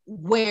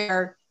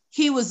where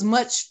he was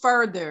much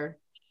further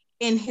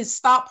in his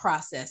thought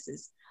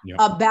processes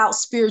about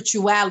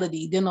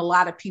spirituality than a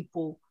lot of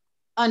people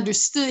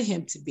understood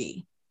him to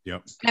be.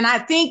 Yep. And I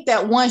think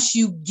that once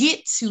you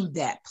get to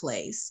that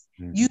place,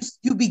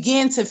 you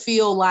begin to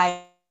feel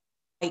like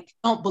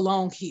don't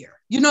belong here.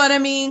 You know what I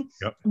mean?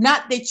 Yep.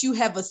 Not that you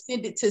have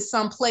ascended to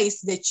some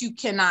place that you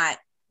cannot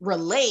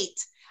relate.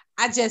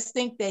 I just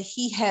think that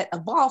he had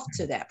evolved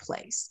to that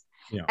place.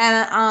 Yeah.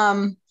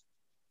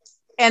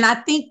 And I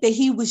think that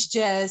he was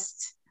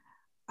just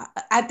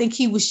an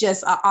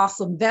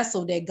awesome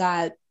vessel that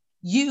God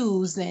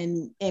used,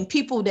 and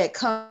people that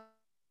come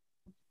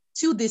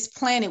to this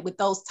planet with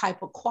those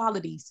type of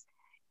qualities.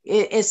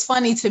 It's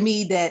funny to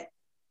me that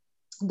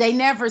they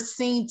never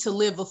seem to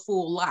live a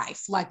full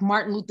life, like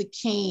Martin Luther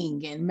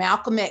King and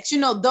Malcolm X.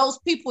 Those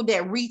people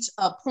that reach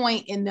a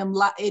point in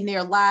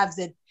their lives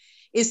that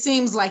it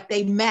seems like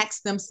they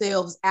max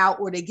themselves out,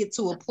 or they get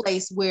to a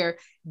place where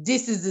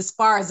this is as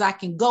far as I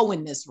can go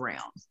in this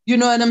realm. You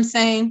know what I'm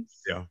saying?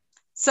 Yeah.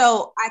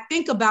 So I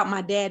think about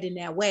my dad in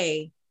that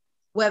way,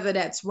 whether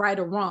that's right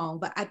or wrong,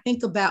 but I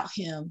think about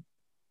him,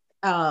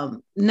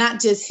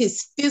 not just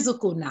his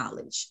physical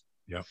knowledge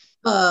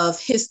of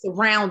his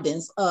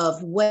surroundings,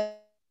 of what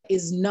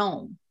is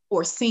known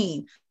or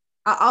seen.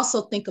 I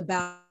also think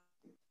about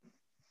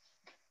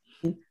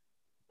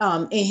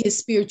in his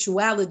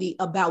spirituality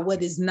about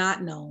what is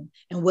not known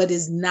and what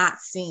is not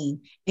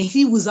seen. And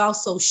he was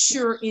also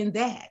sure in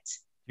that.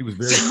 He was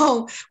very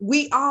so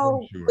we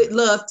all would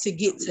love to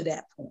get to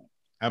that point.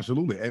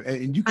 Absolutely.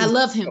 And you can, I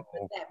love him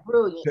for that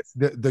brilliance.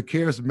 The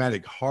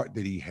charismatic heart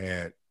that he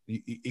had,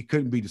 it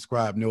couldn't be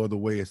described no other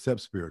way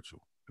except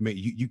spiritual. I mean,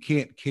 you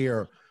can't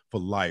care for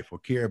life or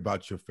care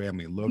about your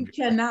family and love you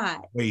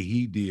cannot the way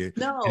he did,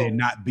 no, and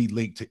not be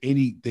linked to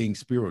anything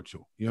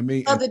spiritual. You know what I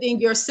mean? Other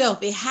than yourself,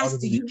 you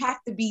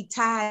have to be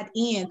tied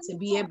in to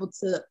be able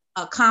to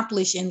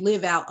accomplish and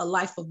live out a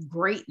life of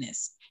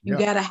greatness. You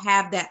got to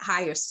have that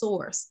higher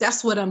source.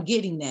 That's what I'm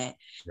getting at.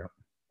 Yeah.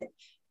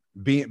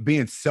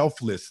 Being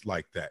selfless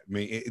like that. I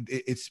mean,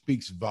 it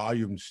speaks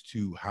volumes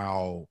to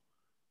how.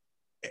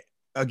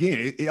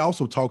 Again, it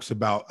also talks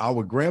about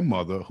our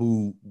grandmother,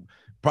 who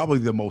probably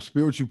the most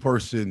spiritual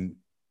person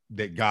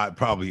that God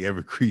probably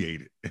ever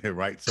created,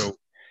 right? So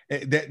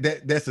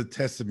that's a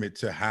testament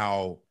to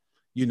how,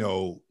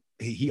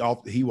 he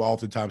will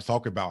oftentimes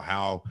talk about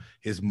how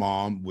his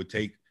mom would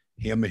take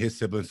him and his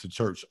siblings to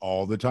church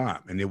all the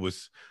time. And it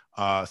was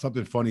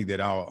something funny that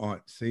our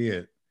aunt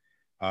said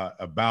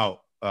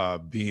about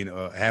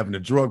having a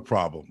drug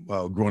problem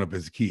growing up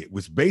as a kid,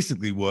 which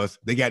basically was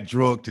they got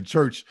drugged to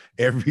church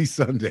every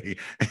Sunday.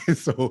 And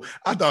so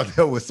I thought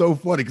that was so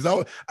funny because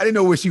I didn't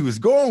know where she was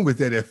going with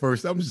that at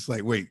first. I'm just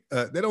like, wait,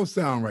 that don't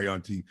sound right,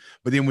 Auntie.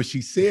 But then when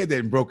she said that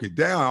and broke it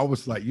down, I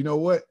was like, you know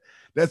what?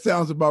 That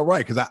sounds about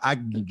right. Because I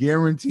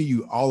guarantee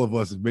you all of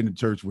us have been to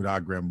church with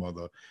our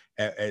grandmother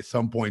at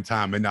some point in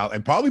time,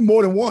 and probably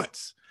more than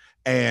once.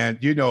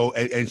 And,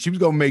 and she was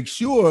going to make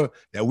sure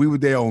that we were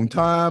there on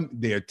time,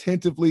 there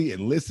attentively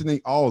and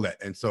listening, all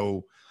that. And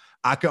so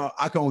I can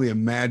only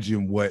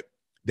imagine what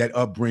that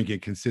upbringing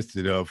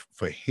consisted of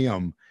for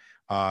him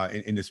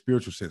in the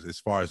spiritual sense,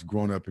 as far as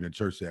growing up in the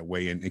church that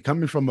way and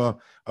coming from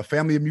a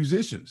family of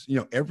musicians.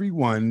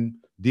 Everyone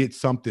did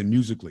something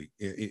musically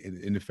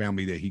in the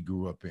family that he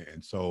grew up in.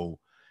 And so,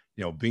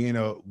 being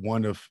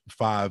one of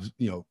five,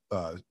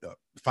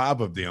 five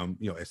of them,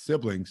 as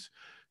siblings,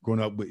 growing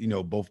up with,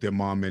 both their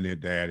mom and their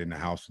dad in the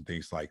house and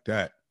things like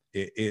that,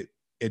 it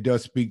it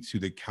does speak to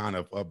the kind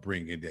of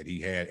upbringing that he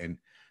had and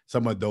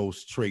some of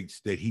those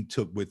traits that he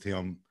took with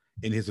him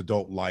in his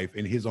adult life,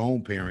 in his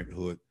own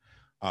parenthood,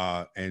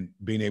 and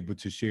being able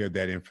to share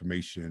that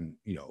information,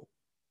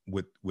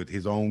 with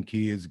his own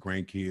kids,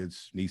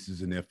 grandkids,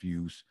 nieces and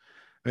nephews.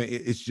 I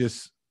mean,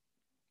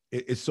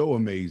 it's so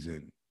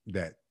amazing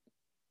that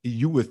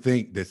you would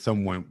think that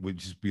someone would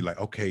just be like,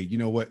 okay, you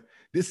know what?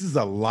 This is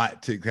a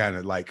lot to kind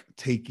of like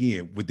take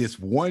in with this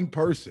one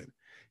person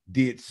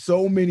did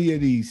so many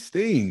of these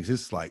things.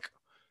 It's like,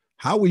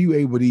 how were you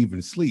able to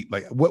even sleep?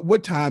 Like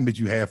what time did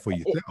you have for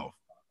yourself?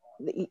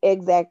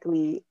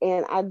 Exactly.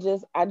 And I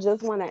just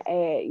want to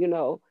add,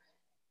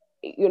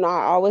 I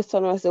always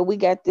tell them, I said, we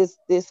got this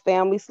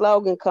family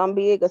slogan, come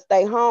big or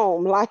stay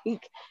home. Like,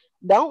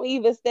 don't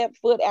even step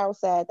foot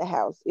outside the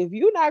house. If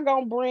you're not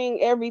going to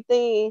bring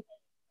everything,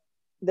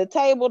 the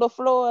table, the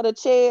floor, the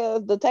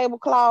chairs, the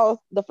tablecloth,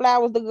 the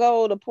flowers to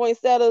go, the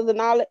poinsettias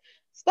and all that,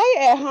 stay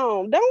at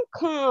home. Don't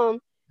come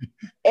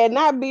and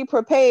not be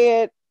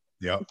prepared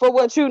for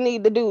what you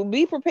need to do.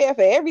 Be prepared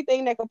for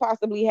everything that could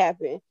possibly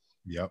happen.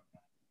 Yep.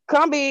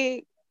 Come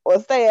big or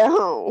stay at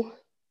home.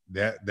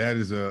 That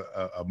is a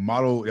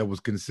model that was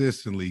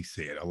consistently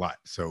said a lot.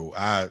 So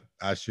I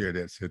share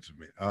that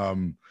sentiment.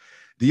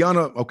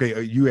 Deanna,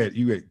 okay, you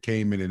had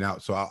came in and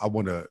out, so I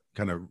want to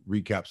kind of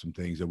recap some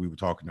things that we were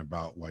talking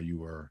about while you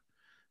were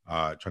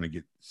trying to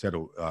get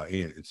settled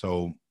in. And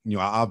so, I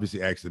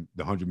obviously asked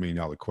the $100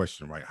 million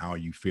question, right? How are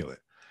you feeling?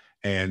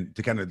 And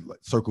to kind of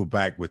circle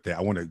back with that,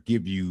 I want to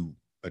give you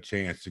a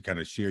chance to kind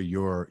of share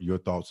your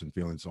thoughts and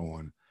feelings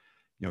on,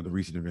 the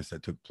recent events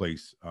that took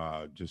place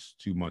just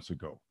 2 months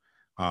ago.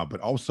 But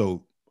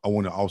also, I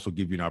want to also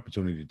give you an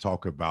opportunity to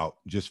talk about,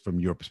 just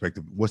from your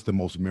perspective, what's the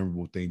most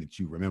memorable thing that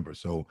you remember.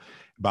 So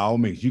by all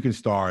means, you can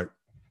start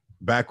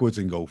backwards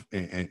and go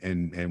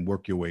and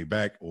work your way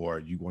back, or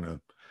you want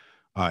to,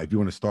 if you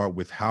want to start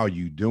with how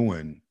you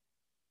doing,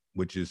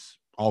 which is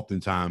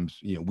oftentimes,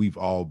 we've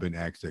all been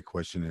asked that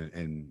question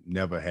and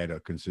never had a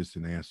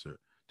consistent answer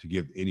to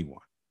give anyone.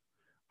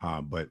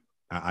 But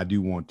I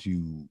do want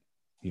to,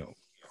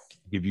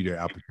 give you the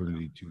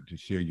opportunity to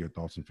share your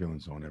thoughts and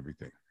feelings on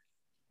everything.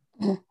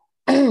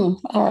 All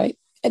right.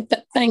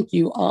 Thank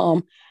you.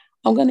 I'm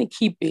going to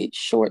keep it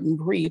short and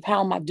brief.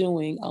 How am I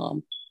doing?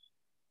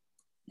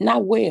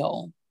 Not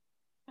well.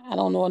 I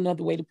don't know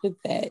another way to put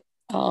that.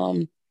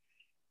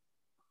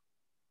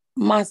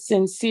 My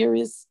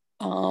sincerest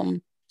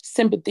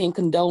sympathy and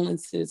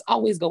condolences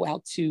always go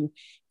out to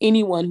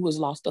anyone who has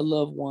lost a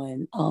loved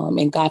one.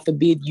 And God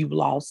forbid you've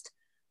lost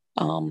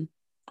a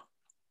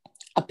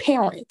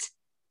parent.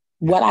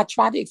 What I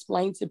try to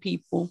explain to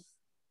people,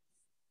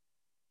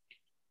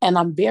 and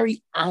I'm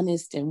very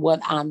honest in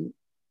what I'm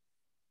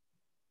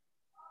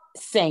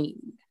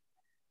saying.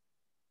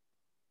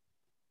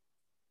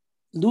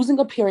 Losing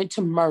a parent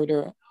to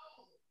murder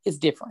is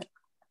different.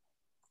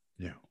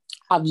 Yeah.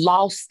 I've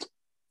lost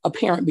a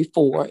parent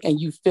before, and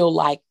you feel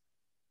like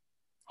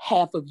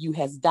half of you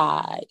has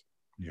died.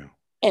 Yeah.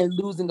 And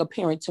losing a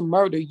parent to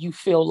murder, you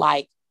feel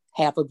like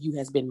half of you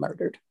has been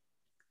murdered.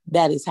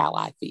 That is how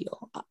I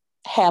feel.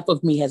 Half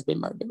of me has been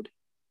murdered.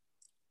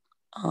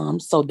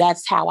 So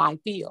that's how I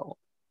feel.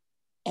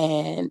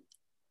 And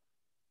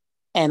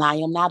I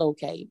am not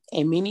okay.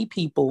 And many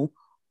people,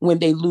 when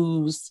they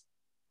lose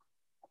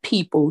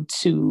people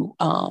to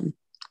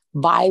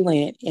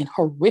violent and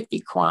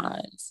horrific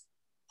crimes,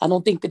 I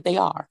don't think that they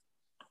are.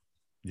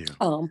 Yeah.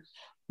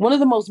 One of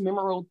the most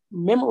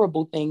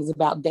memorable things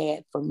about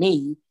Dad for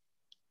me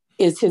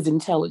is his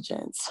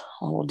intelligence.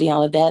 Oh,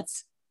 Deanna,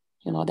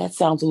 that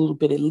sounds a little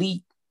bit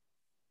elite.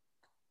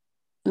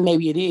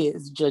 Maybe it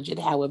is. Judge it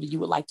however you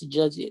would like to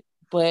judge it.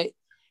 But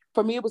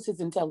for me, it was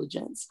his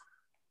intelligence.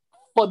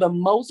 For the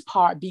most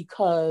part,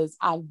 because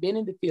I've been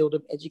in the field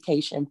of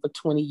education for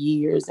 20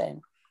 years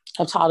and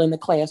I've taught in the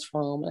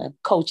classroom and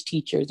I've coached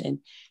teachers and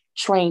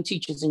trained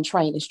teachers and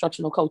trained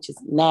instructional coaches.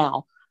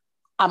 Now,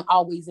 I'm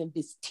always in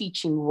this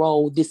teaching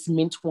role, this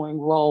mentoring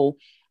role,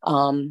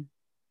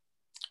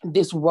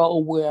 this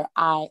role where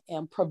I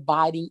am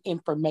providing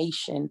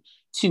information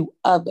to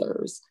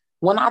others.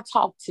 When I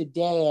talk to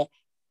Dad,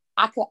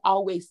 I could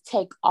always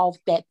take off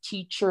that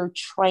teacher,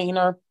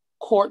 trainer,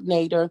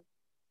 coordinator,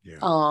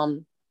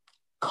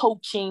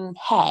 coaching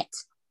hat,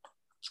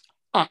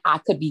 and I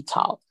could be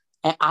taught,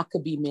 and I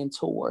could be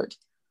mentored,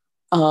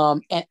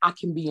 and I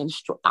could be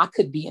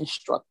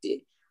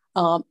instructed,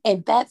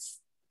 and that's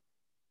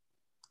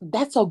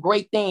a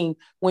great thing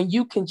when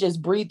you can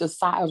just breathe a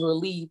sigh of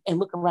relief and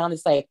look around and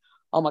say,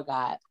 "Oh my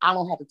God, I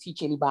don't have to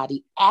teach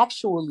anybody."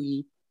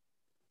 Actually,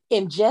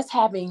 in just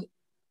having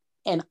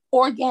an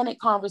organic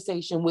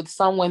conversation with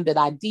someone that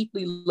I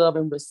deeply love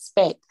and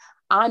respect,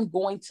 I'm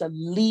going to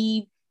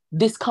leave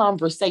this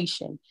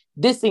conversation,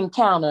 this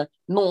encounter,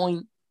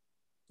 knowing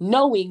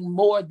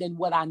more than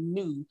what I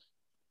knew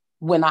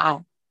when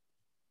I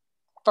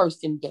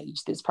first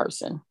engaged this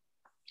person.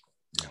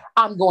 Yeah.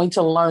 I'm going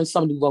to learn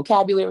some new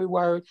vocabulary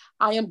word.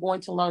 I am going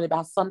to learn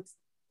about some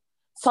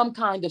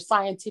kind of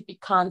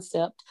scientific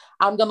concept.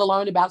 I'm going to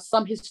learn about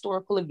some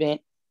historical event.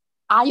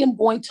 I am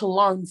going to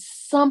learn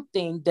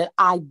something that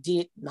I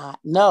did not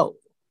know.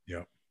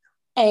 Yeah.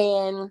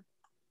 And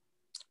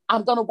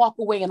I'm going to walk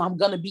away and I'm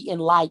going to be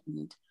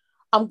enlightened.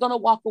 I'm going to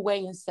walk away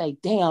and say,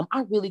 damn,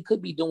 I really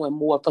could be doing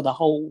more for the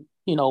whole,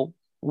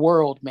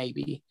 world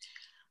maybe.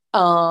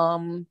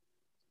 Or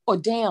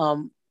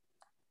damn,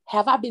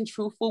 have I been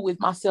truthful with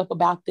myself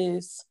about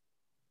this?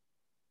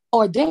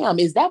 Or damn,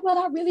 is that what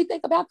I really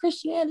think about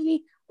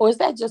Christianity? Or is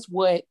that just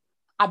what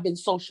I've been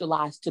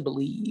socialized to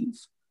believe?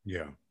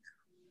 Yeah.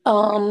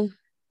 When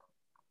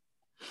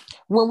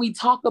we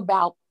talk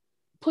about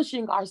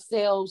pushing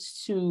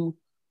ourselves to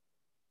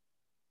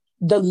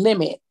the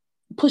limit,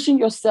 pushing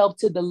yourself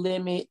to the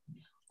limit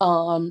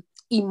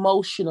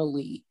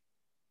emotionally,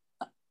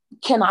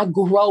 can I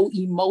grow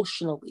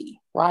emotionally,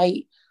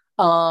 right?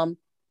 Can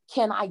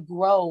I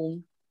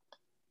grow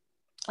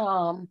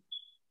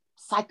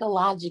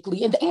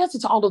psychologically? And the answer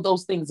to all of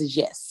those things is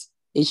yes.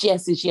 It's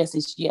yes, it's yes,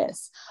 it's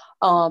yes.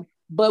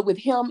 But with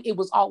him, it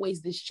was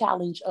always this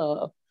challenge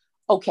of,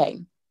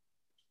 okay,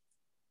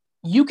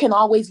 you can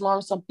always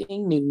learn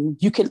something new.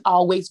 You can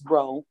always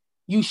grow.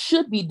 You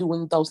should be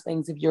doing those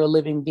things if you're a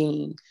living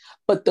being.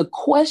 But the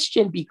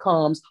question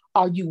becomes,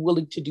 are you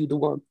willing to do the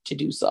work to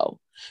do so?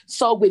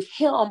 So with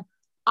him,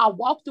 I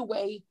walked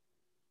away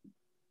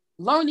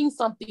learning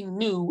something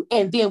new.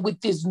 And then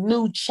with this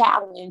new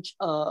challenge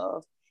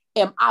of,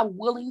 am I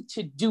willing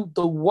to do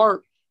the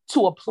work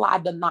to apply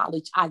the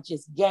knowledge I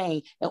just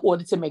gained in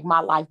order to make my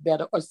life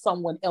better or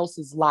someone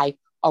else's life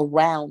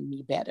around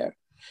me better?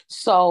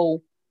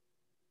 So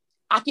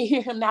I can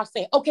hear him now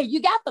saying, okay,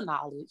 you got the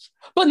knowledge,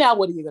 but now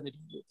what are you going to do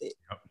with it?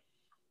 Yep.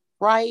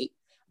 Right?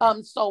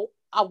 So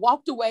I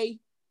walked away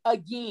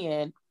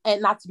again,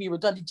 and not to be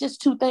redundant,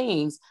 just two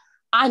things.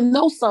 I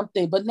know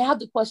something, but now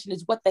the question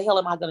is, what the hell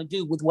am I going to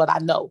do with what I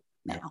know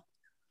now?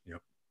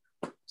 Yep.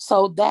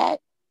 So that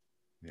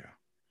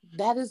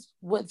is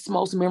what's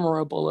most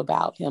memorable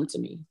about him to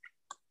me.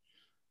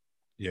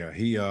 Yeah,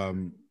 he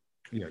to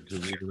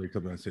reiterate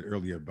something I said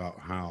earlier about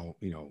how,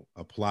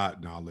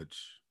 applied knowledge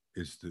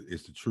is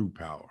the true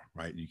power,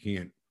 right? You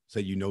can't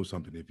say you know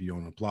something if you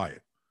don't apply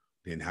it.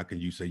 Then how can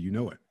you say you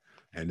know it?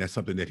 And that's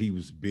something that he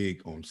was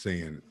big on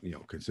saying,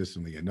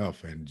 consistently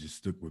enough, and just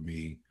stuck with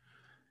me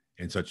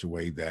in such a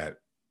way that,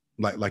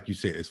 like you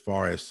said, as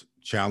far as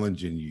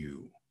challenging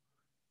you,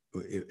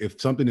 if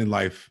something in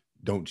life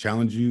don't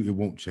challenge you, it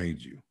won't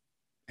change you.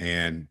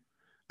 And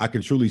I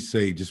can truly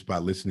say, just by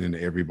listening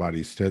to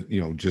everybody's,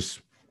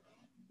 just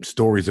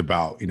stories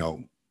about,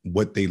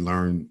 what they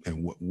learned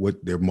and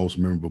what their most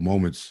memorable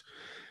moments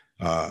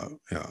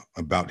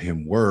about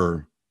him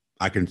were,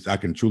 I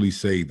can truly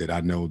say that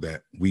I know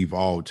that we've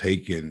all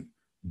taken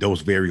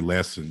those very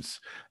lessons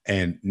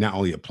and not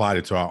only applied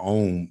it to our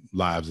own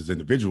lives as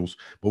individuals,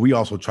 but we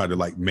also try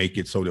to make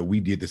it so that we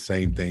did the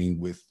same thing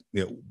with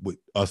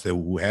us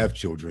who have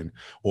children,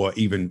 or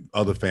even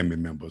other family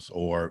members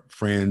or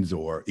friends,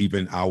 or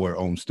even our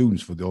own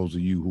students. For those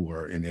of you who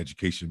are in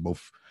education,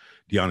 both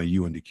Deanna,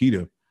 you and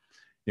Nikita,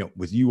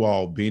 with you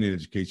all being in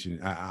education,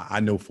 I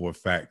know for a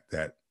fact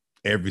that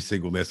every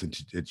single lesson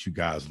that you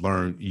guys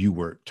learned, you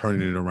were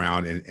turning it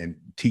around and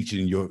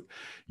teaching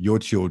your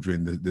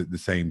children the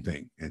same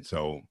thing. And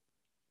so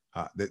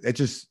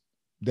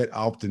that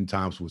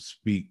oftentimes would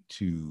speak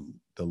to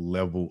the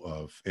level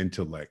of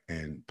intellect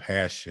and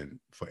passion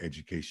for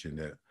education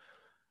that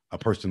a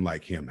person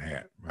like him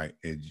had, right?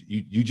 And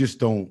you just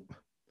don't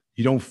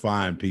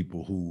find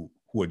people who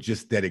are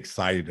just that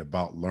excited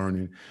about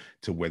learning,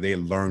 to where they're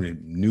learning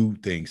new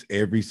things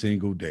every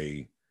single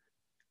day.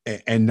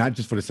 And not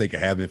just for the sake of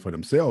having it for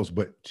themselves,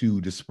 but to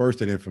disperse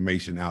that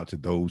information out to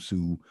those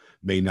who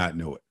may not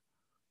know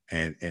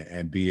it,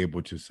 and be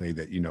able to say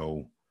that,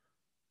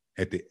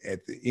 at the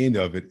end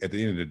of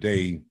the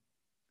day,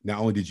 not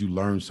only did you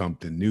learn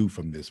something new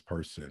from this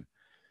person,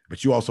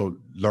 but you also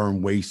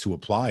learn ways to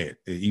apply it,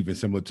 even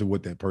similar to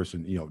what that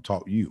person,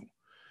 taught you.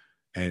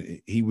 And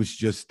he was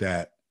just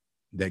that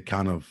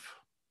kind of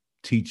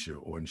teacher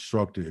or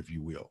instructor, if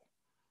you will,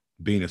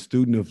 being a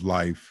student of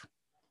life,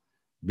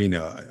 being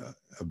a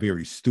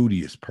very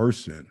studious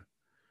person.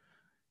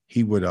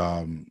 He would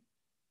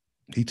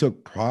he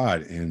took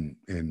pride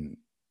in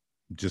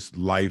just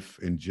life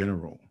in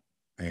general.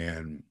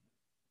 And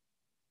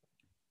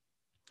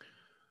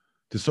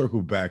to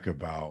circle back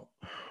about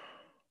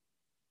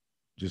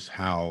just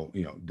how,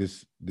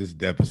 this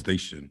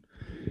devastation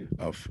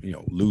of,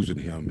 losing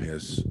him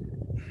has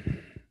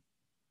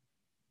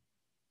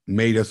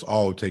made us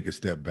all take a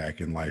step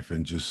back in life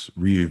and just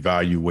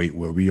reevaluate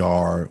where we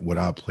are, what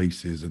our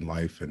place is in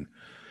life, and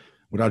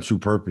what our true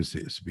purpose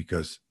is,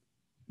 because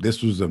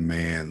this was a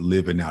man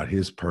living out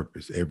his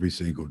purpose every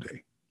single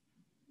day.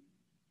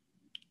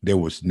 There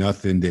was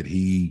nothing that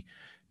he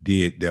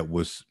did that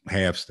was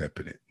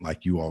half-stepping it.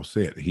 Like you all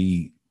said,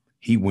 he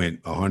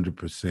went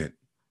 100%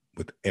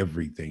 with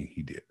everything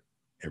he did,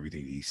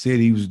 everything he said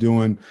he was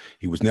doing.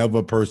 He was never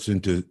a person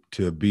to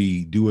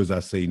do as I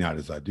say, not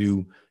as I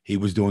do. He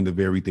was doing the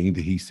very thing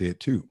that he said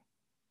too,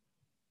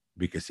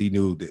 because he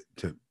knew that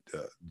the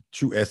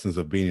true essence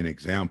of being an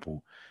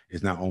example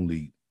is not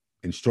only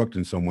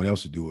instructing someone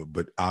else to do it,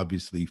 but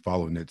obviously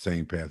following that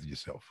same path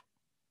yourself.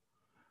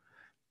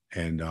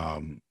 And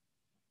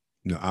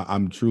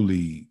I'm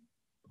truly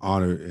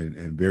honored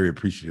and very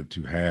appreciative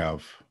to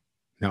have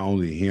not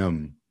only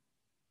him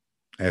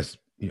as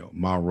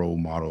my role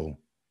model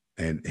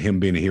and him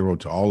being a hero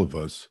to all of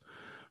us,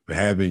 but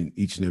having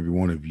each and every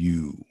one of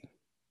you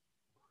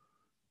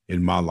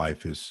in my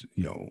life has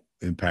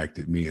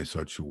impacted me in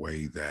such a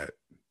way that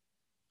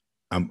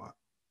I'm,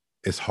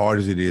 as hard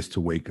as it is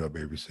to wake up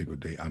every single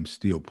day, I'm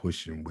still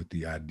pushing with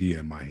the idea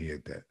in my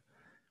head that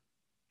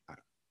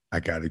I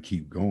got to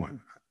keep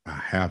going. I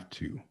have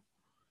to.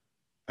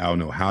 I don't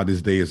know how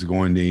this day is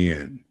going to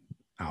end.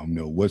 I don't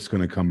know what's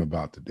going to come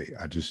about today.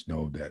 I just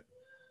know that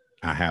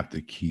I have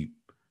to keep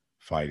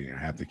fighting. I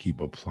have to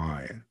keep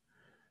applying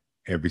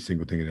every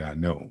single thing that I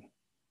know.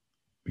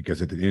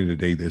 Because at the end of the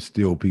day, there's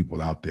still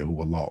people out there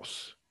who are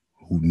lost,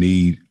 who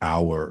need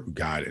our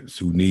guidance,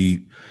 who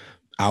need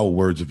our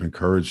words of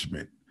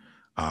encouragement,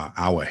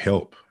 our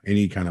help,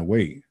 any kind of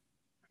way.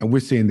 And we're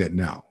seeing that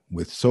now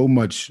with so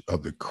much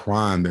of the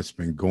crime that's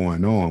been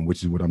going on,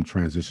 which is what I'm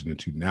transitioning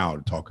to now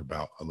to talk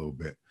about a little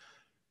bit.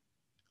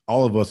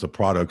 All of us are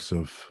products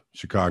of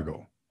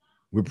Chicago.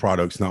 We're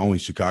products, not only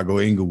Chicago,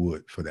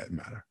 Inglewood for that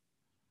matter.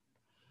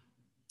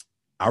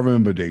 I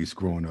remember days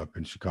growing up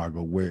in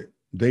Chicago where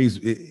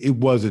it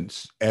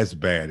wasn't as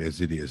bad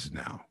as it is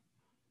now.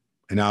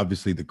 And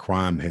obviously the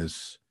crime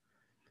has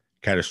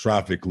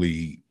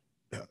catastrophically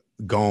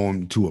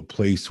gone to a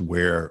place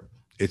where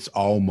it's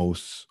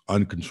almost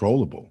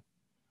uncontrollable.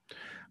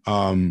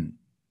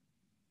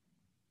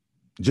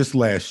 Just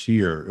last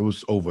year, it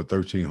was over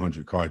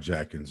 1,300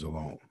 carjackings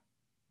alone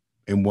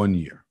in 1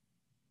 year.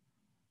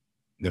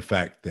 The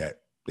fact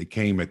that they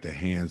came at the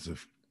hands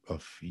of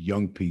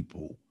young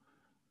people,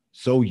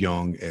 so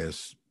young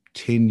as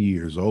 10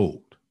 years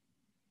old.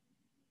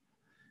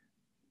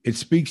 It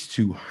speaks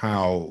to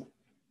how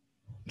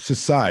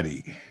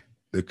society,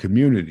 the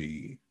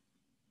community,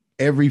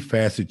 every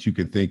facet you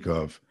can think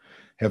of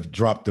have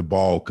dropped the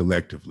ball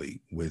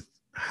collectively with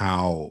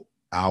how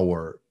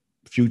our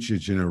future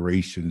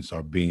generations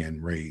are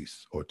being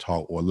raised or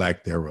taught or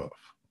lack thereof.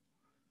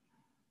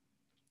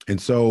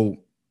 And so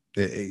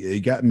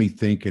it got me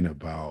thinking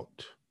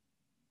about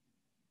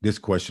this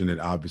question that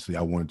obviously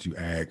I wanted to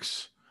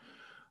ask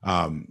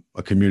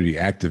a community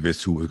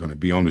activist who was going to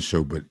be on the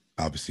show, but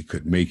obviously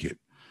couldn't make it.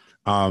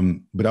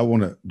 But I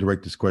want to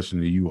direct this question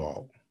to you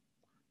all,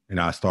 and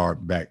I'll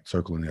start back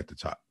circling at the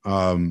top.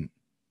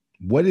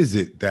 What is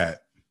it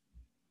that,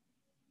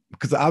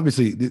 because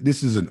obviously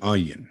this is an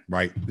onion,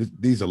 right?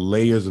 These are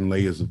layers and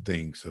layers of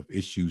things, of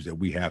issues that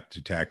we have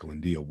to tackle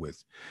and deal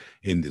with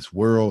in this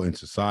world and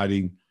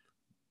society.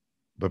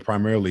 But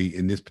primarily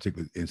in this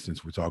particular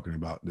instance, we're talking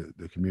about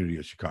the community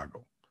of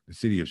Chicago, the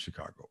city of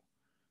Chicago,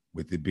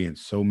 with it being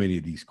so many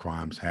of these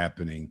crimes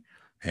happening.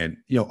 And,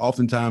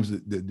 oftentimes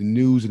the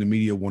news and the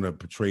media want to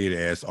portray it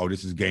as, oh,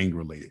 this is gang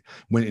related.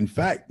 When in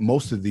fact,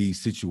 most of these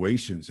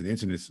situations and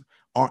incidents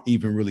aren't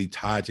even really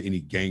tied to any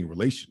gang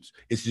relations.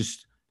 It's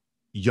just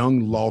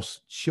young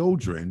lost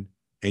children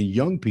and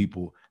young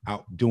people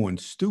out doing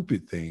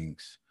stupid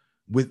things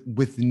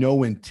with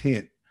no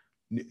intent,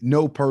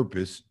 no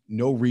purpose,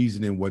 no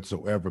reasoning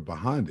whatsoever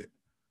behind it.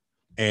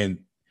 And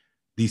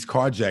these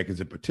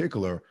carjackings in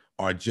particular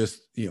are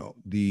just,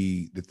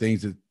 the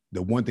things that,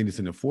 the one thing that's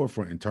in the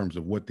forefront in terms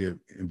of what they're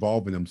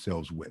involving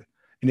themselves with.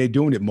 And they're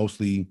doing it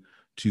mostly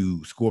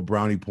to score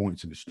brownie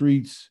points in the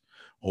streets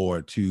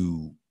or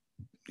to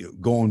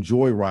go on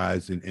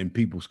joyrides in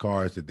people's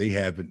cars that they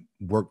haven't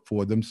worked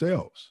for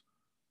themselves.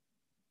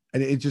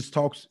 And it just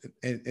talks,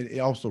 and it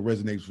also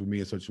resonates with me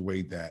in such a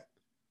way that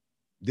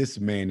this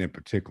man in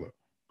particular,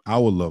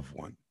 our loved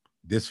one,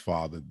 this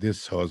father,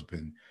 this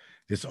husband,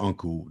 this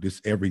uncle,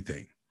 this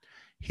everything,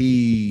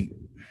 he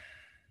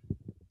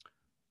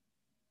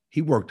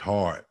worked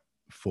hard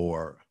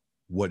for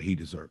what he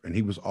deserved. And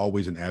he was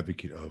always an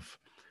advocate of,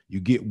 you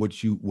get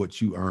what you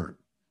earn.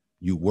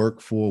 You work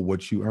for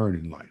what you earn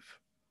in life.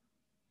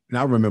 And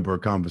I remember a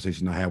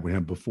conversation I had with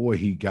him before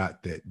he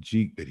got that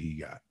Jeep that he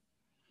got.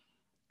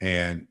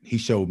 And he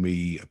showed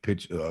me a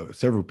picture,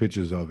 several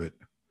pictures of it.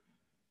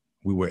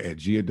 We were at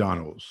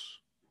Giordano's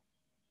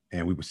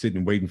and we were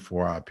sitting waiting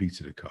for our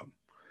pizza to come.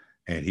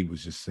 And he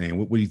was just saying,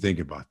 what do you think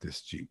about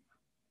this Jeep?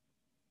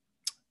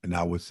 And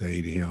I would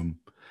say to him,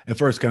 and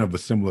first kind of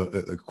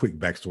a quick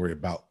backstory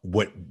about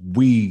what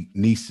we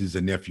nieces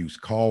and nephews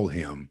call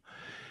him.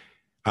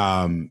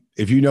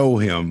 If you know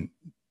him,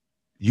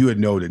 you would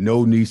know that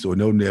no niece or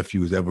no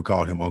nephew has ever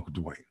called him Uncle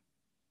Dwayne.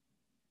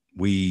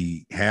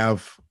 We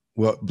have,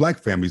 well, Black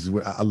families,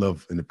 what I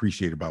love and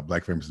appreciate about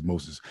Black families the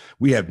most is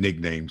we have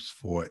nicknames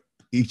for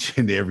each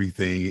and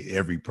everything,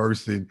 every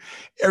person.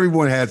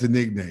 Everyone has a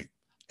nickname.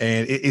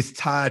 And it's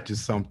tied to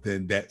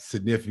something that's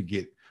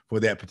significant for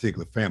that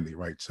particular family,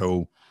 right?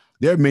 So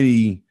there are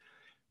many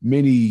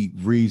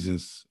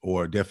reasons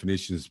or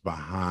definitions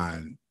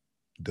behind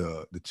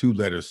the two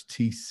letters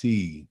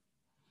TC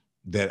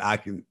that I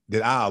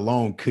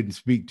alone couldn't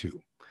speak to.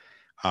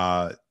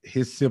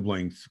 His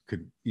siblings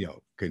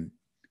can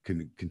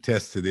can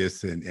contest to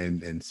this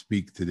and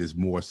speak to this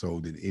more so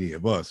than any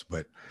of us.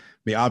 But I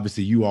mean,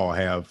 obviously, you all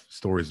have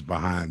stories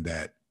behind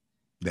that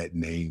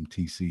name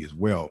TC as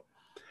well,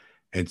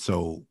 and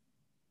so.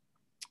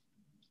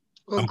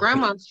 Well,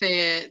 Grandma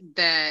said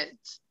that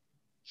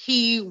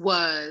he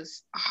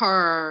was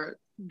her.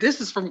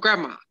 This is from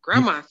Grandma.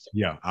 Grandma.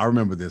 Yeah, I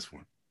remember this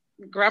one.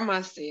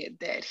 Grandma said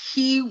that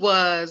he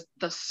was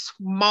the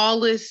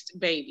smallest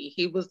baby.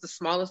 He was the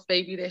smallest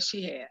baby that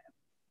she had.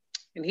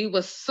 And he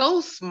was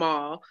so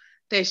small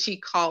that she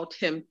called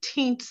him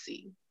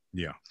Teensy.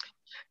 Yeah.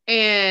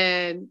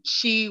 And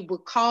she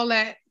would call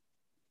that,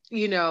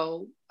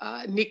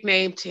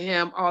 nickname to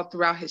him all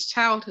throughout his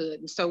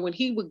childhood. And so when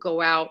he would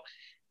go out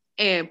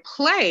and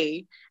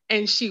play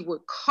and she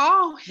would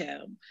call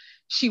him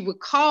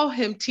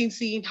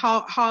Teensy and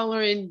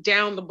hollering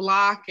down the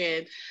block,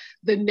 and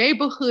the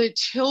neighborhood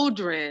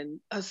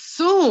children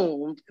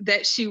assumed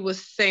that she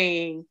was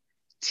saying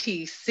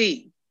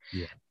TC.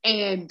 Yeah.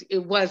 And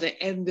it wasn't.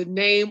 And the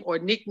name or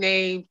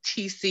nickname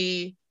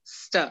TC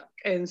stuck.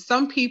 And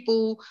some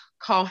people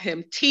call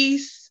him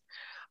Tease,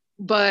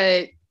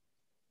 but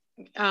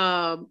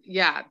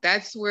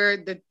that's where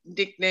the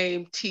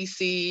nickname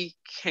TC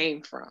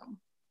came from.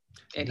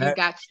 And he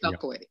got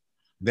stuck with it.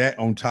 That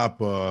on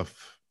top of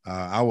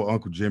our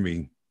Uncle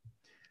Jimmy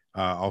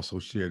also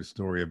shared a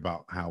story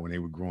about how when they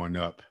were growing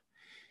up,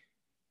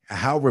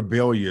 how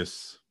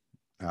rebellious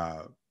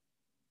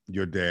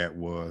your dad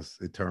was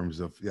in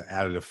terms of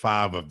out of the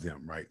 5 of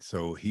them, right?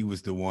 So he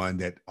was the one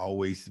that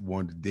always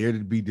wanted to dare to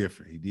be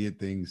different. He did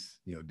things,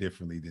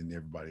 differently than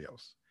everybody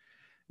else,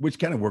 which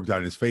kind of worked out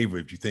in his favor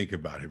if you think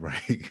about it,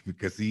 right?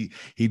 Because he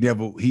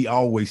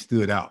always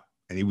stood out,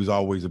 and he was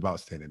always about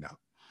standing out.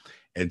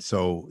 And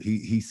so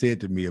he said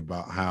to me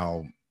about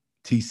how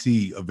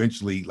TC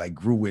eventually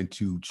grew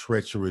into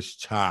treacherous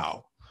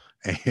child,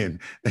 and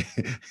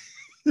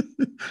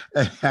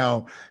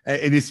and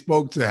it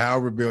spoke to how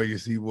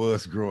rebellious he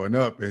was growing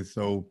up. And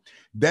so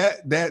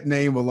that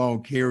name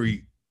alone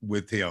carried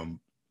with him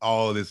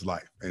all his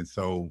life. And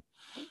so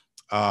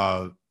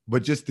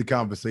but just the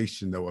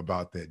conversation though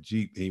about that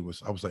Jeep, I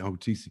was like, oh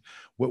TC,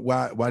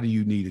 why do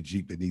you need a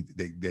Jeep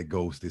that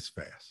goes this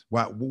fast?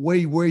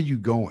 Where are you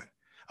going?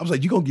 I was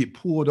like, you're going to get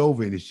pulled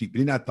over in this Jeep.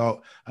 And then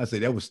I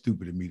said, that was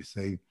stupid of me to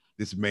say.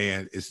 This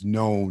man is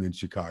known in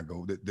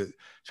Chicago. The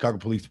Chicago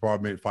Police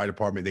Department, Fire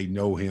Department, they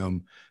know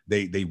him.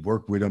 They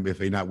work with him if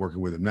they're not working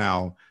with him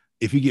now.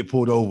 If he get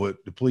pulled over,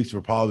 the police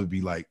will probably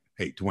be like,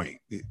 hey, Dwayne,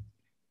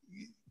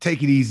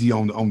 take it easy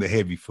on the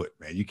heavy foot,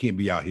 man. You can't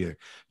be out here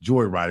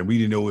joyriding. We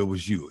didn't know it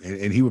was you.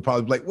 And he would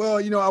probably be like, well,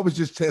 I was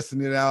just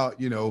testing it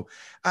out.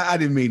 I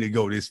didn't mean to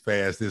go this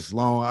fast, this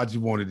long. I just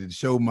wanted to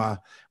show my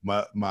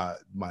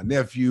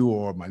nephew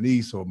or my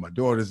niece or my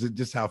daughters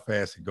just how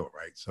fast it go,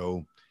 right?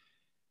 So,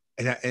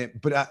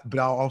 but I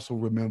also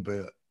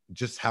remember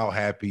just how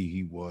happy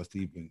he was to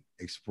even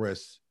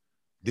express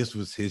this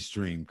was his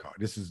dream car.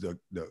 This is the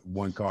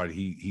one car that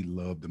he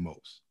loved the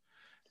most.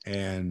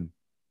 And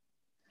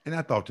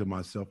I thought to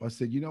myself, I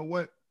said, you know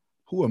what?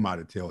 Who am I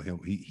to tell him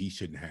he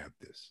shouldn't have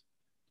this?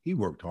 He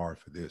worked hard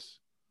for this.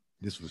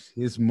 This was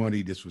his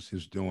money. This was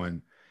his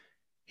doing.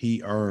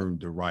 He earned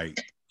the right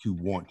to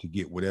want to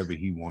get whatever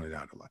he wanted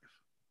out of life.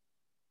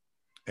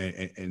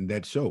 And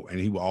that show. And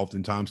he will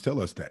oftentimes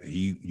tell us that.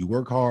 You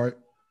work hard.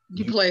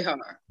 You play hard.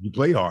 You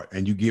play hard,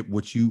 and you get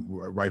what you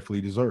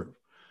rightfully deserve.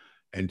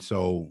 And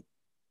so,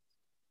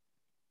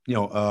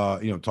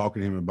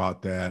 talking to him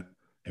about that,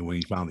 and when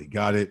he finally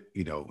got it,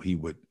 he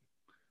would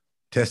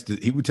test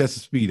the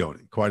speed on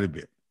it quite a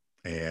bit.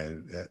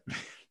 And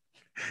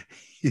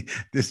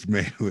this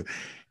man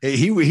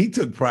he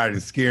took pride in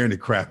scaring the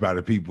crap out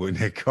of people in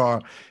that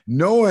car,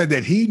 knowing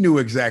that he knew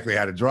exactly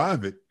how to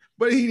drive it,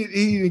 but he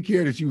didn't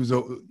care that you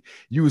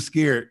were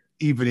scared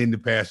even in the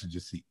passenger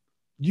seat.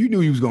 You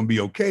knew you was going to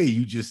be okay.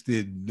 You just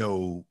didn't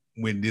know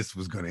when this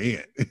was going to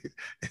end.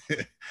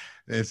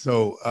 And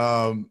so,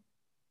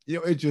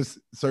 it's just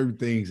certain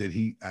things that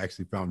he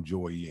actually found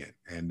joy in.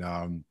 And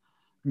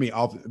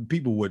often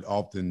people would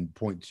often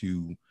point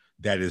to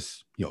that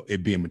as,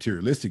 it being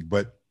materialistic,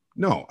 but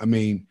no,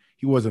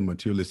 he wasn't a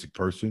materialistic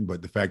person,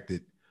 but the fact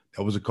that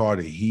was a car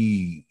that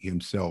he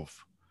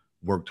himself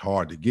worked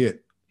hard to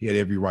get, he had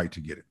every right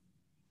to get it.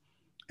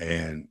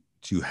 And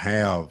to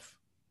have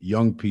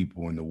young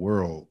people in the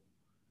world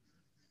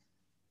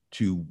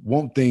to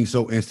want things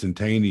so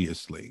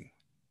instantaneously,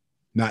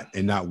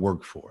 not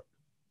work for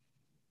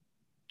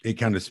it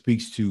kind of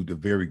speaks to the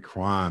very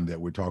crime that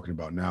we're talking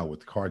about now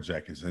with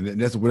carjackings. And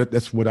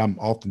that's what I'm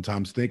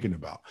oftentimes thinking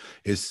about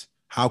is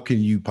how can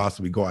you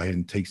possibly go ahead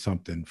and take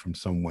something from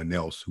someone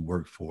else who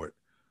worked for it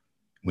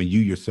when you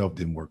yourself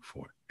didn't work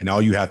for it? And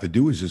all you have to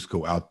do is just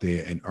go out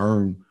there and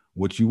earn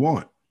what you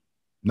want,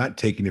 not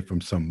taking it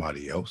from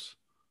somebody else.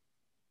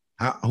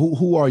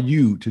 Who are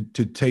you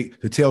to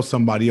tell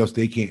somebody else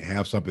they can't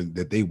have something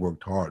that they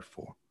worked hard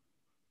for?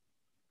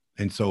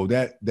 And so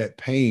that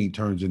pain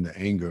turns into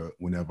anger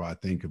whenever I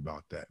think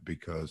about that,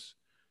 because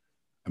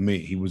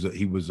he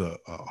was a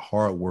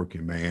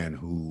hardworking man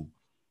who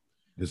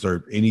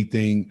deserved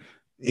anything.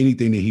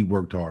 anything that he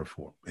worked hard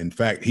for. In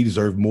fact, he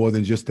deserved more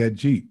than just that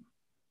Jeep.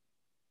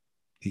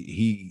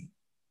 He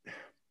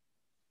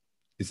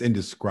it's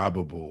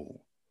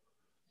indescribable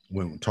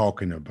when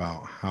talking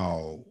about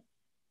how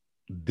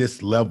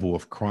this level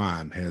of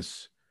crime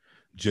has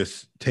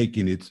just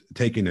taken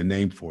a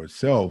name for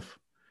itself,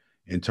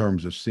 in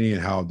terms of seeing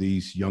how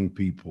these young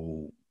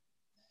people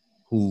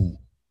who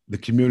the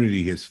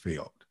community has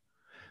failed,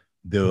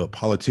 the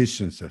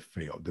politicians have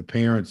failed, the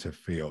parents have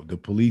failed, the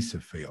police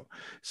have failed.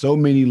 So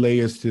many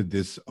layers to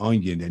this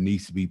onion that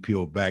needs to be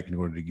peeled back in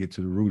order to get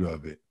to the root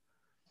of it,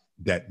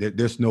 that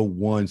there's no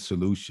one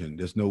solution.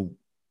 There's no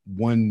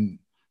one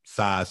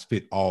size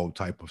fit all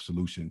type of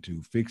solution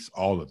to fix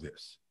all of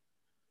this.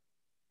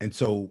 And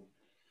so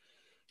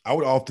I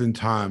would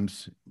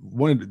oftentimes,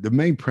 one of the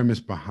main premise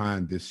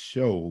behind this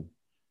show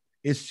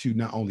is to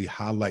not only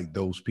highlight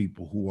those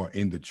people who are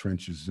in the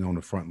trenches and on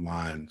the front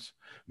lines,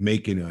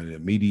 making an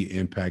immediate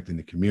impact in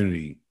the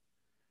community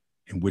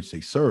in which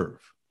they serve,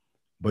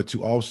 but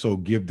to also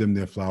give them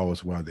their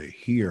flowers while they're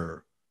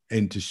here,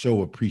 and to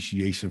show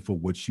appreciation for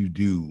what you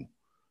do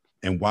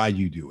and why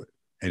you do it,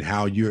 and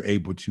how you're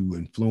able to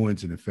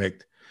influence and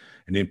affect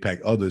and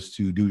impact others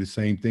to do the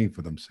same thing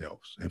for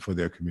themselves and for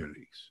their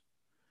communities.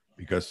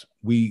 Because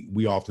we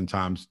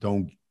oftentimes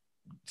don't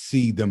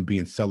see them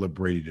being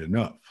celebrated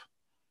enough.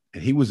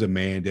 And he was a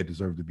man that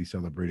deserved to be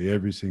celebrated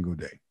every single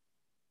day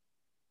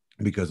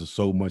because of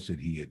so much that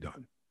he had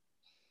done.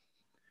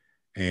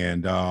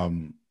 And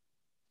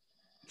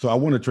so I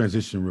want to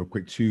transition real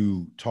quick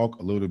to talk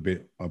a little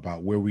bit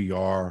about where we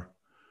are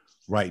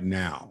right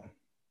now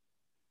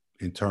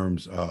in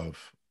terms of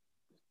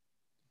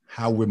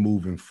how we're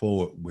moving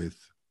forward with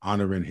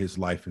honoring his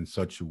life in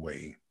such a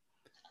way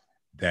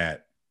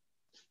that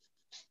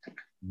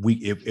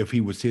if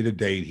he was here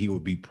today, he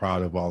would be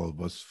proud of all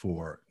of us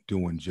for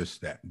doing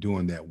just that,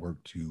 doing that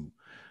work to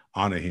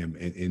honor him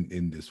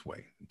in this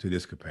way, to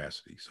this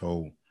capacity.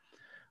 So,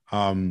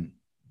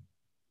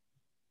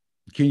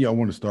 Kenya, I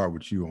want to start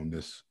with you on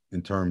this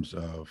in terms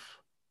of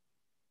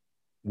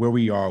where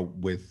we are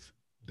with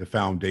the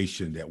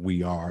foundation that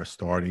we are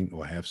starting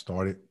or have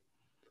started,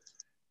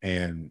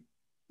 and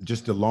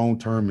just the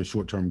long-term and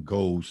short-term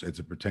goals as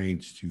it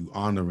pertains to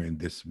honoring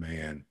this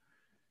man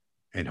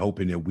and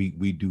hoping that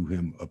we do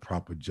him a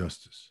proper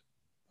justice.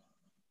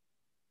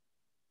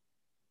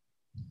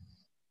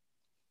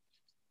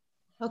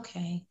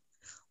 Okay.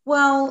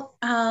 Well,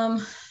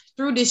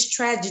 through this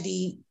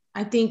tragedy,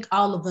 I think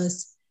all of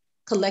us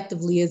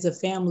collectively as a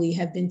family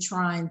have been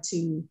trying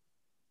to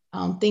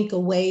think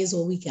of ways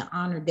where we can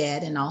honor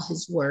Dad and all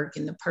his work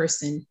and the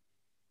person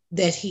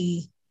that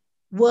he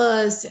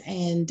was.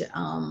 And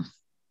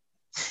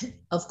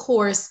of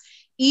course,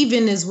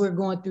 even as we're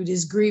going through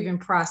this grieving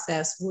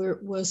process,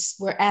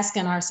 we're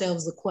asking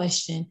ourselves the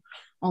question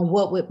on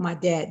what would my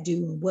dad do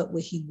and what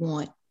would he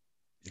want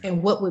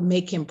and what would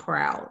make him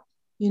proud,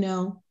 you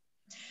know?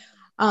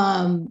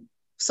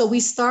 So we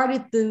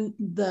started the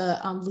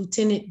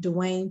Lieutenant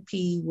Dwayne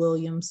P.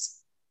 Williams,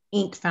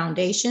 Inc.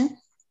 Foundation.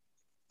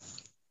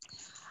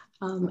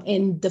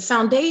 And the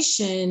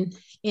foundation,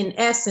 in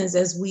essence,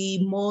 as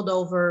we mulled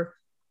over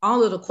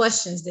all of the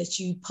questions that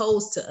you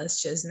posed to us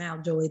just now,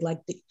 Joey, like,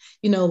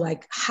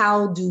 like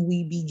how do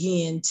we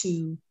begin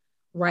to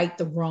right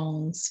the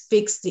wrongs,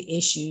 fix the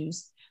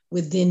issues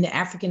within the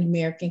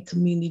African-American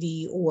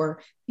community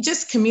or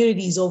just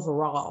communities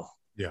overall?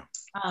 Yeah.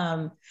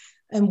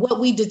 And what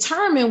we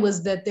determined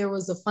was that there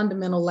was a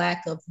fundamental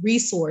lack of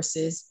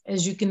resources,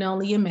 as you can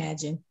only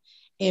imagine,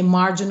 in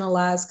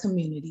marginalized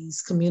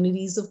communities,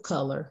 communities of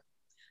color.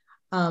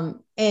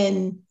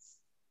 And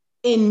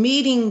in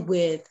meeting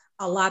with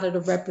a lot of the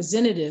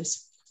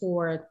representatives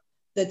for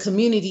the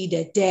community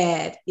that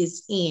Dad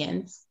is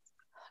in,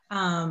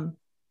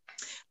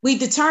 we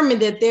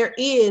determined that there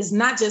is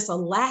not just a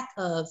lack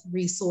of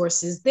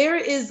resources, there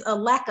is a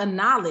lack of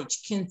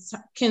knowledge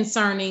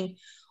concerning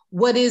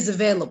what is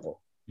available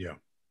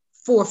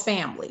for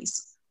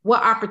families,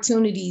 what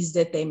opportunities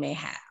that they may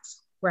have,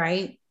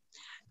 right?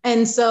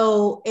 And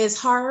so it's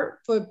hard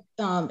for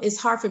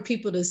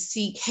people to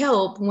seek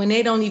help when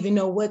they don't even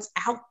know what's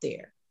out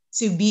there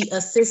to be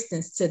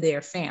assistance to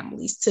their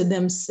families, to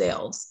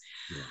themselves.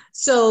 Yeah.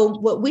 So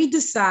what we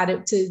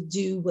decided to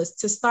do was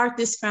to start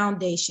this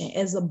foundation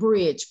as a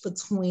bridge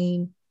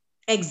between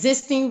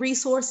existing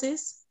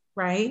resources,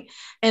 right?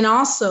 And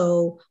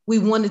also we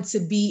wanted to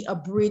be a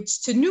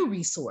bridge to new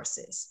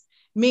resources,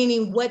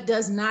 meaning what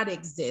does not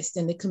exist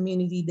in the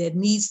community that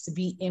needs to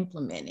be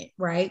implemented,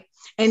 right?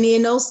 And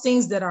in those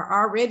things that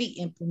are already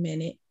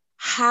implemented,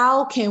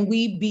 how can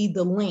we be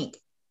the link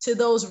to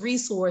those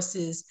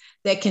resources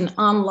that can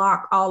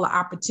unlock all the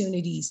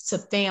opportunities to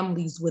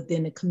families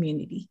within the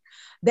community?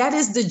 That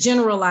is the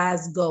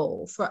generalized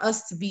goal for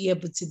us to be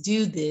able to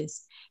do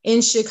this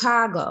in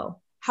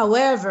Chicago.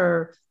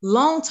 However,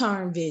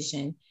 long-term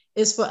vision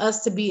is for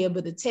us to be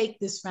able to take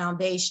this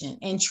foundation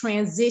and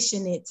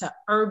transition it to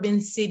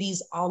urban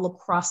cities all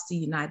across the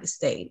United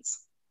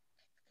States.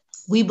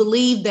 We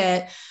believe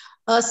that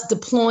us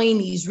deploying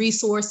these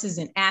resources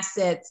and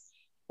assets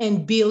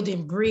and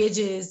building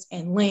bridges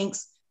and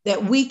links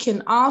that we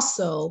can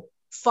also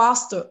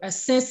foster a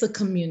sense of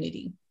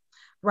community,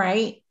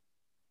 right?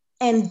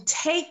 And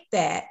take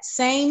that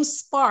same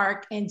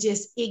spark and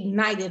just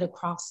ignite it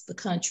across the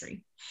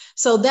country.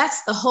 So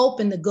that's the hope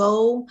and the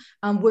goal.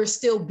 We're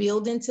still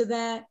building to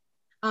that.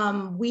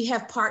 We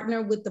have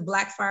partnered with the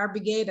Black Fire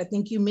Brigade. I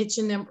think you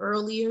mentioned them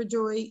earlier,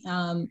 Joy.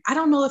 I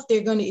don't know if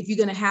you're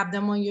gonna have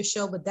them on your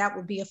show, but that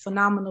would be a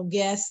phenomenal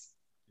guest.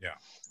 Yeah.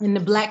 And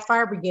the Black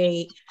Fire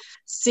Brigade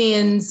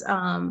sends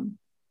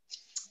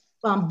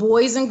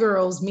boys and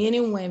girls, men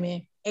and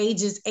women,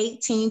 ages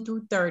 18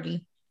 through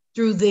 30,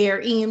 through their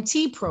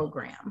EMT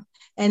program.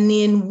 And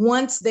then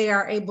once they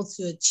are able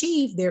to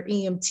achieve their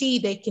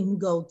EMT, they can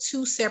go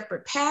 2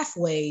 separate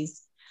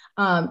pathways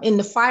in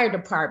the fire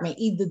department,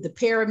 either the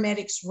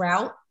paramedics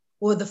route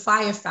or the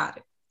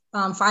firefighter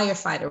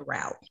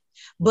route.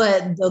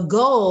 But the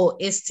goal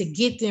is to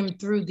get them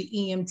through the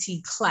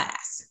EMT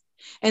class.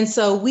 And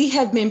so we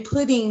have been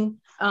putting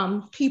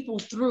people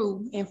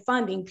through and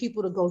funding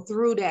people to go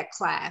through that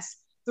class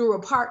through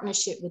a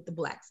partnership with the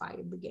Black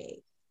Fire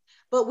Brigade.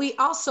 But we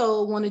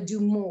also want to do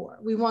more.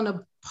 We want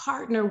to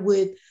partner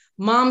with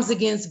Moms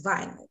Against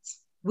Violence.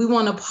 We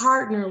want to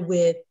partner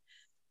with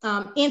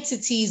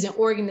entities and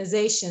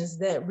organizations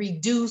that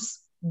reduce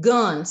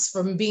guns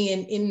from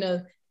being in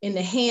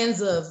the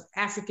hands of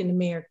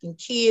African-American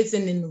kids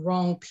and in the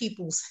wrong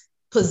people's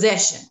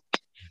possession.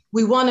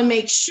 We want to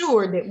make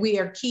sure that we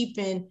are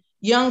keeping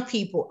young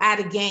people out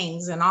of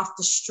gangs and off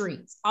the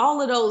streets.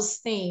 All of those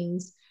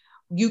things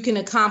you can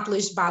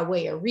accomplish by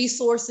way of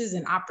resources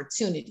and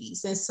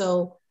opportunities. And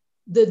so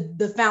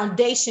the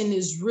foundation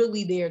is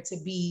really there to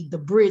be the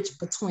bridge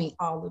between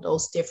all of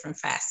those different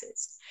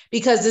facets,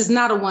 because it's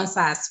not a one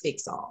size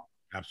fits all.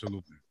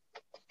 Absolutely.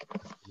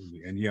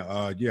 Absolutely. And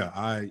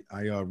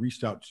I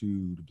reached out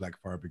to the Black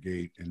Fire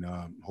Brigade, and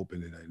hoping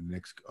that in the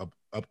next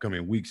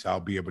upcoming weeks, I'll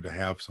be able to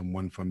have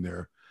someone from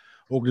their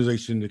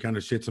organization to kind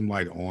of shed some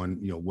light on,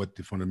 what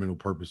the fundamental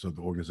purpose of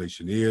the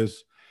organization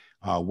is,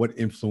 what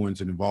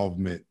influence and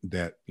involvement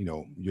that,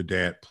 your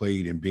dad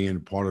played in being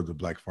part of the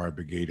Black Fire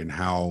Brigade, and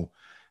how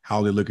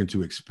they're looking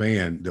to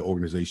expand the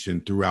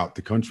organization throughout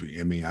the country.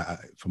 I mean,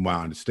 from my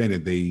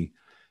understanding, they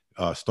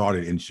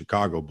started in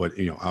Chicago, but,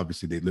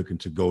 obviously they're looking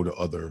to go to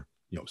other,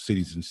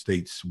 cities and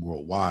states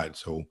worldwide.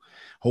 So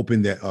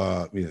hoping that,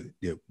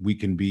 that we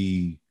can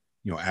be,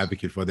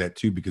 advocate for that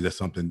too, because that's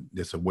something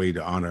that's a way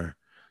to honor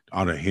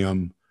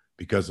him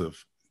because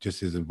of just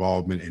his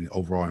involvement and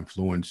overall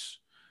influence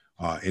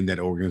in that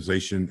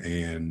organization.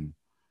 And,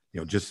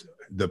 just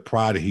the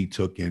pride that he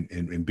took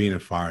in being a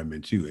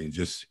fireman too. And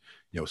just,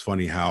 it's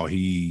funny how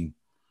he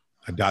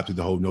adopted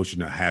the whole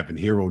notion of having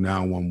Hero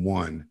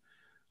 911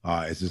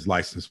 as his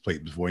license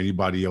plate before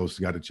anybody else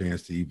got a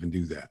chance to even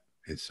do that.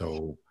 And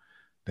so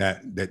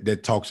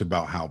that talks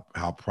about how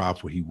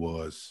proudful he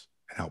was,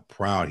 and how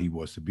proud he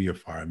was to be a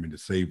fireman, to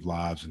save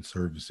lives and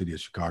serve the city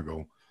of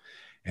Chicago.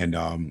 And,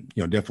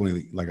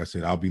 definitely, like I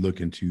said, I'll be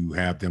looking to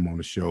have them on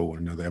the show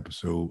in another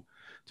episode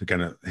to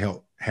kind of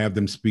help have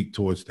them speak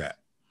towards that.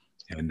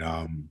 And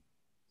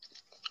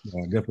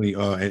definitely,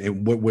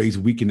 and what ways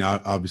we can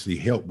obviously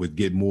help with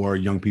get more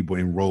young people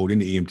enrolled in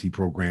the EMT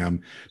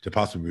program to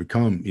possibly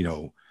become,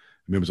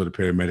 members of the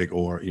paramedic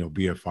or,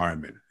 be a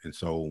fireman. And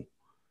so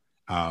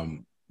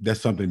that's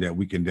something that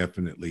we can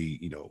definitely,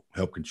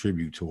 help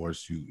contribute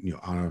towards to,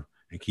 honor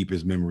and keep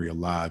his memory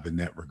alive in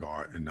that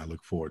regard. And I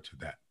look forward to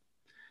that.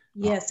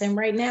 Yes. And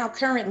right now,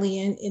 currently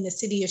in the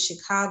city of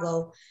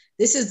Chicago,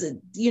 this is,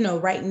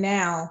 right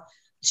now,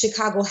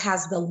 Chicago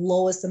has the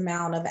lowest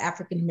amount of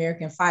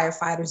African-American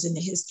firefighters in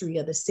the history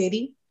of the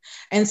city.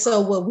 And so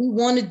what we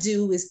want to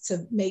do is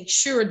to make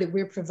sure that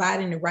we're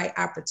providing the right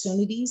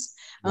opportunities.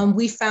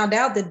 We found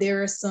out that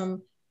there are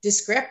some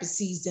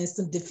discrepancies and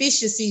some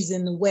deficiencies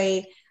in the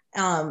way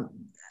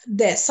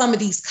that some of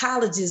these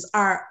colleges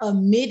are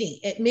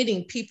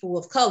admitting people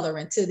of color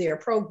into their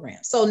program.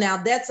 So now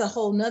that's a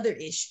whole nother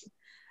issue.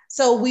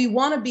 So we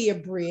want to be a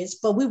bridge,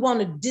 but we want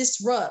to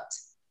disrupt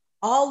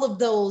all of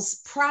those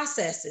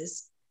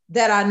processes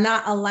that are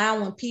not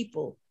allowing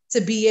people to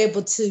be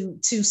able to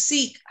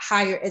seek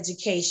higher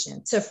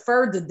education, to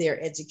further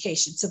their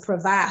education, to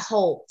provide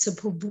hope, to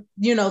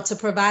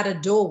provide a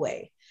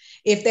doorway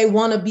if they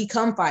want to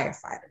become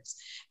firefighters.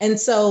 And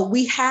so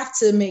we have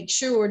to make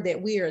sure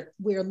that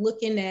we're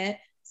looking at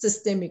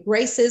systemic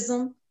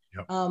racism.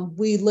 Yep.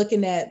 We're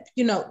looking at,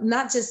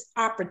 not just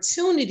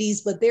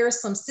opportunities, but there are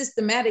some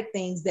systematic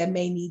things that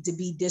may need to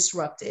be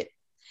disrupted.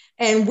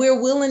 And we're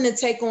willing to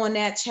take on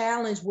that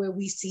challenge where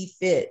we see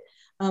fit.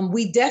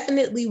 We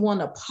definitely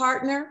want to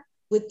partner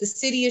with the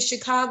city of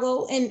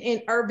Chicago and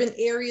in urban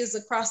areas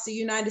across the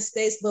United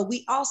States, but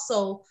we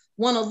also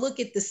want to look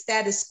at the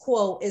status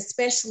quo,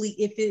 especially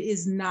if it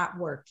is not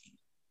working.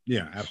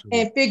 Yeah,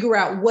 absolutely. And figure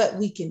out what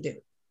we can do.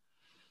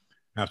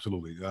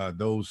 Absolutely.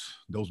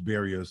 Those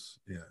barriers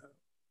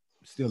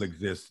still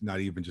exist, not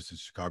even just in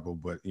Chicago,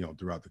 but,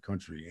 throughout the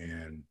country.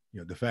 And,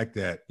 the fact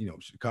that,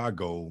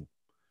 Chicago,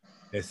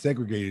 as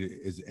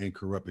segregated and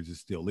corrupt as it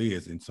still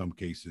is in some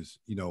cases,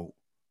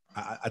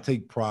 I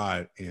take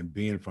pride in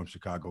being from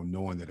Chicago,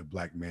 knowing that a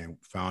Black man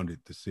founded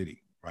the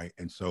city, right?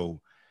 And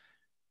so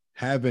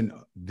having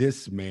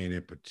this man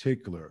in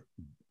particular,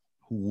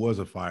 who was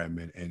a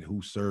fireman and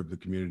who served the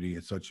community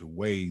in such a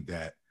way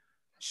that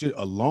should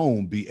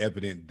alone be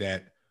evident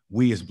that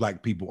we as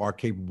Black people are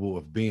capable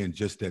of being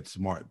just that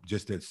smart,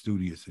 just that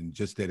studious, and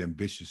just that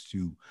ambitious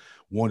to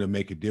want to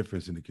make a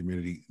difference in the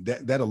community.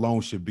 That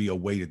alone should be a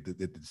way that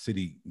the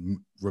city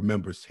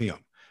remembers him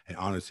and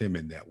honors him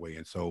in that way.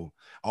 And so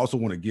I also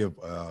want to give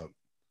a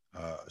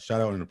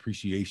shout out and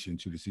appreciation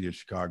to the city of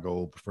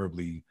Chicago,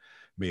 preferably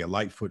Mayor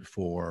Lightfoot,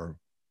 for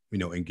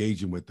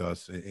engaging with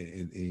us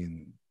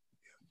in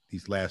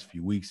these last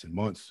few weeks and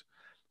months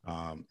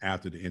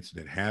after the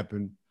incident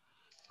happened,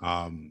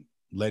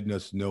 letting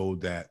us know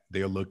that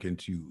they're looking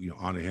to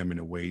honor him in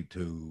a way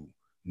to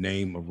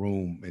name a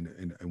room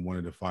in one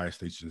of the fire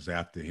stations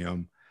after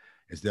him.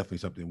 It's definitely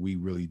something we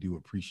really do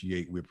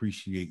appreciate. We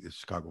appreciate the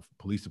Chicago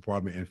Police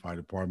Department and Fire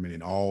Department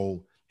and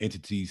all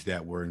entities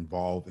that were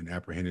involved in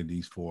apprehending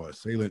these four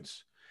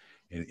assailants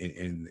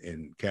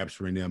and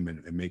capturing them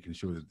and making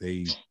sure that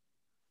they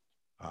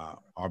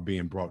are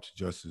being brought to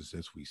justice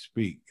as we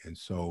speak. And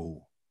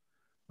so,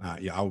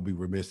 I would be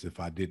remiss if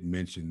I didn't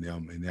mention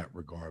them in that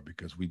regard,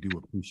 because we do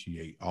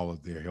appreciate all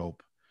of their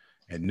help.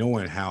 And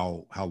knowing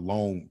how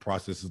long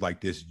processes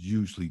like this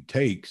usually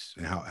takes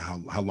and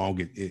how long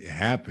it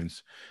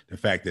happens, the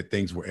fact that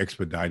things were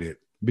expedited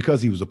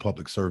because he was a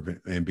public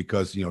servant and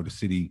because, the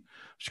city of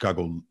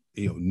Chicago,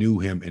 knew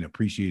him and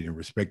appreciated and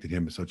respected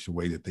him in such a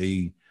way that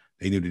they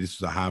knew that this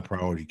was a high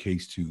priority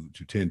case to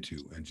tend to.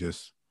 And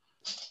just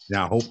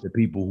now I hope that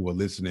people who are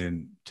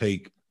listening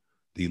take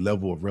the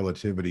level of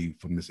relativity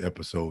from this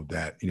episode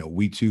that,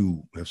 we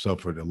too have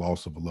suffered the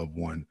loss of a loved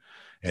one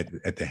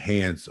at the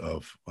hands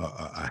of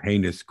a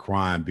heinous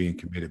crime being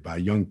committed by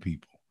young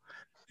people.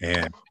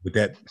 And with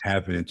that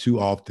happening too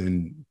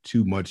often,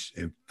 too much,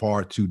 and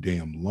far too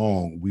damn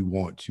long, we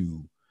want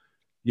to,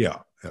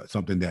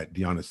 something that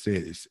Deanna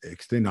said, is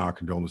extend our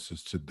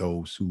condolences to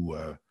those who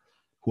are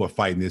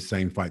fighting this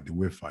same fight that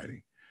we're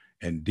fighting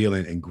and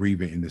dealing and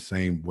grieving in the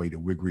same way that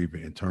we're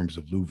grieving in terms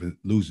of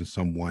losing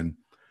someone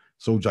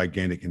so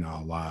gigantic in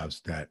our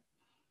lives that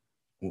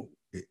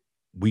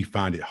we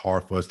find it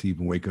hard for us to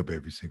even wake up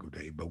every single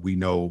day. But we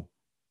know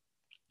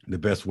the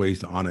best ways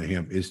to honor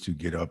him is to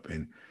get up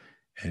and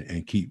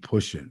keep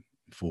pushing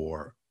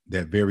for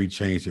that very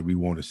change that we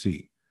want to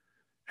see.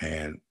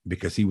 And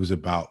because he was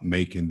about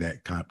making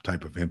that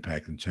type of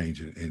impact and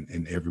change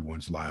in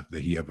everyone's life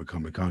that he ever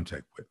come in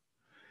contact with.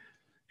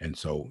 And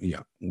so,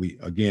 we,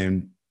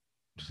 again,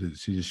 to the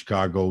city of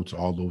Chicago, to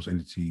all those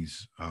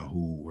entities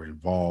who were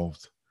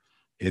involved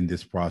in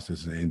this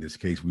process and in this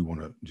case, we want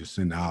to just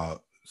send our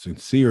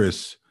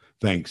sincerest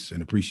thanks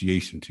and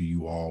appreciation to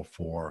you all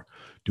for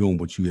doing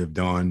what you have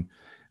done.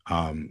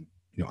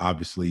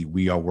 Obviously,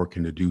 we are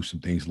working to do some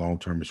things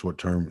long-term and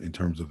short-term in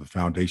terms of the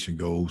foundation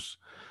goals.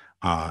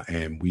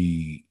 And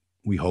we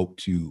hope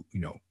to,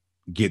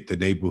 get the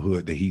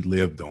neighborhood that he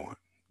lived on,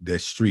 that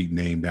street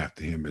named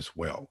after him as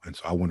well. And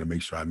so I want to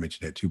make sure I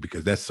mention that too,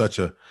 because that's such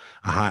a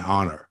high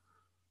honor.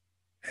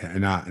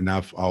 And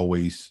I've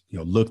always,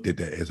 looked at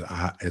that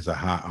as a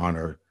high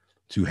honor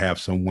to have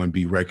someone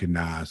be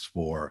recognized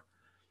for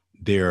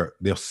their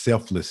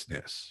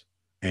selflessness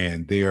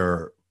and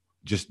their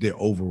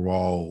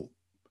overall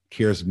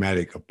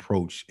charismatic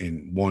approach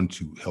and want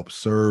to help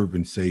serve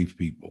and save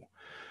people.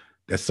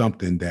 That's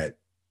something that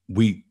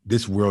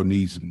this world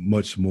needs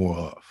much more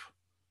of,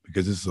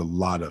 because there's a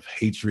lot of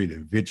hatred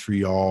and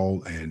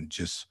vitriol and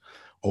just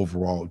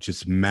overall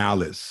just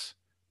malice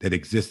that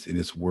exists in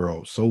this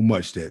world, so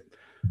much that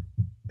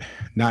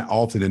not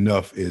often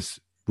enough is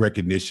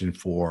recognition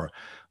for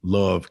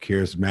love,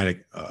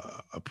 charismatic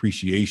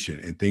appreciation,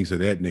 and things of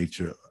that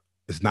nature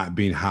is not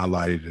being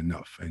highlighted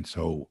enough. And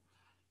so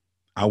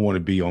I want to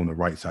be on the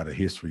right side of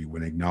history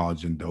when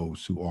acknowledging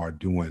those who are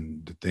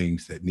doing the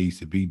things that needs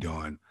to be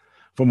done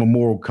from a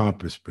moral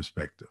compass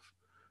perspective.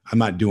 I'm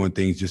not doing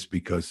things just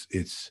because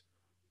it's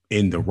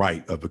in the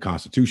right of the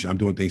Constitution. I'm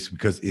doing things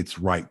because it's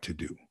right to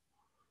do.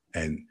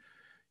 And,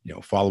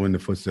 following the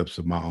footsteps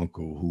of my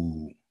uncle,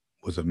 who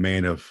was a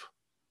man of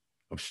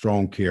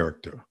strong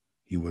character.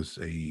 He was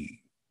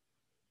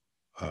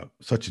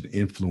such an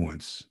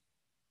influence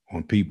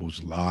on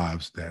people's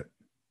lives that,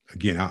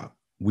 again,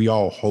 we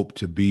all hope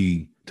to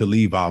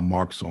leave our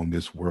marks on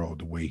this world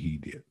the way he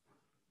did.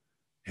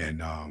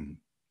 And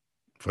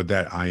for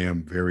that, I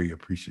am very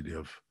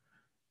appreciative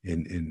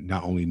in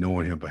not only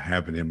knowing him, but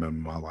having him in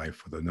my life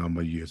for the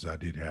number of years I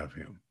did have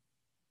him.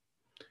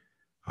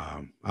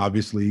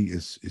 Obviously,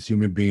 as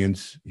human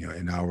beings,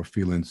 and our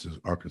feelings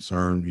are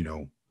concerned,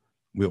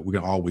 we're going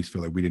to always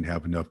feel like we didn't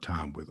have enough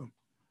time with him.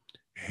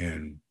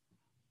 And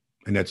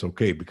that's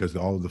okay, because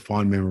all of the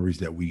fond memories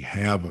that we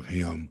have of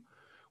him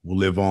will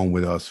live on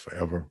with us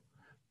forever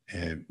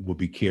and will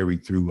be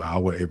carried through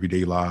our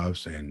everyday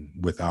lives and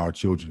with our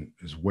children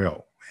as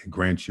well, and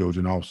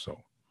grandchildren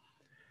also.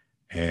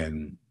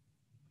 And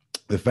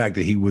the fact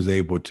that he was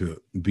able to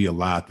be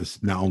alive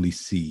to not only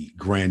see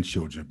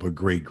grandchildren, but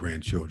great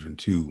grandchildren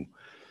too,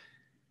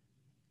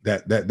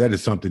 that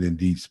is something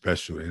indeed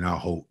special. And I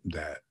hope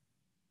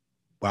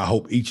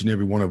each and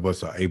every one of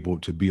us are able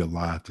to be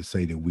alive to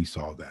say that we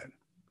saw that,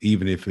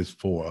 even if it's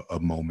for a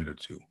moment or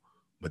two.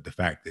 But the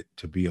fact that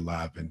to be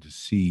alive and to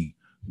see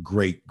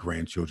great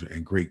grandchildren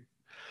and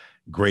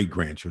great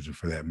grandchildren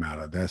for that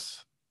matter,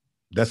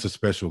 that's a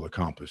special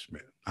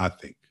accomplishment, I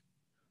think.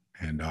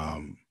 And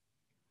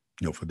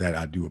for that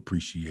I do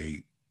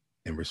appreciate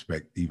and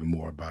respect even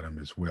more about him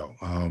as well.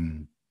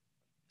 On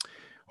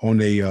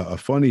a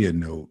funnier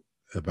note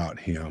about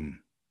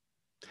him,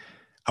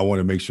 I want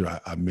to make sure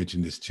I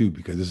mention this too,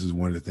 because this is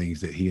one of the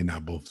things that he and I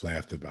both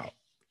laughed about.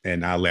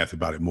 And I laughed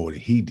about it more than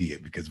he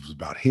did because it was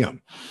about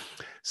him.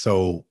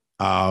 So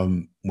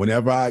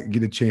whenever I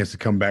get a chance to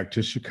come back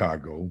to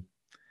Chicago,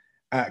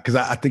 because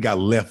I think I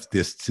left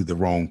this to the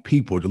wrong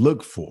people to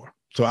look for.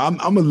 So I'm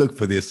going to look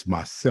for this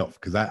myself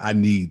because I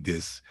need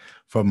this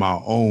for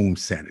my own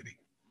sanity.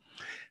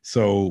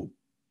 So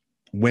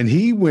when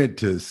he went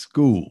to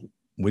school,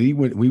 when he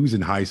was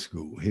in high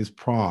school, his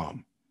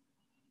prom,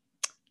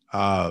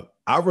 I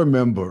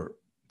remember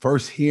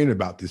first hearing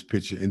about this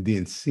picture and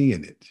then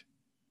seeing it.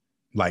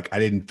 Like I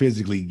didn't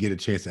physically get a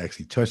chance to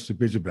actually touch the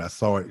picture, but I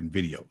saw it in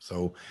video.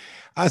 So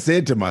I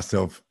said to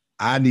myself,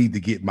 I need to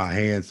get my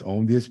hands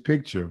on this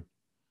picture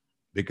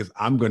because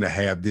I'm going to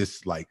have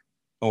this like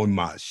on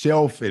my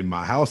shelf in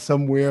my house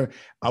somewhere.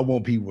 I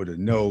want people to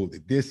know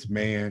that this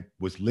man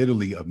was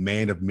literally a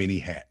man of many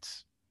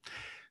hats.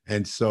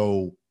 And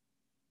so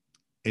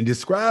in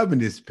describing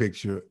this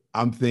picture,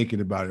 I'm thinking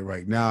about it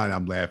right now and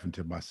I'm laughing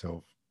to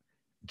myself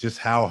just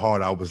how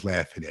hard I was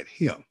laughing at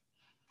him.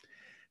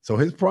 So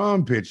his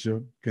prom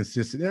picture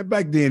consisted, and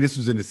back then, this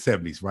was in the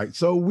 70s, right?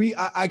 So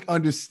I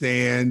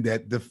understand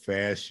that the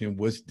fashion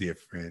was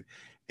different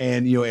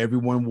and,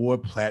 everyone wore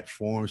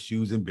platform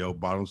shoes and bell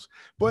bottoms,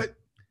 but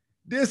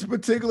this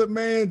particular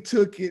man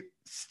took it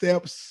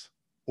steps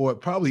or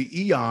probably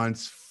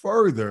eons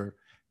further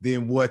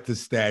than what the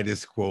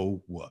status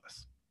quo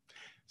was.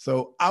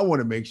 So I want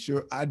to make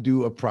sure I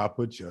do a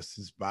proper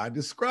justice by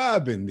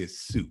describing this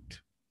suit,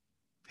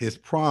 his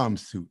prom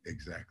suit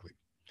exactly.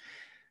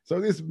 So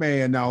this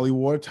man not only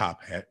wore a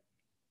top hat,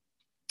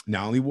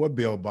 not only wore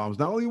bell bottoms,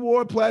 not only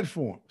wore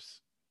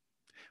platforms,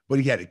 but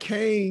he had a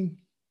cane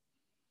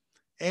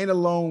and a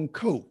long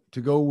coat to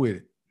go with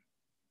it.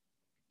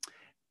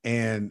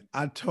 And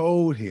I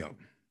told him,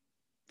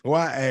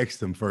 I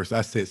asked him first,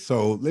 I said,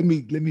 so let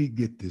me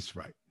get this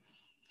right.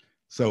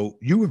 So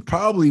you were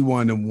probably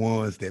one of the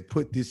ones that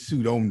put this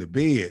suit on the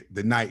bed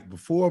the night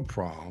before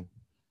prom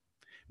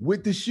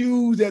with the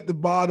shoes at the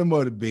bottom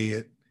of the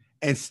bed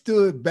and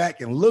stood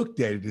back and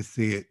looked at it and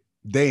said,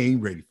 they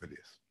ain't ready for this.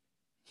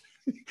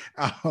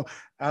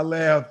 I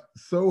laughed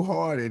so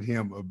hard at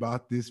him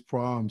about this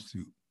prom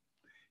suit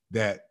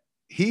that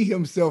he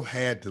himself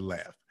had to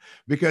laugh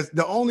because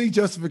the only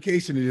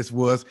justification of this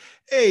was,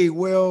 hey,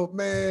 well,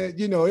 man,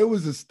 it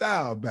was a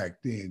style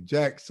back then,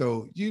 Jack.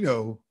 So,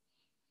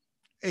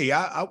 hey,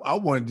 I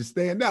wanted to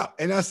stand out.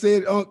 And I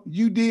said,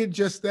 you did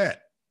just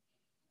that.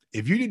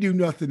 If you didn't do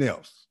nothing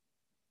else,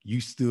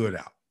 you stood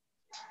out.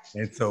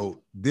 And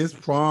so this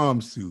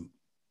prom suit,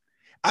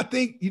 I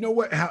think,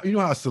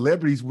 how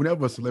celebrities,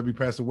 whenever a celebrity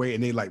passes away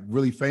and they like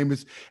really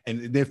famous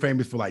and they're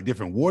famous for like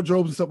different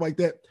wardrobes and stuff like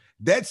that,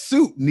 that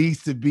suit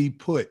needs to be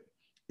put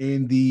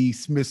in the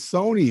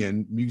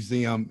Smithsonian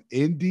Museum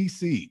in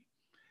DC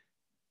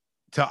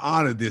to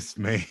honor this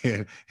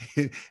man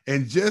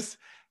and just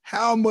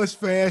how much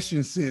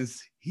fashion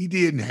sense he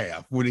didn't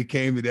have when it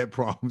came to that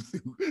prom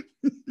suit.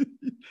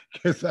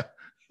 Because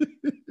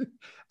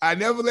I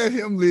never let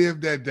him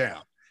live that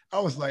down. I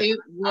was like, it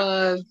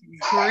was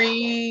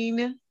green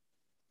and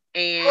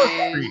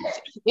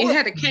it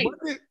had a cape.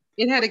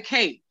 It had a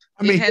cape.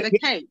 It had a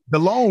cape. The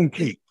long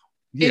cape.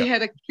 Yeah. It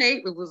had a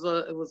cape. It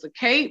was a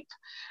cape,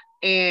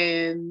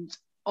 and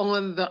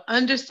on the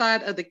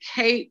underside of the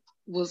cape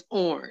was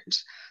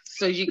orange.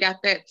 So you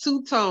got that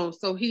two-tone.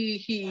 So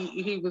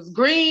he was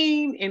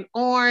green and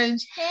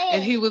orange,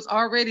 and he was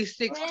already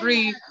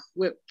 6'3"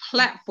 with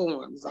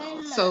platforms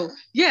on. So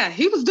yeah,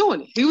 he was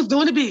doing it. He was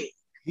doing it big.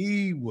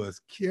 He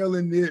was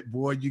killing it,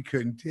 boy. You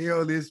couldn't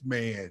tell this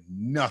man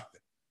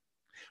nothing.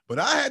 But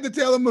I had to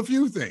tell him a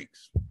few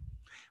things.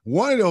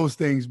 One of those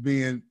things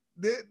being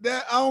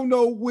that I don't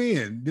know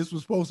when this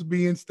was supposed to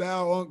be in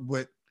style,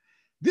 but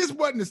this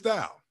wasn't the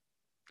style.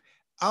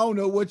 I don't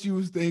know what you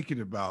was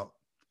thinking about.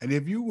 And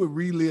if you would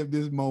relive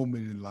this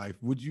moment in life,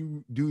 would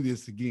you do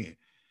this again?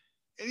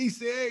 And he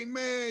said, hey,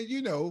 man,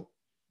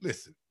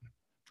 listen,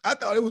 I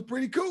thought it was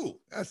pretty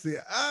cool. I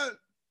said,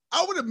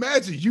 I would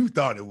imagine you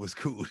thought it was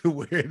cool to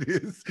wear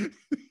this.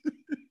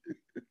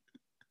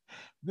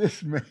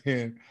 This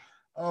man,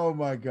 oh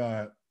my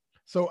God.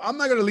 So I'm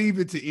not going to leave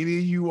it to any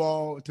of you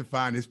all to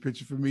find this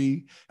picture for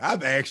me.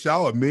 I've asked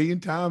y'all a million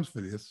times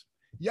for this.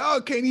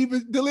 Y'all can't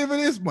even deliver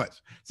this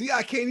much. See,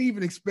 I can't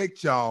even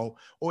expect y'all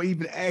or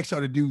even ask y'all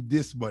to do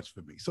this much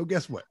for me. So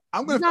guess what?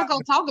 You're not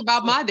gonna talk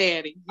about my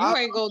daddy. You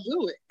ain't gonna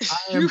do it.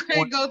 You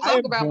ain't gonna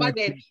talk about my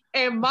daddy.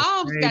 And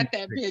mom's got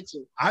that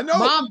picture. I know.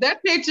 Mom,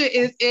 that picture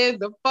is in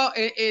the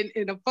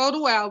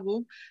photo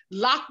album,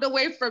 locked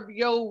away from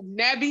your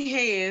nabby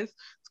hands.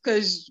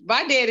 Because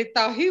my daddy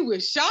thought he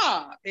was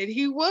sharp, and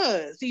he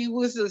was. He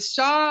was a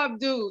sharp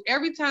dude.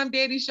 Every time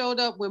Daddy showed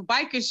up when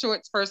biking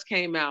shorts first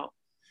came out,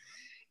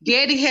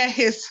 Daddy had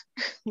his,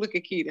 look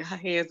at Keita, her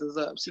hands is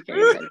up. She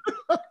can't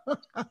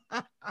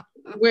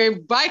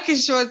when biking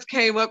shorts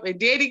came up and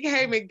Daddy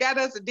came and got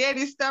us, and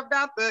Daddy stepped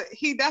out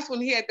that's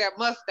when he had that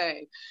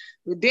Mustang.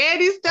 When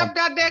Daddy stepped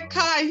out that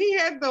car, he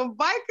had them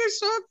biker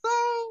shorts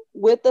on.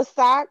 With the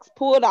socks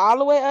pulled all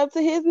the way up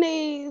to his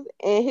knees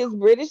and his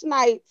British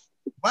Knights.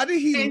 Why did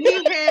he?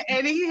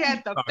 And he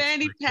had the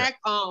fanny pack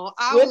on.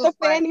 We was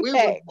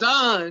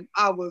done.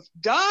 I was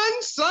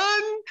done,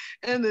 son.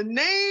 In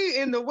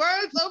the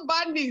words of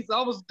my niece,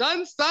 I was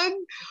done,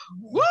 son.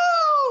 Woo!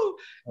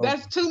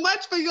 That's too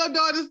much for your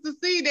daughters to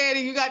see,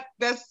 Daddy.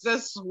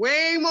 That's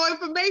way more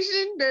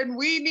information than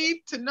we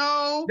need to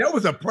know. That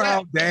was a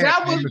proud dad.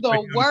 That was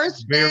the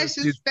worst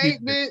fashion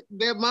statement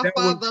that my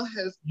father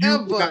has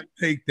ever. You cannot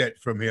take that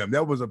from him.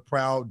 That was a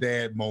proud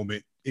dad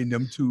moment. In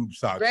them tube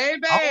socks. Baby,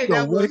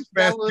 that was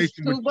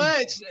too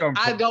much.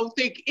 I don't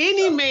think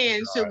any man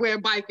should wear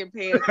biking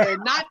pants,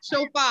 and not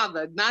your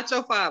father. Not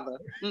your father.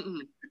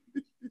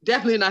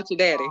 Definitely not your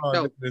daddy.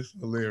 No. That's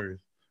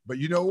hilarious. But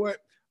you know what,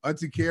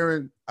 Auntie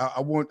Karen,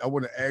 I want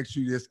to ask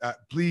you this.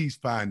 Please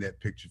find that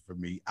picture for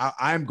me.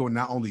 I'm going to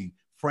not only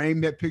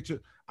frame that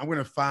picture, I'm going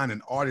to find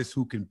an artist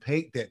who can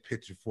paint that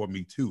picture for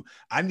me too.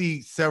 I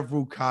need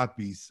several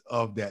copies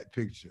of that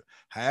picture.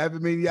 However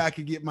many I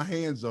can get my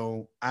hands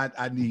on,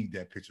 I need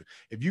that picture.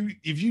 If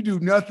you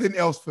do nothing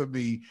else for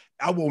me,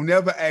 I will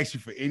never ask you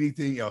for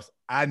anything else.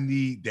 I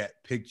need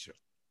that picture.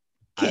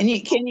 Can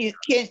you?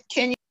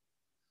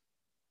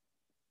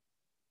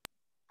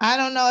 I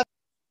don't know.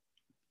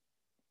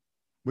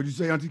 What'd you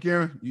say, Auntie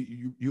Karen?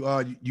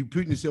 You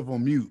putting yourself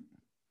on mute.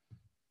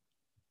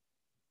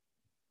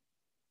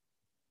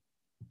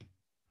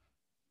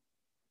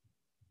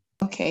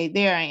 Okay,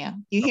 there I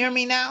am. You hear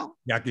me now?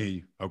 Yeah, I can hear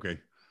you. Okay.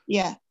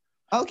 Yeah.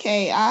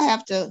 Okay, I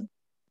have to.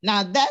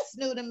 Now that's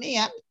new to me.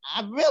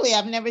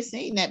 I've never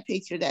seen that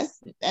picture.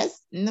 That's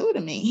new to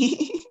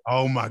me.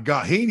 Oh my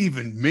God, he ain't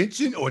even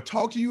mentioned or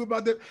talked to you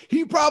about that.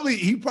 He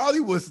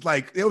probably was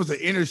like, there was an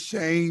inner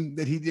shame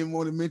that he didn't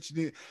want to mention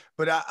it.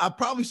 But I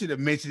probably should have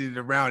mentioned it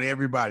around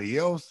everybody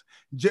else,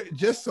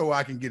 just so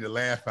I can get a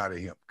laugh out of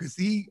him. Because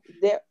seeing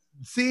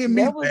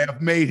me laugh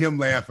made him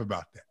laugh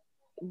about that.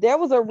 There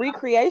was a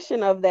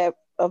recreation of that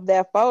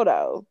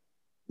photo.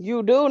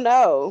 You do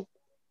know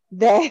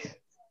that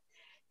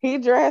he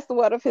dressed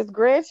one of his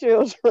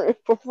grandchildren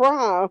for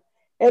prom,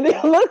 and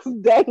it looks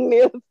dang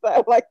near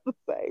like the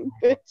same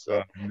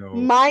picture,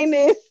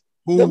 minus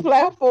the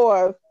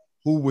platforms.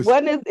 Who was?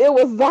 It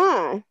was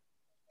Zion.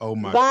 Oh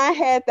my! Zion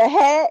had the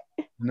hat.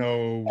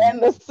 No.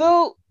 And the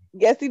suit.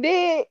 Yes, he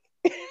did.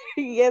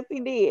 Yes,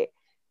 he did.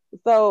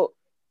 So,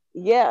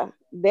 yeah,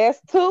 there's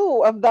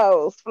two of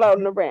those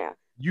floating around.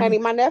 Honey,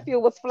 my nephew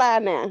was fly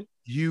now.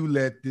 You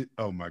let this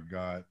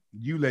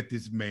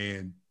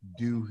man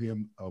do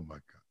him. Oh my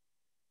God.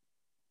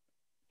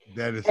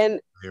 That is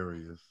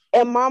hilarious.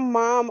 And my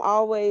mom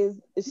always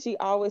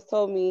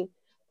told me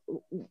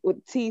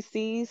with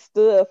TC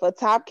stood for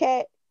Top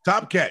Cat.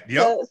 Top Cat,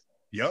 yep.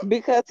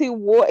 Because he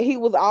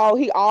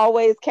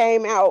always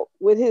came out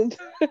with his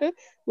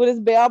with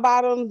his bell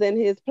bottoms and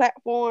his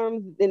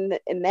platforms and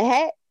the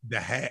hat. The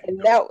hat.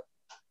 And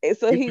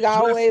so he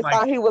always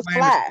thought he was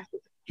fly.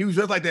 He was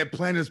just like that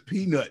Planters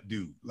Peanut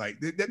dude. Like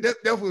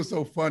that was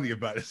so funny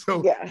about it.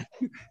 So yeah.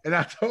 And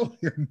I told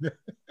him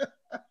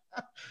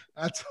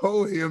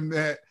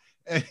that,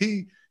 and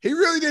he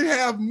really didn't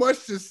have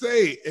much to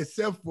say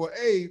except for,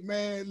 hey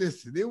man,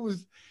 listen, it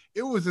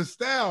was a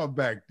style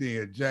back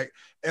then, Jack.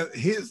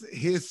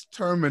 His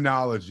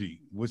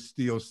terminology was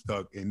still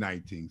stuck in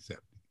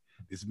 1970.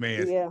 This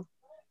man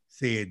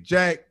said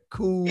Jack,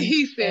 cool.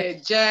 He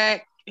said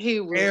Jack. He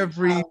was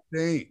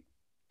everything.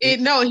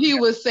 He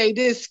would say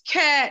this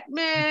cat,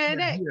 man,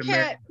 that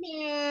cat,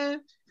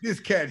 man.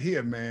 This cat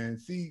here, man.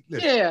 See,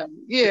 listen.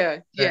 Yeah.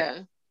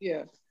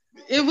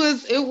 It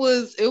was.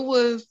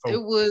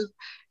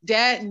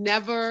 Dad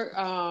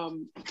never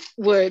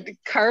would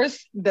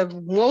curse. The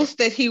most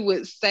that he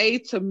would say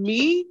to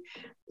me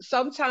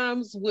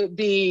sometimes would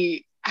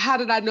be, how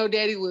did I know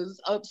Daddy was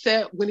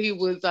upset when he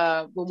was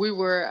when we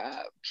were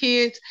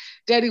kids?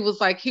 Daddy was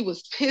like, he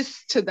was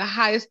pissed to the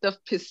highest of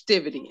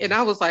festivity. And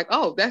I was like,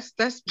 oh, that's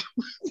that's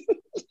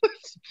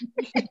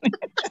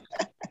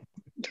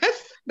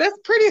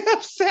pretty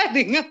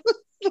upsetting.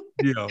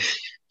 Yeah.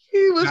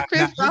 He was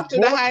pissed off to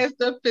the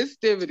highest of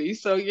festivity.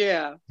 So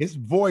yeah. His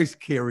voice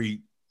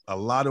carried a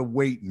lot of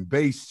weight and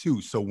bass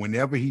too. So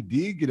whenever he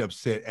did get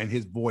upset and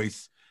his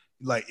voice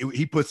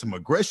he put some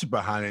aggression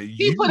behind it.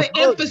 He put an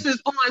emphasis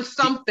on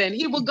something.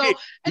 He would go,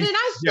 and then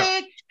I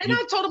said, and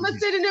I told him, I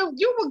said, and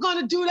you were going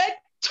to do that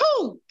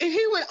too. And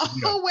he would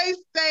always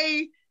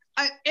say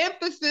an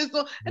emphasis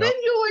on, and then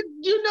you would,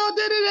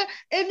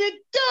 and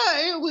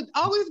it would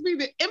always be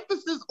the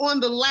emphasis on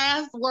the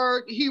last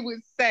word he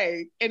would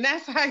say. And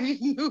that's how you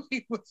knew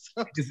he was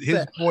upset.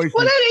 His voice.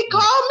 Well, they didn't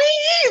call me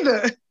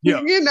either.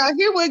 Yeah.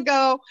 He would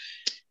go,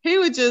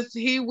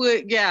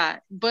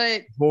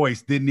 but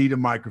voice didn't need a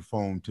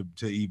microphone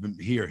to even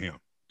hear him,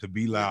 to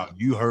be loud.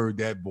 You heard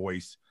that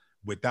voice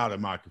without a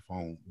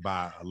microphone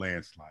by a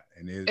landslide.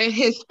 And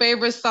his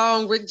favorite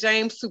song, Rick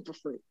James, Super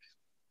Freak.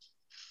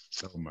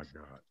 Oh my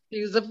God.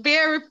 She was a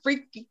very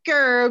freaky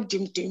girl.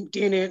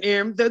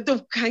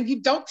 The kind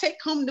you don't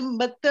take home to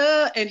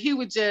mother. And he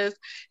would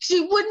she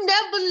would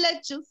never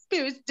let your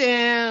spirits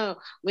down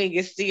when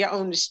you see her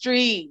on the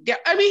street.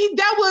 I mean,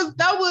 that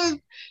was,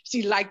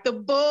 she liked the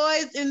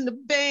boys in the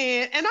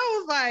band. And I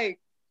was like,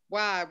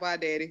 why,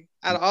 Daddy?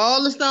 Out of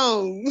all the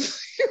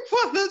songs you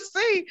want to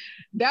see,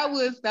 that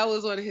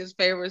was one of his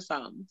favorite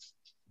songs.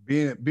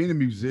 Being a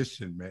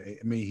musician, man,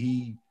 I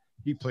mean,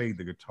 he played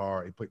the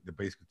guitar, he played the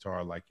bass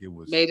guitar like it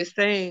was made it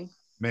sing.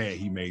 Man,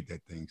 he made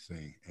that thing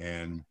sing.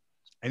 And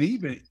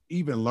even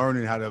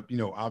learning how to,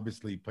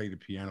 obviously play the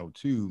piano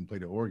too, play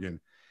the organ.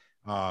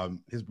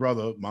 His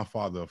brother, my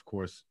father, of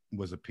course,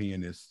 was a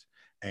pianist.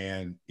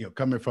 And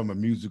coming from a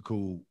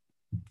musical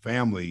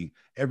family,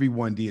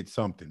 everyone did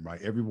something,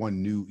 right?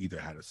 Everyone knew either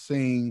how to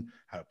sing,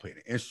 how to play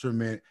an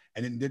instrument.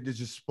 And then it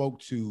just spoke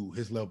to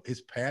his love,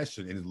 his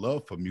passion and his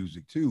love for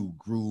music too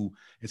grew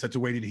in such a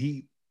way that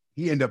he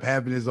ended up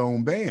having his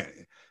own band,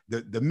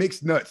 the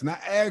Mixed Nuts. And I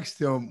asked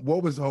him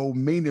what was the whole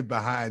meaning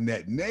behind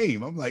that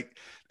name. I'm like,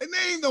 the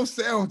name don't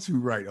sound too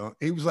right.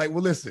 He was like,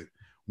 well, listen,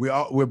 we're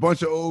a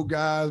bunch of old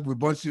guys, we're a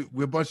bunch of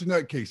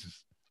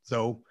nutcases.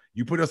 So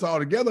you put us all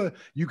together,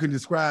 you can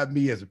describe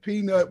me as a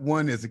peanut,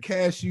 one as a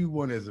cashew,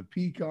 one as a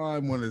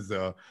pecan, one as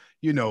a,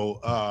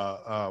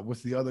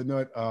 what's the other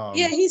nut?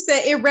 He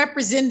said it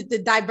represented the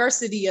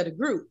diversity of the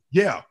group.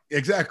 Yeah,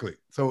 exactly.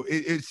 So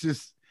it's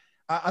just,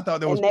 I thought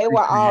that was. And they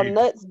were all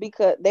nuts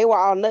because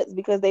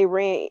they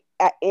ran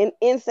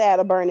inside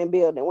a burning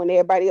building when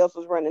everybody else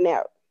was running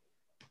out.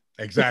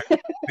 Exactly.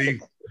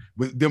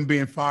 With them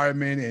being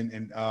firemen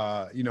and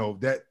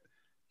that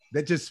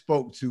just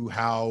spoke to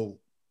how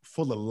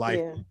full of life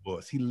he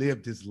was. He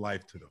lived his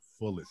life to the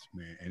fullest,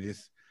 man. And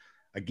it's,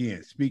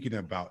 again, speaking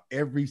about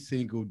every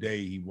single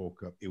day he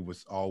woke up, it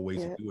was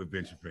always a new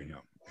adventure for him.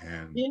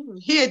 And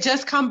he had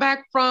just come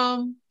back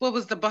from, what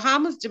was the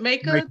Bahamas,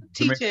 Jamaica.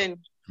 Teaching.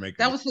 Jamaica.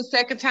 That was his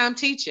second time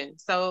teaching.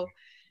 So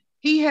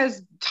he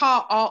has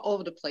taught all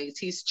over the place.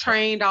 He's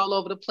trained all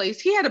over the place.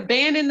 He had a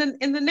band in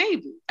the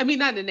Navy. I mean,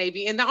 not the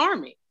Navy, in the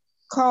Army.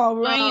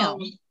 Called Ram.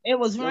 It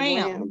was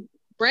Ram.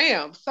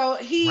 Ram. So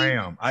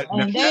Ram. I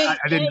didn't know that.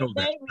 I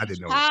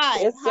didn't know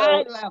that.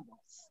 High levels.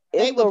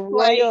 It's the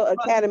Royal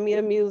Academy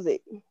of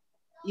Music.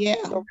 Yeah.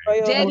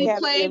 Daddy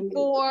played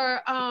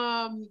for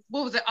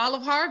what was it,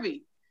 Olive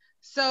Harvey.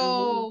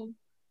 So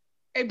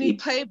he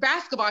played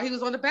basketball. He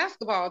was on the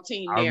basketball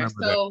team there.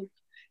 So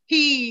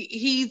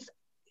he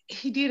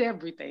did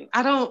everything.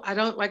 I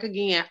don't like,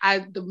 again,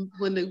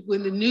 when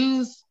the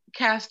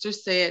newscaster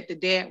said the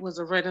dad was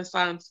a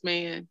Renaissance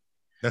man,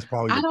 that's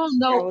probably, I don't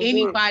know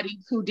anybody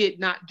who did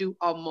not do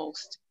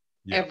almost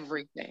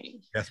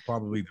everything. That's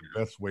probably the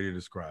best way to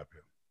describe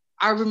him.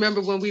 I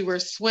remember when we were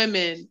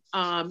swimming,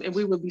 and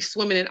we would be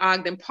swimming in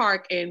Ogden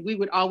Park, and we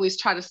would always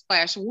try to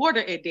splash water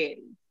at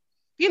Daddy.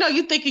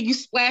 You thinking you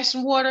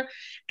splashing water,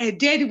 and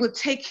Daddy would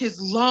take his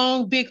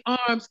long, big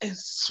arms and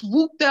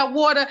swoop that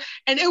water,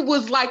 and it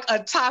was like a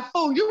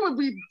typhoon. You would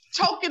be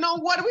choking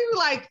on water. We were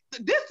like,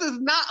 this is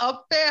not a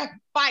fair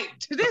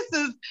fight.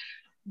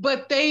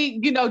 But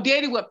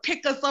Daddy would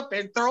pick us up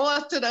and throw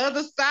us to the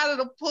other side of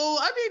the pool.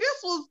 I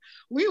mean,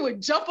 we would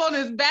jump on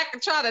his back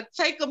and try to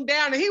take him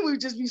down, and he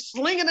would just be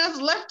slinging us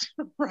left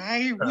and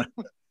right.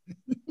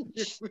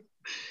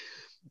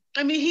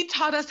 I mean, he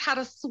taught us how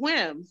to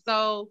swim.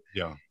 So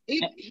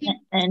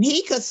and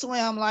he could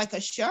swim like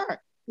a shark.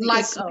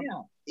 Like a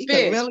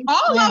fish. Really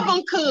all of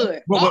them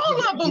could.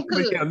 All of them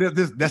could. Yeah,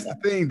 that's the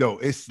thing, though.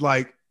 It's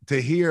like,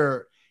 to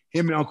hear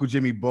him and Uncle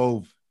Jimmy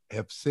both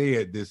have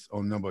said this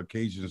on a number of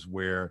occasions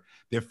where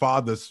their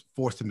fathers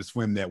forced him to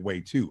swim that way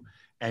too.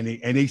 And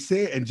they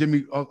said,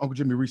 and Uncle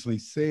Jimmy recently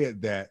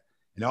said that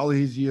in all of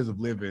his years of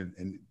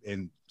living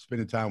and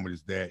spending time with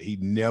his dad, he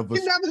never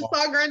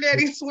saw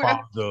Granddaddy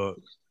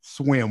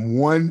swim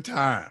one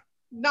time.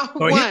 Not so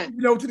one.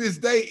 He, to this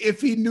day, if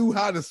he knew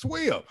how to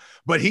swim,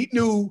 but he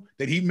knew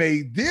that he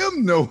made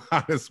them know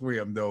how to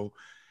swim, though.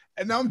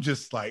 And I'm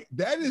just like,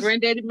 that is.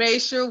 Granddaddy made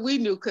sure we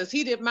knew, because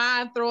he didn't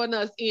mind throwing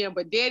us in,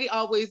 but Daddy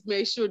always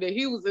made sure that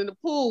he was in the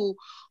pool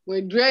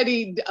when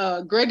Granddaddy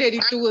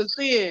threw us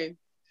in,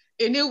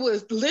 and it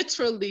was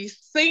literally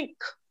sink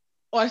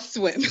or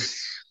swim.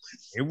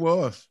 It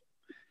was,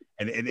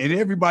 and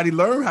everybody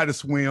learned how to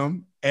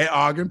swim at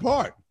Ogden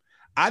Park.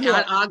 I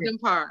learned how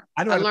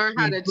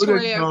to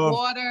tread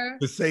water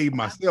to save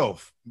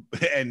myself,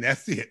 and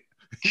that's it.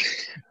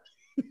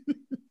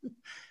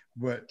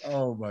 But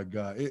oh my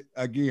God.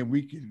 Again,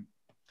 we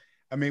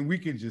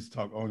can just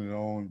talk on and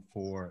on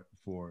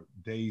for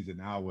days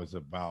and hours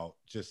about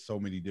just so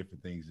many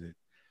different things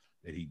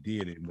that he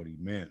did and what he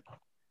meant.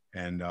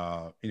 And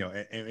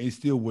and it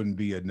still wouldn't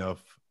be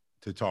enough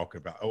to talk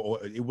about,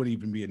 or it wouldn't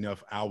even be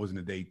enough hours in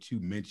a day to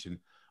mention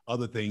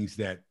other things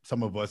that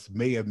some of us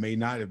may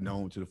not have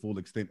known to the full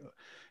extent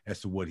as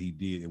to what he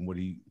did and what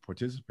he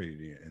participated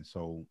in. And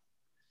so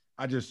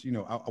I just,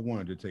 I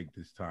wanted to take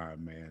this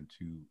time, man,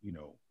 to,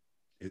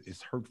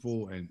 it's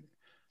hurtful and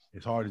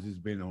as hard as it's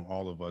been on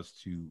all of us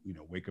to,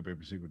 wake up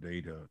every single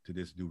day to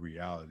this new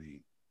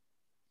reality,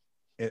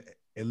 at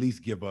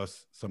least give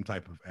us some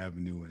type of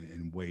avenue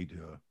and way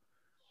to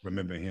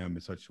remember him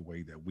in such a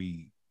way that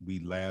we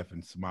laugh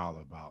and smile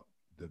about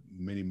the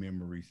many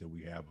memories that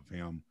we have of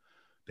him,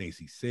 things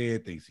he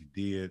said, things he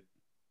did,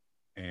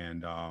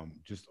 and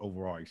just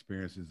overall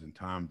experiences and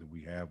time that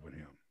we have with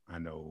him. I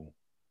know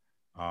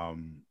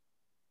um,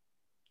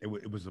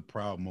 it was a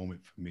proud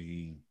moment for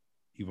me.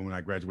 Even when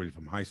I graduated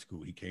from high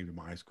school, he came to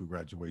my high school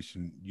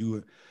graduation.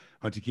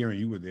 Auntie Karen,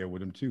 you were there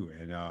with him too.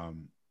 And I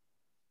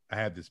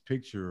had this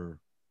picture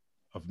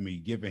of me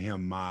giving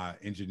him my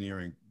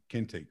engineering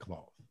kente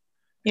cloth.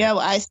 Yeah,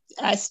 well,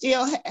 I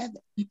still have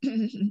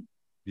it.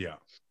 Yeah.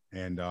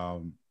 And,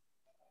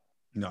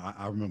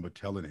 I remember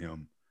telling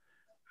him,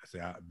 I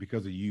said,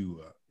 because of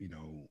you,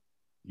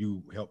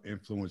 you helped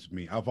influence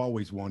me. I've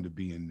always wanted to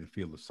be in the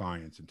field of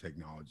science and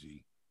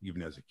technology,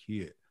 even as a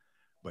kid.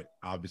 But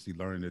obviously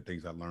learning the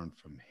things I learned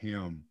from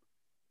him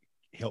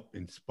helped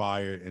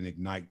inspire and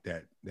ignite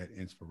that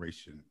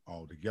inspiration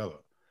altogether.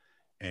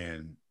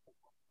 And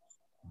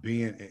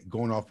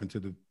going off into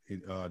the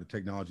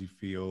technology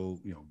field,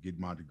 getting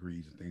my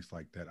degrees and things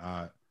like that,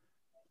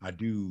 I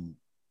do,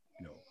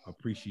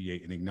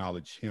 appreciate and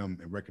acknowledge him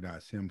and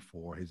recognize him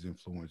for his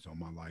influence on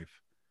my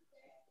life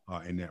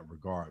in that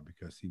regard,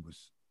 because he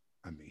was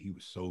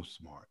so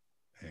smart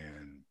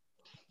and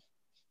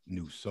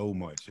knew so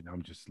much. And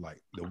I'm just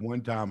like, the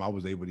one time I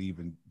was able to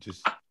even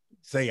just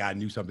say I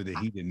knew something that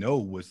he didn't know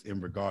was in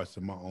regards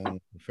to my own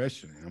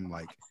profession. And I'm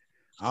like,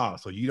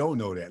 so you don't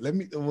know that. Let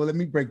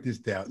me break this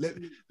down.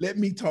 Let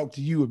me talk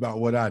to you about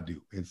what I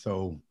do. And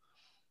so,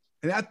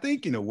 and I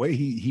think in a way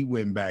he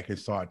went back and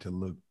started to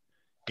look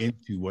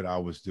into what I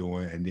was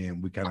doing. And then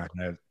we kind of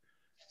had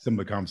some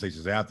of the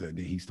conversations after, and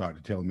then he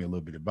started telling me a little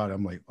bit about it.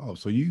 I'm like, oh,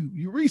 so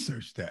you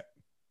researched that.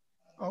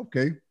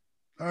 Okay.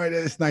 All right.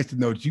 It's nice to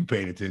know that you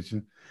paying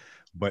attention.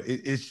 But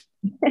it's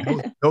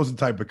those are the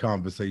type of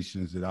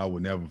conversations that I will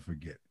never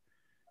forget.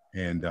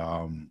 And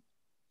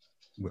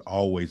would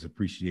always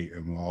appreciate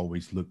and will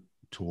always look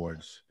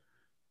towards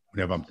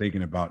whenever I'm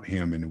thinking about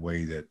him in a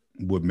way that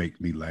would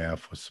make me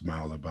laugh or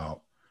smile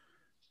about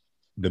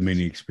the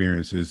many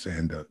experiences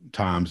and the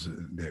times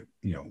that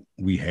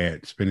we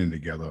had spending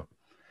together.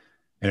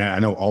 And I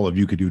know all of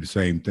you could do the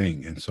same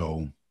thing. And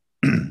so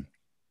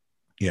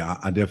yeah,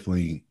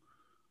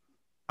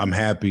 I'm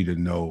happy to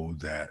know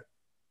that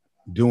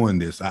doing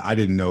this, I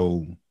didn't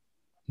know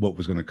what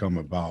was going to come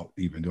about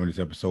even during this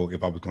episode,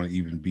 if I was going to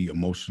even be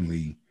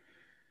emotionally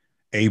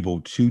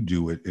able to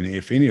do it, and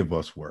if any of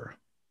us were.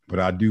 But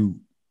I do,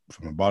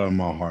 from the bottom of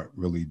my heart,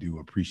 really do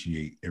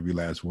appreciate every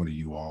last one of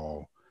you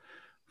all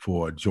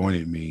for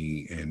joining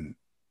me and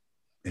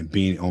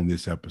being on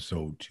this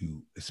episode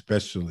to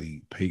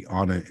especially pay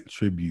honor and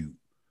tribute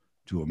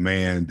to a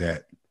man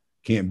that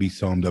can't be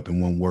summed up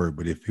in one word,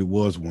 but if it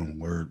was one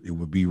word, it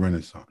would be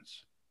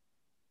Renaissance.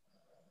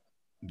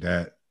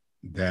 That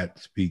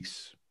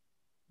speaks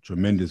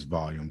tremendous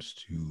volumes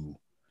to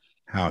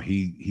how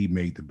he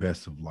made the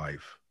best of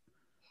life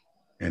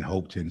and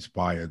hope to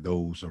inspire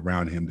those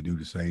around him to do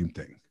the same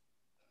thing.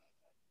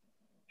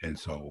 And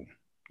so,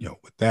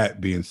 with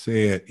that being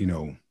said,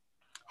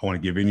 I want to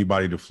give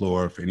anybody the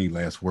floor for any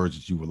last words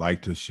that you would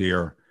like to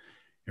share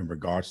in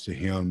regards to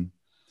him.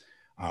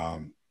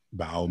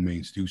 By all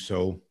means, do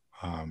so.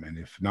 And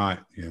if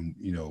not,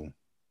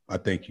 I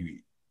thank you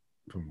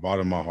from the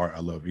bottom of my heart. I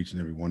love each and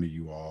every one of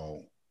you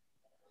all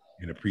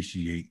and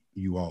appreciate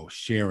you all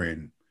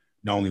sharing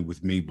not only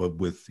with me, but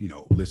with,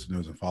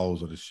 listeners and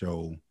followers of the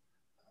show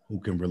who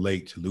can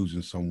relate to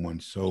losing someone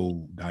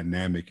so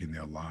dynamic in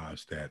their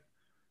lives that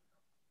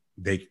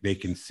they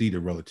can see the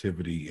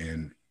relativity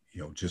and,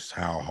 just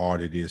how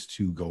hard it is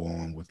to go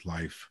on with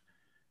life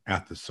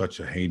after such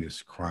a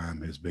heinous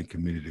crime has been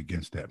committed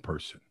against that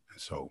person.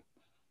 And so,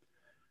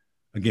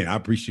 again, I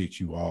appreciate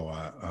you all.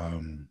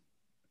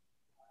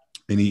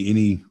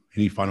 Any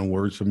final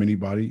words from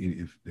anybody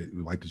if they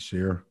would like to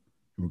share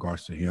in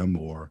regards to him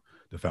or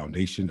the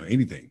foundation or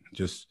anything,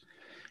 just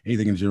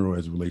anything in general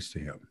as it relates to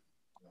him?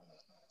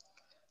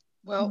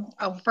 Well,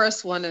 I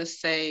first want to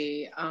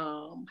say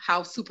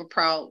how super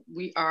proud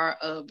we are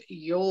of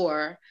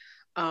your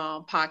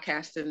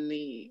podcast and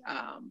the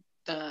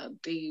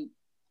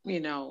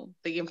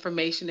the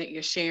information that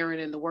you're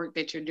sharing and the work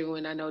that you're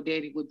doing. I know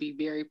Daddy would be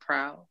very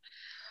proud.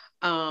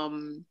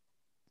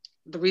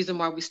 The reason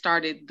why we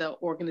started the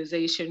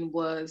organization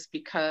was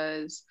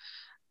because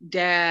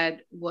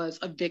Dad was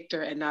a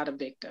victor and not a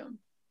victim.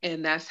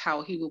 And that's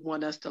how he would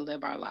want us to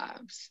live our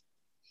lives.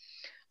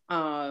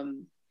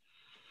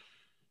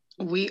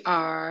 We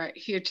are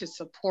here to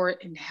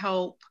support and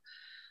help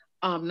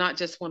not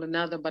just one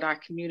another, but our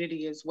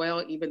community as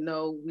well, even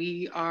though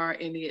we are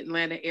in the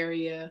Atlanta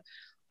area,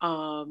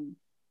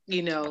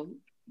 you know,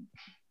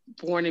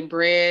 born and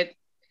bred,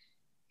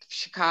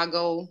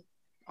 Chicago,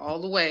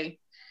 all the way.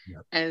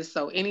 Yep. And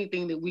so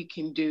anything that we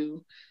can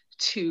do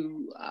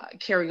to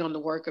carry on the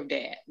work of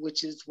Dad,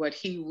 which is what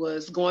he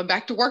was going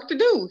back to work to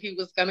do. He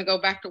was going to go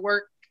back to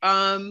work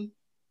for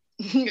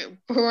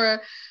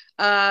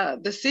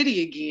the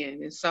city again.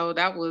 And so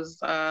that was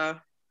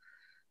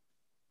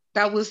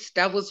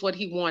what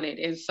he wanted.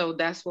 And so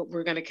that's what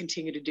we're going to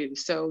continue to do.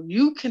 So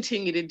you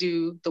continue to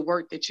do the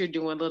work that you're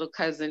doing, little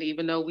cousin,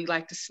 even though we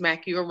like to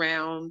smack you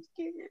around.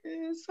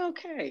 It's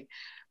okay.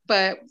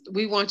 But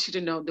we want you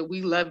to know that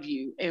we love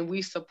you and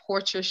we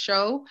support your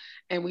show.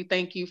 And we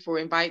thank you for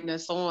inviting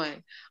us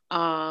on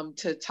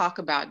to talk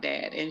about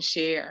Dad and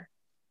share.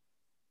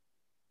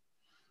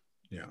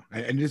 Yeah.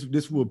 And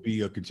this will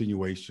be a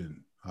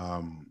continuation.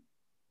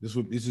 This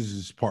is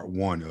just part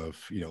one of,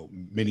 you know,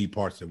 many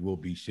parts that we'll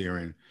be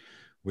sharing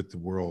with the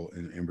world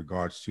in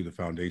regards to the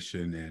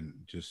foundation and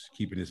just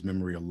keeping his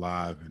memory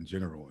alive in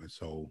general. And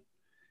so,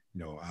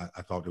 you know,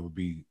 I thought it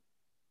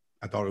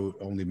would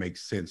only make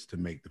sense to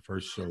make the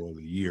first show of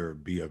the year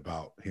be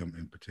about him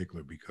in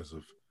particular, because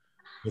of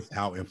just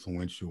how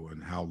influential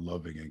and how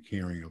loving and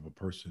caring of a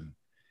person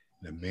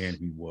and a man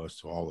he was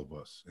to all of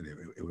us. And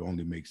it would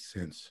only make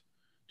sense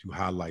to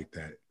highlight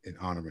that and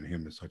honoring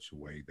him in such a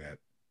way that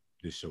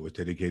this show is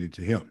dedicated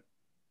to him.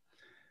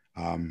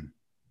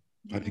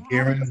 Auntie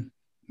Karen,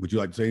 would you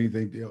like to say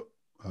anything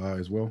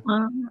as well?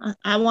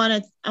 I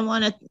want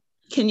to,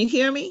 can you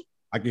hear me?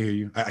 I can hear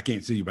you. I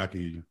can't see you, but I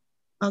can hear you.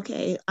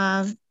 Okay.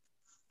 I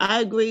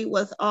agree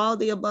with all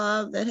the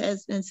above that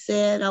has been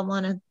said. I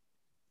want to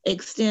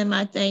extend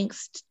my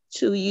thanks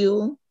to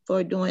you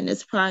for doing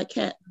this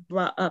podcast.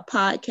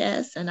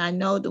 And I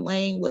know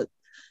Dwayne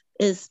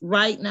is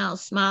right now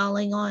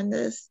smiling on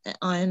this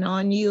and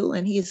on you,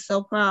 and he's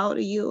so proud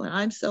of you, and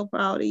I'm so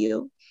proud of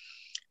you.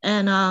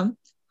 And I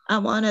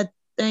want to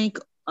thank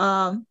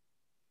all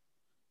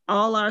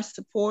our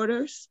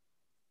supporters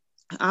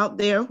out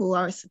there who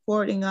are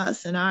supporting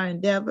us in our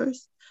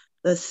endeavors,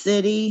 the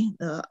city,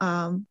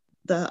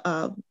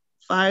 the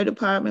fire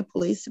department,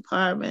 police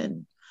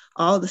department,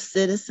 all the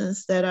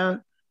citizens that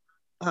are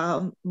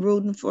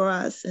rooting for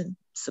us and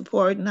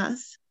supporting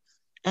us.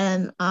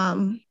 And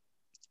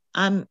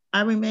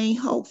I remain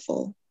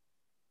hopeful,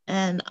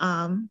 and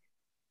want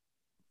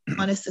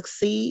to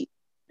succeed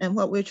in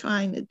what we're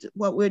trying to do,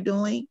 what we're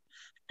doing.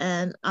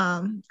 And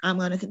I'm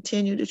going to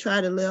continue to try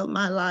to live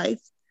my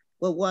life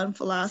with one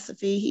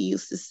philosophy. He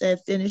used to say,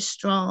 finish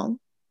strong.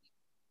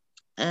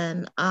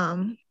 And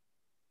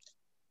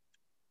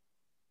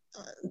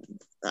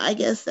I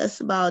guess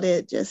that's about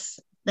it. Just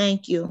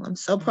thank you. I'm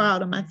so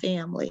proud of my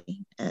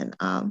family. And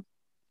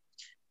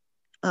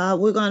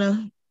we're going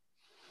to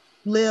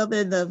live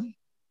in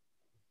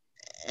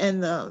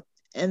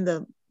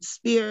the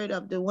spirit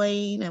of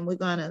Dwayne, and we're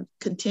going to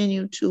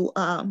continue to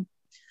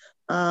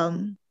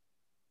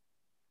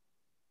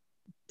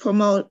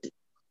promote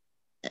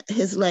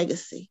his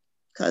legacy,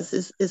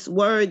 because it's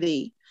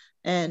worthy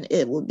and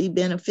it will be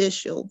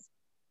beneficial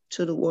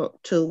to the world,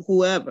 to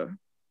whoever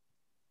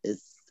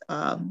is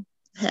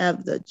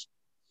have the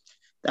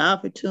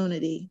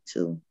opportunity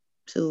to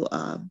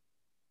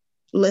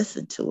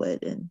listen to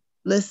it and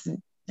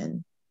listen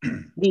and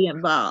be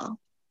involved.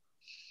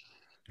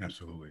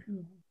 Absolutely.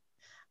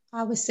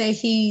 I would say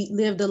he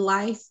lived a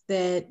life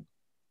that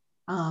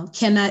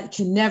can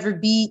never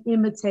be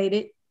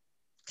imitated,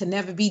 can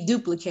never be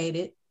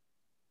duplicated.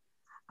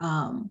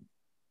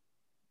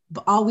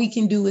 But all we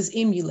can do is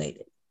emulate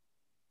it.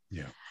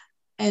 Yeah.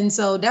 And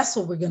so that's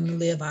what we're going to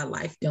live our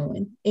life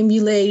doing,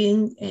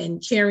 emulating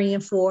and carrying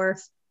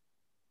forth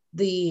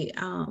the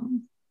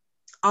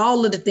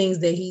all of the things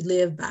that he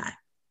lived by.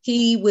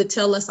 He would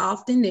tell us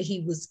often that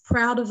he was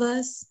proud of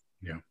us.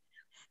 Yeah.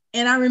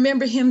 And I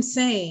remember him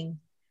saying,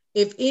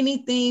 if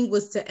anything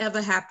was to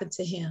ever happen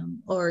to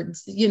him, or,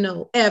 you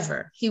know,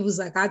 ever, he was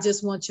like, I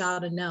just want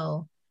y'all to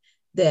know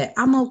that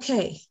I'm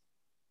okay.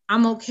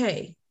 I'm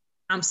okay.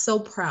 I'm so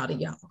proud of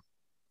y'all.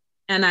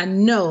 And I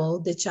know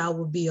that y'all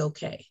will be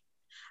okay.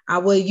 I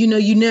will,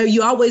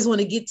 you always want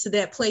to get to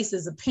that place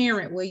as a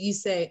parent where you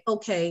say,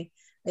 okay,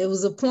 it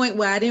was a point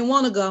where I didn't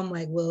want to go. I'm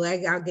like, well,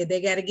 they got to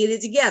get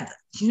it together,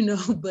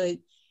 but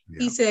yeah.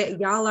 He said,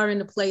 y'all are in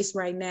the place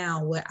right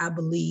now where I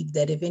believe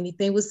that if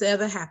anything was to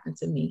ever happen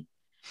to me,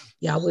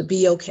 y'all would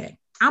be okay.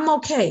 I'm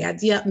okay.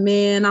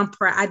 I'm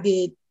proud.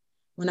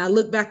 When I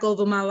look back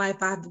over my life,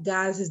 God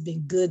has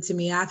been good to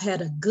me. I've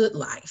had a good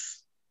life.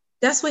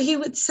 That's what he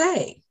would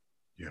say.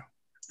 Yeah.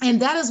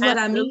 And that is what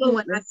Absolutely. I mean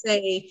when I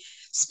say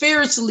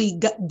spiritually,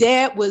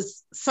 Dad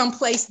was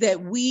someplace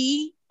that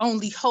we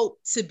only hope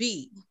to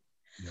be.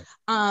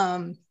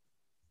 Yep.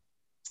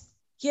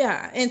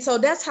 Yeah. And so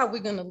that's how we're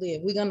going to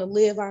live. We're going to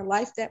live our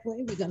life that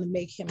way. We're going to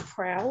make him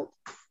proud.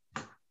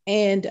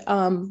 And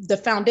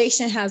the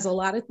foundation has a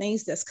lot of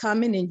things that's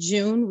coming in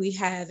June. We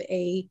have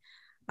a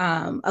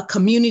a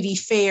community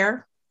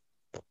fair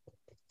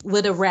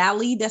with a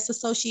rally that's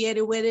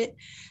associated with it.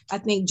 I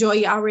think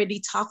Joy already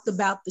talked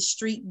about the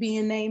street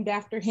being named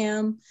after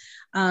him.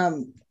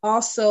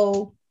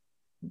 Also,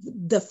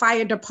 the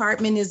fire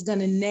department is going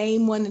to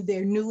name one of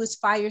their newest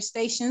fire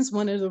stations,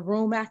 one of the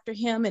room after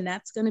him, and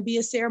that's going to be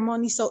a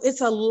ceremony. So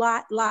it's a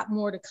lot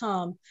more to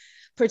come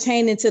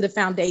pertaining to the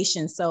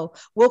foundation. So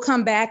we'll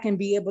come back and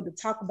be able to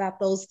talk about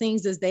those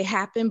things as they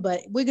happen, but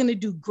we're going to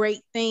do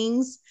great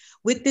things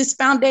with this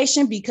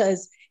foundation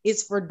because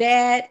it's for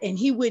Dad and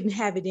he wouldn't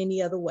have it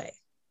any other way.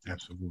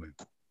 Absolutely.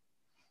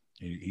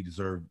 He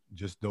deserved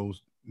just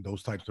those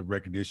types of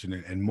recognition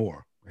and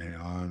more.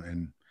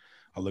 And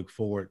I look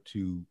forward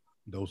to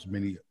those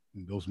many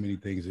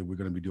things that we're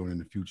going to be doing in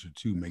the future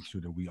to make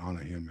sure that we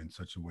honor him in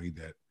such a way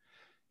that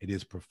it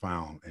is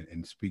profound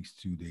and speaks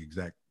to the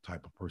exact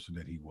type of person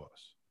that he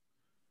was.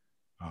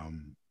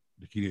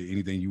 Nikita,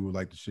 anything you would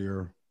like to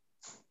share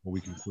before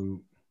we conclude?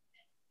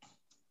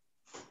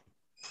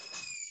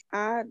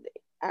 I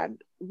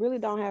really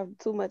don't have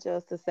too much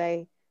else to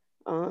say.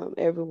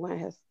 Everyone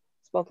has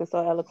spoken so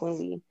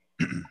eloquently.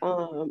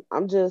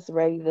 I'm just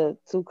ready to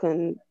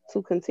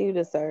continue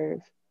to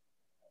serve.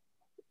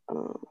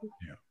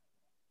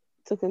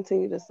 To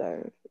continue to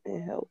serve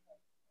and help.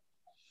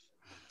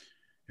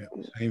 Yeah,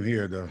 same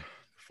here. The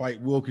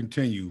fight will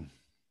continue.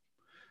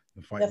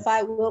 The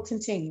fight will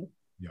continue.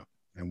 Yeah,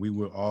 and we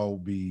will all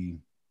be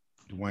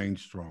Dwayne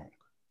Strong.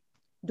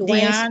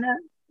 Deanna,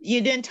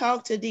 you didn't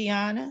talk to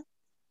Deanna?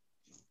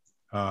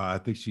 I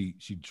think she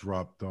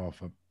dropped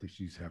off. I think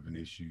she's having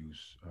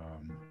issues.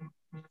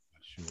 Not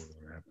sure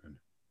what happened.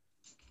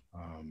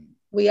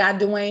 We are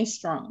Dwayne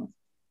Strong.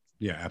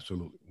 Yeah,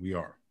 absolutely. We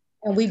are.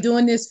 And we're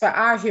doing this for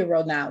our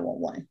hero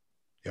 911.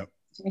 Yep.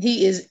 And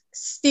he is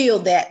still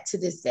that to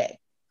this day.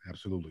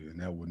 Absolutely. And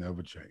that will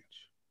never change.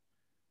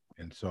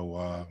 And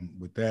so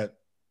with that,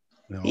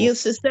 he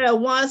used to say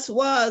once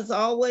was,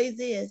 always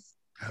is.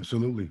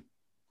 Absolutely.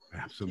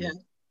 Absolutely. Yeah.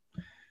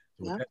 So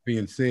with that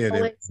being said,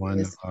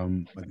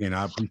 everyone, again,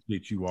 I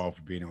appreciate you all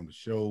for being on the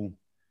show,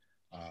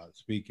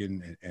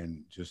 speaking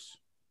and just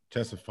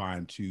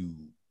testifying to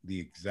the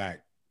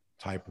exact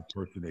type of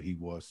person that he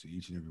was to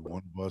each and every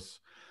one of us.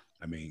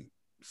 I mean,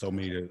 so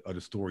many of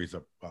the stories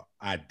are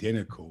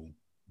identical,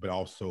 but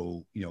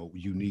also,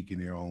 unique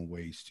in their own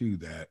ways too,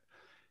 that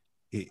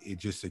it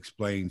just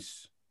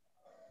explains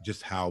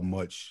just how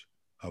much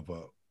of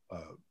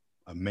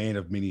a man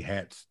of many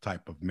hats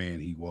type of man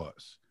he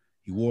was.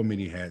 He wore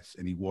many hats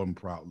and he wore them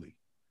proudly.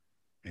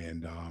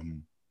 And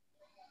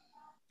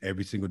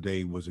every single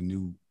day was a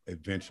new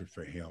adventure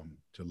for him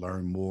to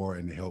learn more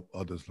and to help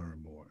others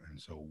learn more. And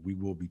so we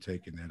will be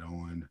taking that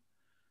on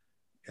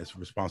as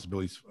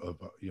responsibilities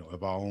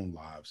of our own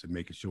lives and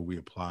making sure we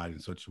apply it in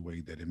such a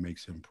way that it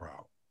makes him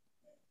proud.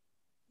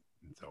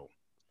 And so,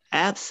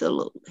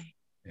 absolutely.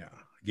 Yeah.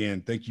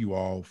 Again, thank you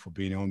all for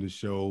being on this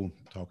show,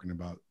 talking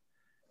about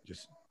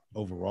just the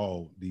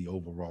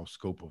overall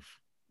scope of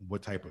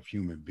what type of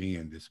human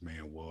being this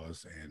man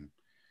was, and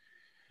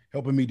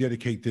helping me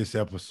dedicate this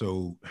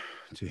episode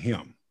to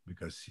him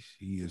because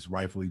he is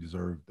rightfully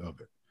deserved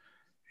of it.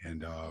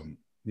 And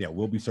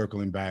we'll be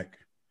circling back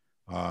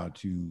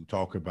to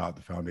talk about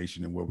the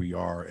foundation and where we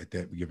are at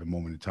that given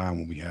moment in time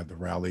when we have the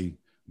rally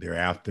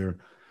thereafter,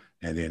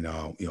 and then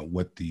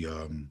what the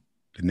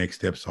next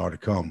steps are to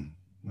come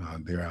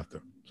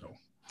thereafter. So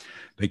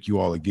thank you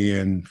all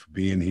again for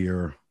being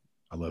here.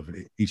 I love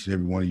it. Each and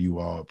every one of you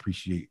all.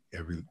 Appreciate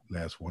every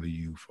last one of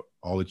you for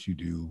all that you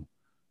do,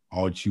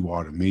 all that you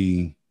are to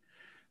me,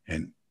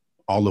 and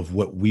all of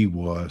what we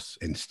was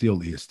and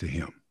still is to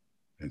him.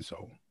 And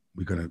so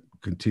we're going to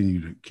continue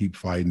to keep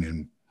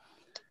fighting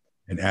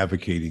and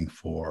advocating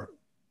for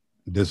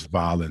this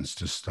violence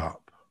to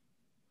stop,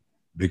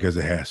 because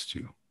it has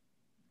to.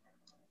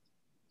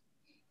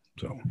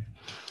 So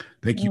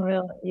thank you.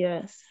 Really,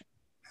 yes.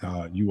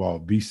 You all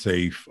be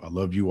safe. I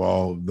love you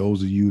all.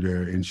 Those of you that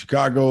are in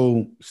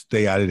Chicago,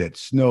 stay out of that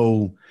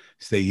snow,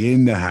 stay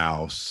in the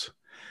house,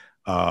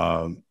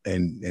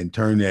 and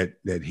turn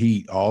that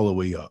heat all the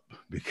way up,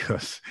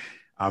 because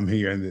I'm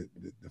hearing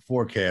the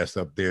forecast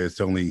up there.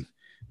 It's only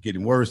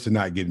getting worse and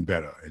not getting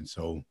better. And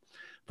so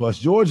for us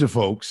Georgia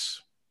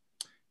folks,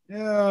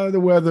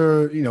 the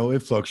weather,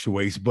 it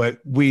fluctuates, but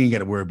we ain't got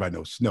to worry about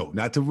no snow.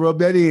 Not to rub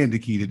that in,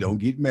 Nikita. Don't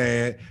get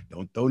mad.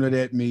 Don't throw it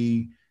at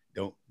me.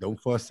 Don't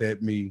fuss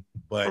at me.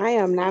 But I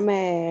am not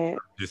mad.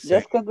 Just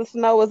because the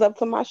snow is up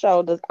to my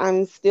shoulders,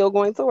 I'm still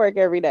going to work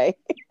every day.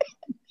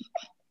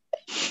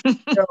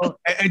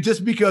 And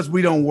just because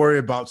we don't worry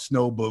about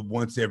snow but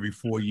once every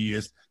 4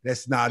 years,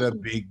 that's not a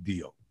big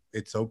deal.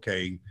 It's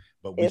okay.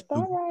 But we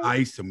still get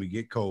ice and we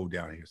get cold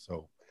down here.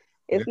 So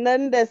it's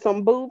nothing that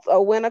some boots, a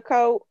winter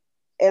coat,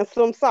 and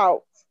some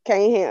salt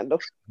can't handle.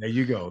 There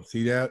you go.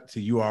 See that?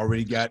 See, you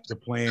already got the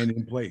plan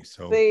in place.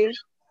 So see.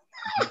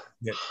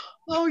 Yeah.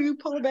 Oh, you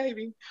poor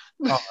baby.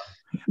 I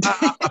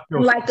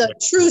like a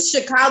true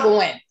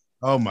Chicagoan.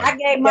 Oh my! I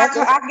gave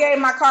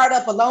my card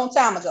up a long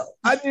time ago.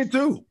 I did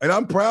too, and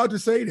I'm proud to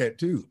say that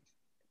too.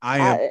 I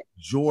am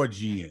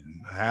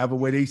Georgian, however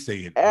way they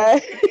say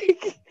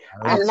it.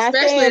 I'm not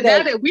Especially saying now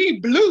that. that we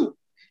blue.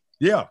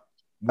 Yeah.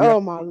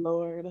 Oh my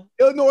Lord.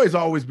 Illinois has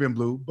always been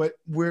blue, but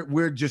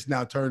we're just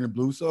now turning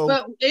blue. So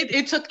But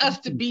it took us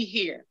to be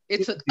here.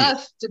 It took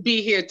us to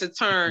be here to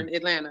turn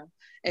Atlanta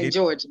and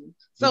Georgia.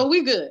 So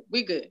we good.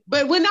 We good.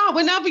 But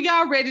whenever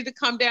y'all ready to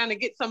come down and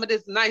get some of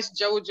this nice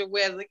Georgia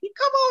weather,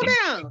 come on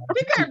down.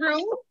 We got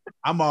room.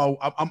 I'm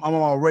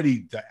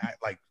already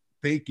like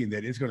thinking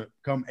that it's gonna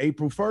come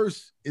April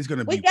 1st. It's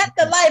gonna be. We got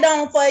the light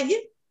on for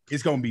you.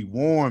 It's gonna be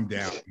warm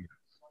down here.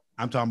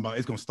 I'm talking about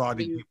it's gonna start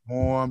to get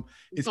warm.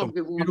 It's gonna be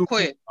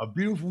a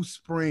beautiful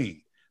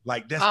spring.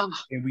 Like that's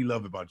and we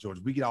love about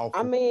Georgia. We get all.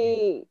 I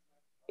mean,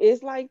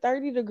 it's like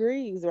 30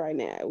 degrees right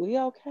now. We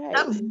okay.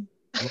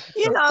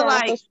 You know,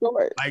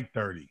 like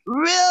 30.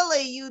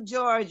 Really, you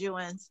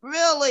Georgians?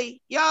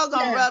 Really, y'all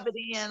gonna rub it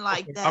in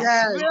like that?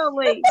 Yes.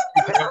 Really?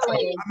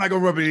 I'm not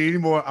gonna rub it in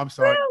anymore. I'm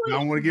sorry. Really? I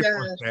don't want to get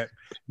that.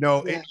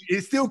 No,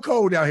 it's still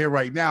cold out here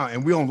right now,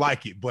 and we don't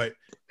like it. But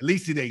at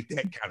least it ain't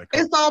that kind of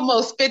cold. It's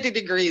almost 50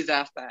 degrees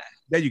outside.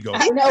 There you go.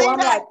 I know. I'm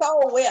like,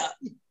 oh well.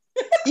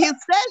 You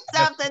said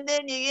something,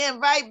 then you get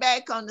right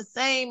back on the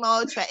same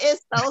old track.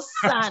 It's so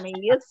sunny.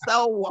 It's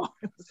so warm.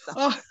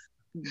 So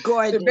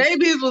gorgeous. The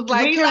babies was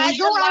like, we light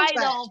the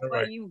light on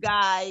for you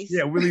guys.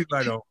 Yeah, we leave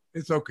light on.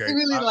 It's okay. We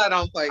really light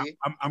on for you.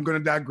 I'm gonna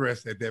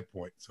digress at that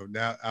point. So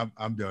now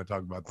I'm done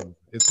talking about them.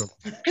 It's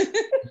okay.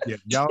 Yeah,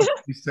 y'all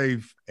be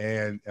safe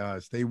and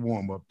stay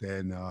warm up there.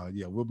 And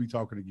yeah, we'll be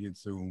talking again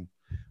soon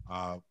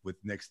with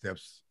next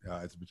steps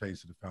as it pertains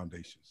to the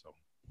foundation. So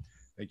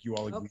thank you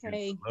all again.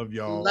 Okay. Love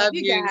y'all. Love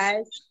you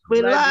guys.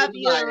 We love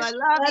you. I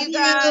love you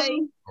guys.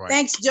 Right.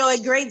 Thanks, Joy.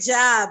 Great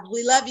job.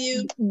 We love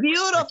you.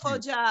 Beautiful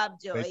job,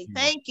 Joy.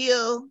 Thank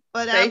you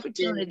for the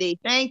opportunity.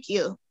 Thank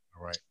you.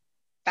 All right.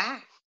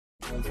 Bye.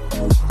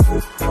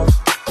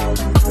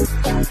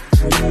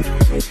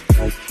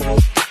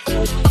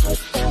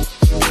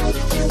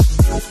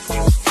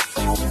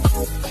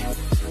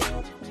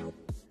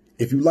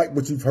 If you like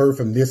what you've heard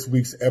from this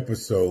week's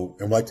episode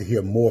and would like to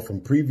hear more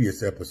from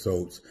previous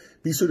episodes,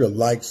 be sure to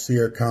like,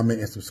 share, comment,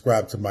 and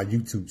subscribe to my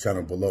YouTube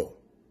channel below.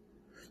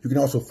 You can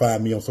also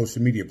find me on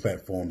social media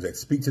platforms at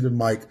Speak to the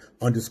Mic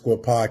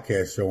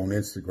 _podcast show on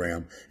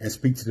Instagram and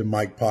Speak to the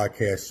Mic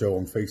podcast show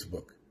on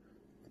Facebook.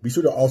 Be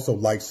sure to also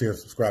like, share, and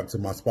subscribe to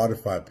my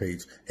Spotify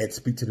page at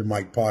Speak to the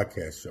Mic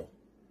podcast show.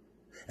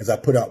 As I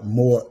put out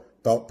more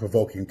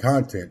thought-provoking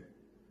content,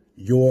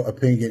 your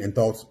opinion and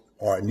thoughts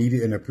are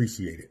needed and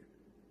appreciated.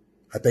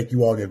 I thank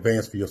you all in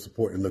advance for your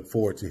support and look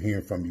forward to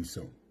hearing from you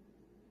soon.